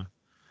wel.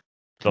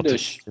 Dat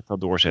dus, het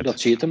dat doorzet. Dat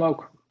zie je hem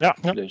ook. Ja,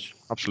 Dus.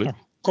 absoluut.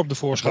 Kop de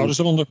voorschouders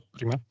eronder.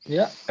 Prima.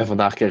 Ja. En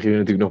vandaag kregen jullie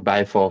natuurlijk nog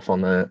bijval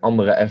van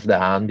andere F. de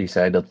Haan. Die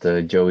zei dat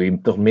Joey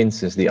toch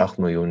minstens die 8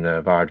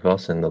 miljoen waard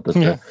was. En dat het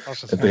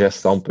het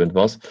reststandpunt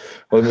was.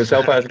 Wat ik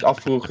mezelf eigenlijk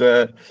afvroeg.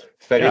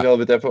 Ferry, we hadden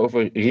het even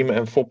over Riemen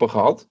en Foppen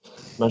gehad.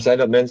 Maar zijn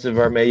dat mensen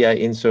waarmee jij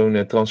in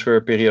zo'n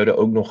transferperiode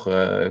ook nog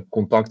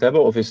contact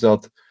hebben? Of is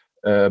dat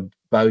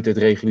buiten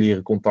het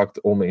reguliere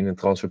contact om in een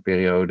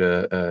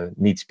transferperiode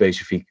niet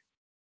specifiek?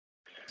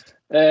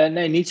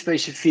 Nee, niet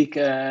specifiek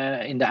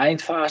in de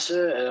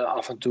eindfase.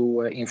 Af en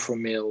toe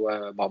informeel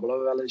babbelen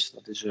we wel eens.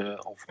 Dat is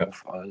of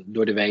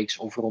door de week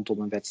of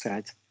rondom een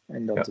wedstrijd.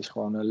 En dat is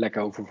gewoon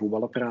lekker over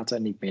voetballen praten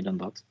en niet meer dan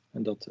dat.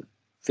 En dat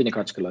vind ik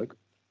hartstikke leuk.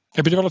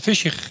 Heb je er wel een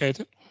visje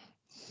gegeten?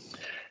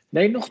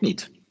 Nee, nog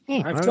niet.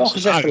 Hij heeft wel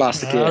gezegd de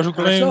laatste keer. Hij is ook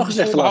alleen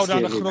volhouden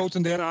aan de keer.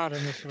 groten der aarde.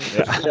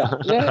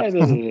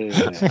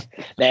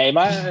 Nee,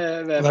 maar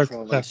we hebben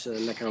gewoon wel eens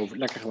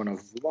lekker gewoon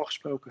over voetbal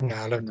gesproken.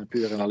 Ja, leuk. En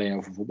puur en alleen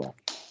over voetbal.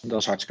 Dat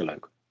is hartstikke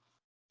leuk.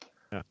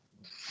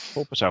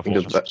 Foppen zou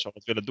volgens mij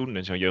wat willen doen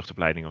in zo'n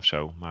jeugdopleiding of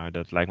zo. Maar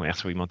dat lijkt me echt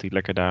zo iemand die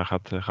lekker daar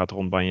gaat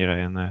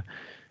rondbanjeren.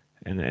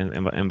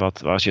 En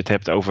wat, als je het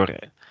hebt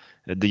over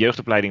de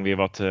jeugdopleiding weer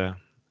wat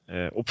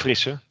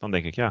opfrissen, dan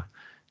denk ik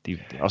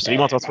als er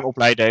iemand wat van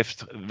opleiden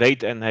heeft,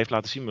 weet en heeft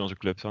laten zien bij onze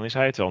club, dan is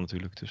hij het wel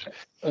natuurlijk. Dus.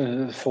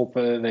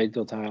 Foppen weet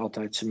dat hij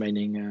altijd zijn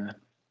mening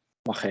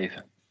mag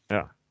geven.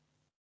 Ja.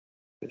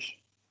 Dus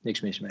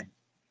niks mis mee.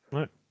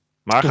 Nee.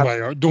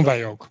 Maar doen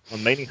wij ook.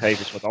 Want mening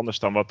geven is wat anders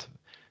dan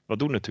wat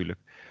doen natuurlijk.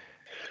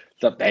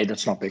 Dat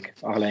snap ik.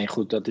 Alleen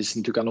goed, dat is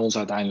natuurlijk aan ons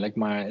uiteindelijk.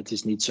 Maar het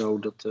is niet zo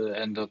dat,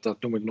 en dat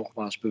noem ik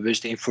nogmaals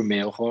bewust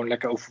informeel. Gewoon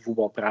lekker over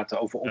voetbal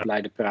praten, over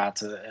opleiden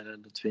praten.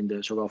 Dat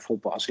vinden zowel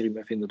Foppen als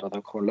Riemen vinden dat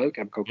ook gewoon leuk.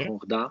 Heb ik ook gewoon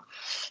gedaan.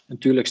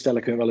 Natuurlijk stel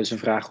ik hun wel eens een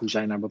vraag hoe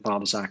zij naar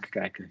bepaalde zaken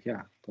kijken.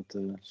 Ja,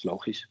 dat is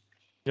logisch.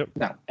 Ja.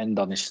 Nou, en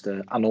dan is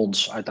het aan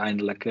ons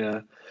uiteindelijk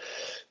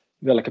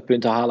welke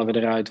punten halen we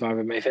eruit waar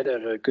we mee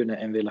verder kunnen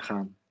en willen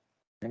gaan.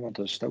 Ja, want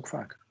dat is het ook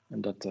vaak.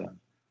 En dat...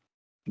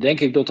 denk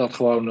ik dat dat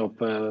gewoon op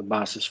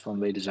basis van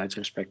wederzijds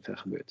respect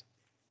gebeurt.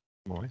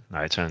 Mooi.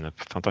 Nou, het zijn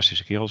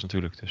fantastische kerels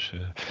natuurlijk. Dus,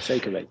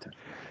 Zeker weten.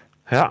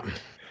 Ja.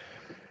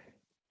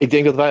 Ik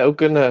denk dat wij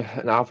ook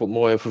een avond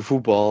mooi over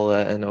voetbal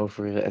en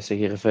over SC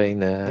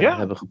Heerenveen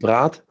hebben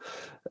gepraat.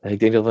 Ik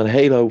denk dat we een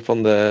hele hoop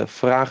van de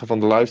vragen van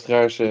de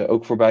luisteraars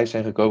ook voorbij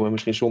zijn gekomen.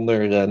 Misschien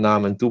zonder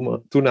naam en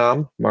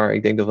toenaam. Maar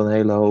ik denk dat we een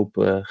hele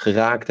hoop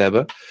geraakt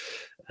hebben.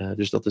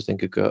 Dus dat is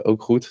denk ik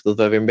ook goed. Dat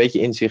wij weer een beetje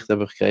inzicht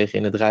hebben gekregen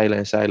in het reilen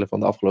en zeilen van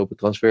de afgelopen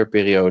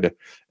transferperiode.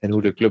 En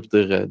hoe de club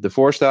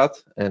ervoor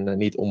staat. En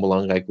niet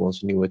onbelangrijk hoe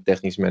onze nieuwe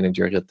technisch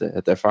manager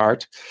het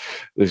ervaart.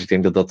 Dus ik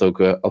denk dat dat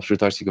ook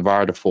absoluut hartstikke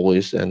waardevol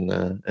is.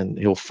 En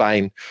heel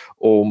fijn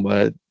om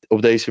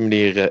op deze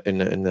manier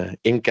een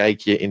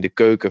inkijkje in de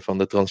keuken van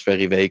de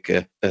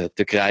transferweken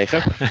te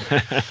krijgen.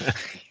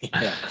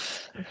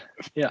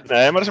 Ja.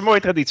 Nee, maar dat is een mooie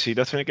traditie.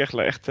 Dat vind ik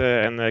echt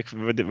en ik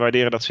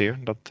waardeer dat zeer.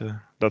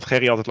 Dat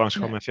Gerry altijd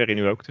langskwam en Ferry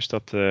nu ook. Dus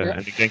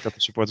en ik denk dat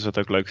de supporters dat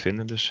ook leuk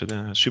vinden. Dus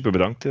super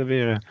bedankt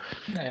weer.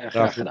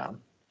 Graag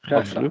gedaan.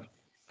 Graag gedaan.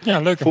 Ja,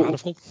 leuk en Vol-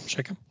 waardevol.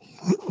 Zeker.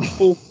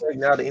 Volgende week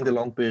na de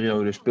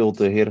interlandperiode speelt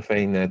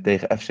Heerenveen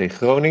tegen FC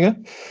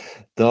Groningen.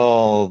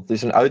 Dat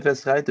is een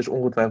uitwedstrijd, dus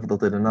ongetwijfeld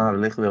dat er daarna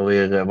wellicht wel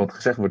weer wat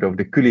gezegd wordt over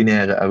de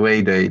culinaire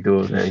away day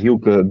door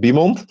Hielke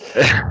Biemond.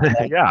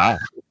 Ja,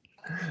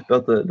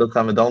 Dat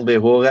gaan we dan weer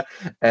horen.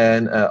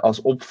 En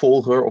als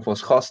opvolger of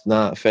als gast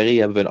na Ferry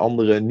hebben we een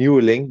andere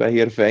nieuweling bij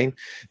Heerenveen.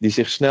 Die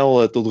zich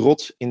snel tot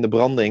rots in de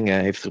branding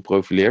heeft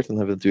geprofileerd. Dan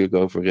hebben we het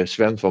natuurlijk over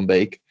Sven van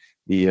Beek.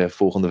 Die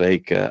volgende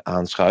week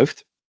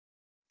aanschuift.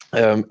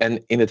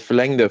 En in het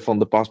verlengde van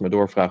de pas met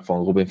doorvraag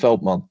van Robin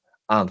Veldman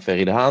aan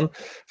Ferry de Haan.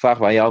 Vragen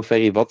we aan jou,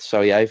 Ferry. Wat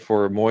zou jij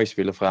voor moois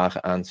willen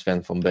vragen aan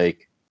Sven van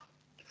Beek?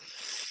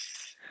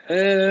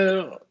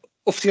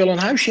 Of hij al een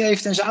huisje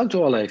heeft en zijn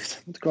auto al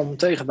heeft. Want ik kwam hem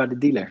tegen bij de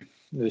dealer.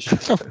 Dus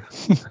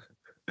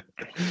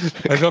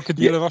Bij welke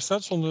dealer was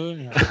dat? Zonder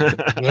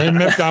nee,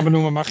 merknaam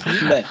benoemen mag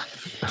je.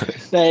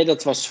 nee,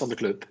 dat was van de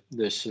club.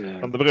 Dus,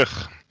 van de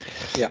brug.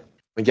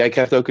 Want jij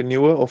krijgt ook een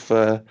nieuwe? Of,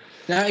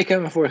 ja, ik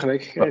heb hem vorige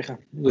week gekregen.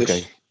 Dus.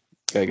 Oké,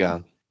 kijk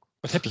aan.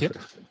 Wat heb je?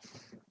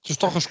 Het is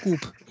toch een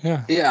scoop.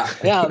 Ja.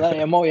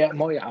 Een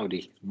mooie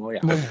Audi.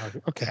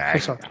 Oké,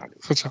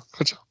 goed zo.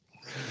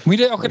 Moet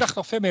je er elke dag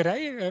nog ver mee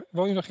rijden?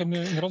 Woon je nog in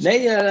Randstad?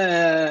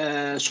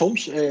 Nee,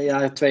 soms.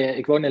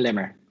 Ik woon in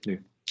Lemmer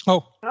nu.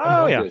 Oh,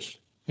 Ja.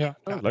 Dus. ja.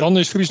 leuk. Dan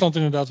is Friesland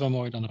inderdaad wel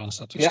mooier dan de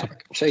Randstad. Dus Ja,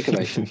 zeker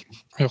weten.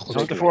 heel goed.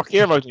 Want de vorige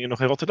keer woonde je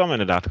nog in Rotterdam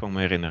inderdaad, kan ik me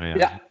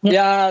herinneren.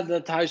 Ja,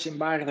 dat huis in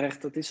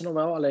Barendrecht, dat is er nog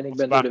wel. Alleen ik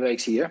ben door de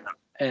week hier.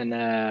 En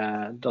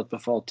dat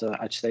bevalt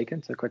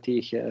uitstekend. Een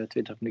kwartiertje,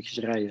 20 minuutjes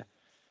rijden.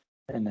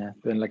 En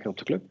ben lekker op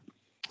de club.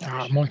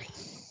 Ja, mooi.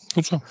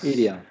 Goed zo.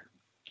 Ideaal.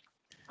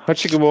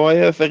 Hartstikke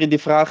mooi. Ferry, die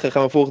vragen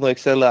gaan we volgende week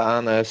stellen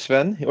aan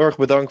Sven. Heel erg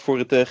bedankt voor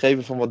het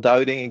geven van wat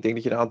duiding. Ik denk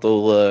dat je een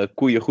aantal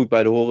koeien goed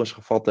bij de horens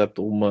gevat hebt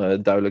om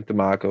duidelijk te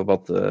maken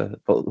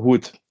hoe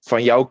het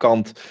van jouw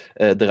kant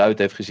eruit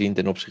heeft gezien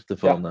ten opzichte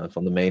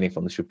van de mening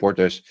van de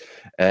supporters.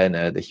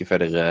 En dat je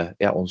verder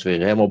ons weer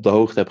helemaal op de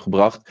hoogte hebt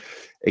gebracht.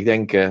 Ik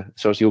denk,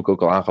 zoals Hielke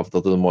ook al aangaf,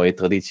 dat het een mooie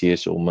traditie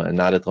is om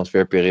na de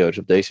transferperiodes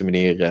op deze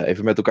manier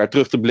even met elkaar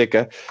terug te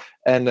blikken.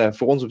 En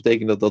voor ons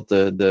betekent dat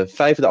de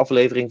 5e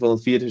aflevering van het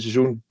 4e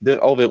seizoen er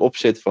alweer op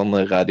zit van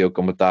Radio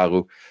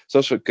Kamataru.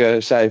 Zoals ik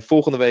zei,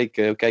 volgende week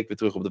kijken we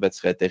terug op de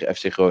wedstrijd tegen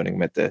FC Groningen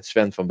met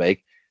Sven van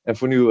Beek. En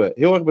voor nu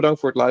heel erg bedankt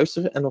voor het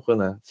luisteren en nog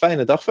een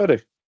fijne dag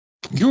verder.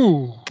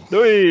 Joe.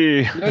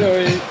 Doei!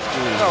 Doei.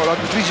 Nou, laat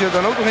de Vries er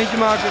dan ook nog eentje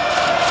maken.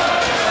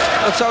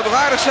 Dat zou toch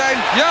aardig zijn?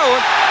 Ja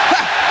hoor.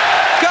 Ha!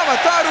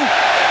 Kamataru.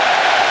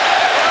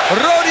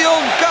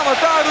 Rodion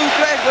Kamataru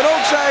krijgt dan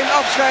ook zijn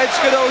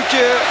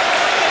afscheidscadeautje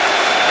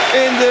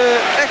in de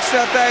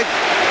extra tijd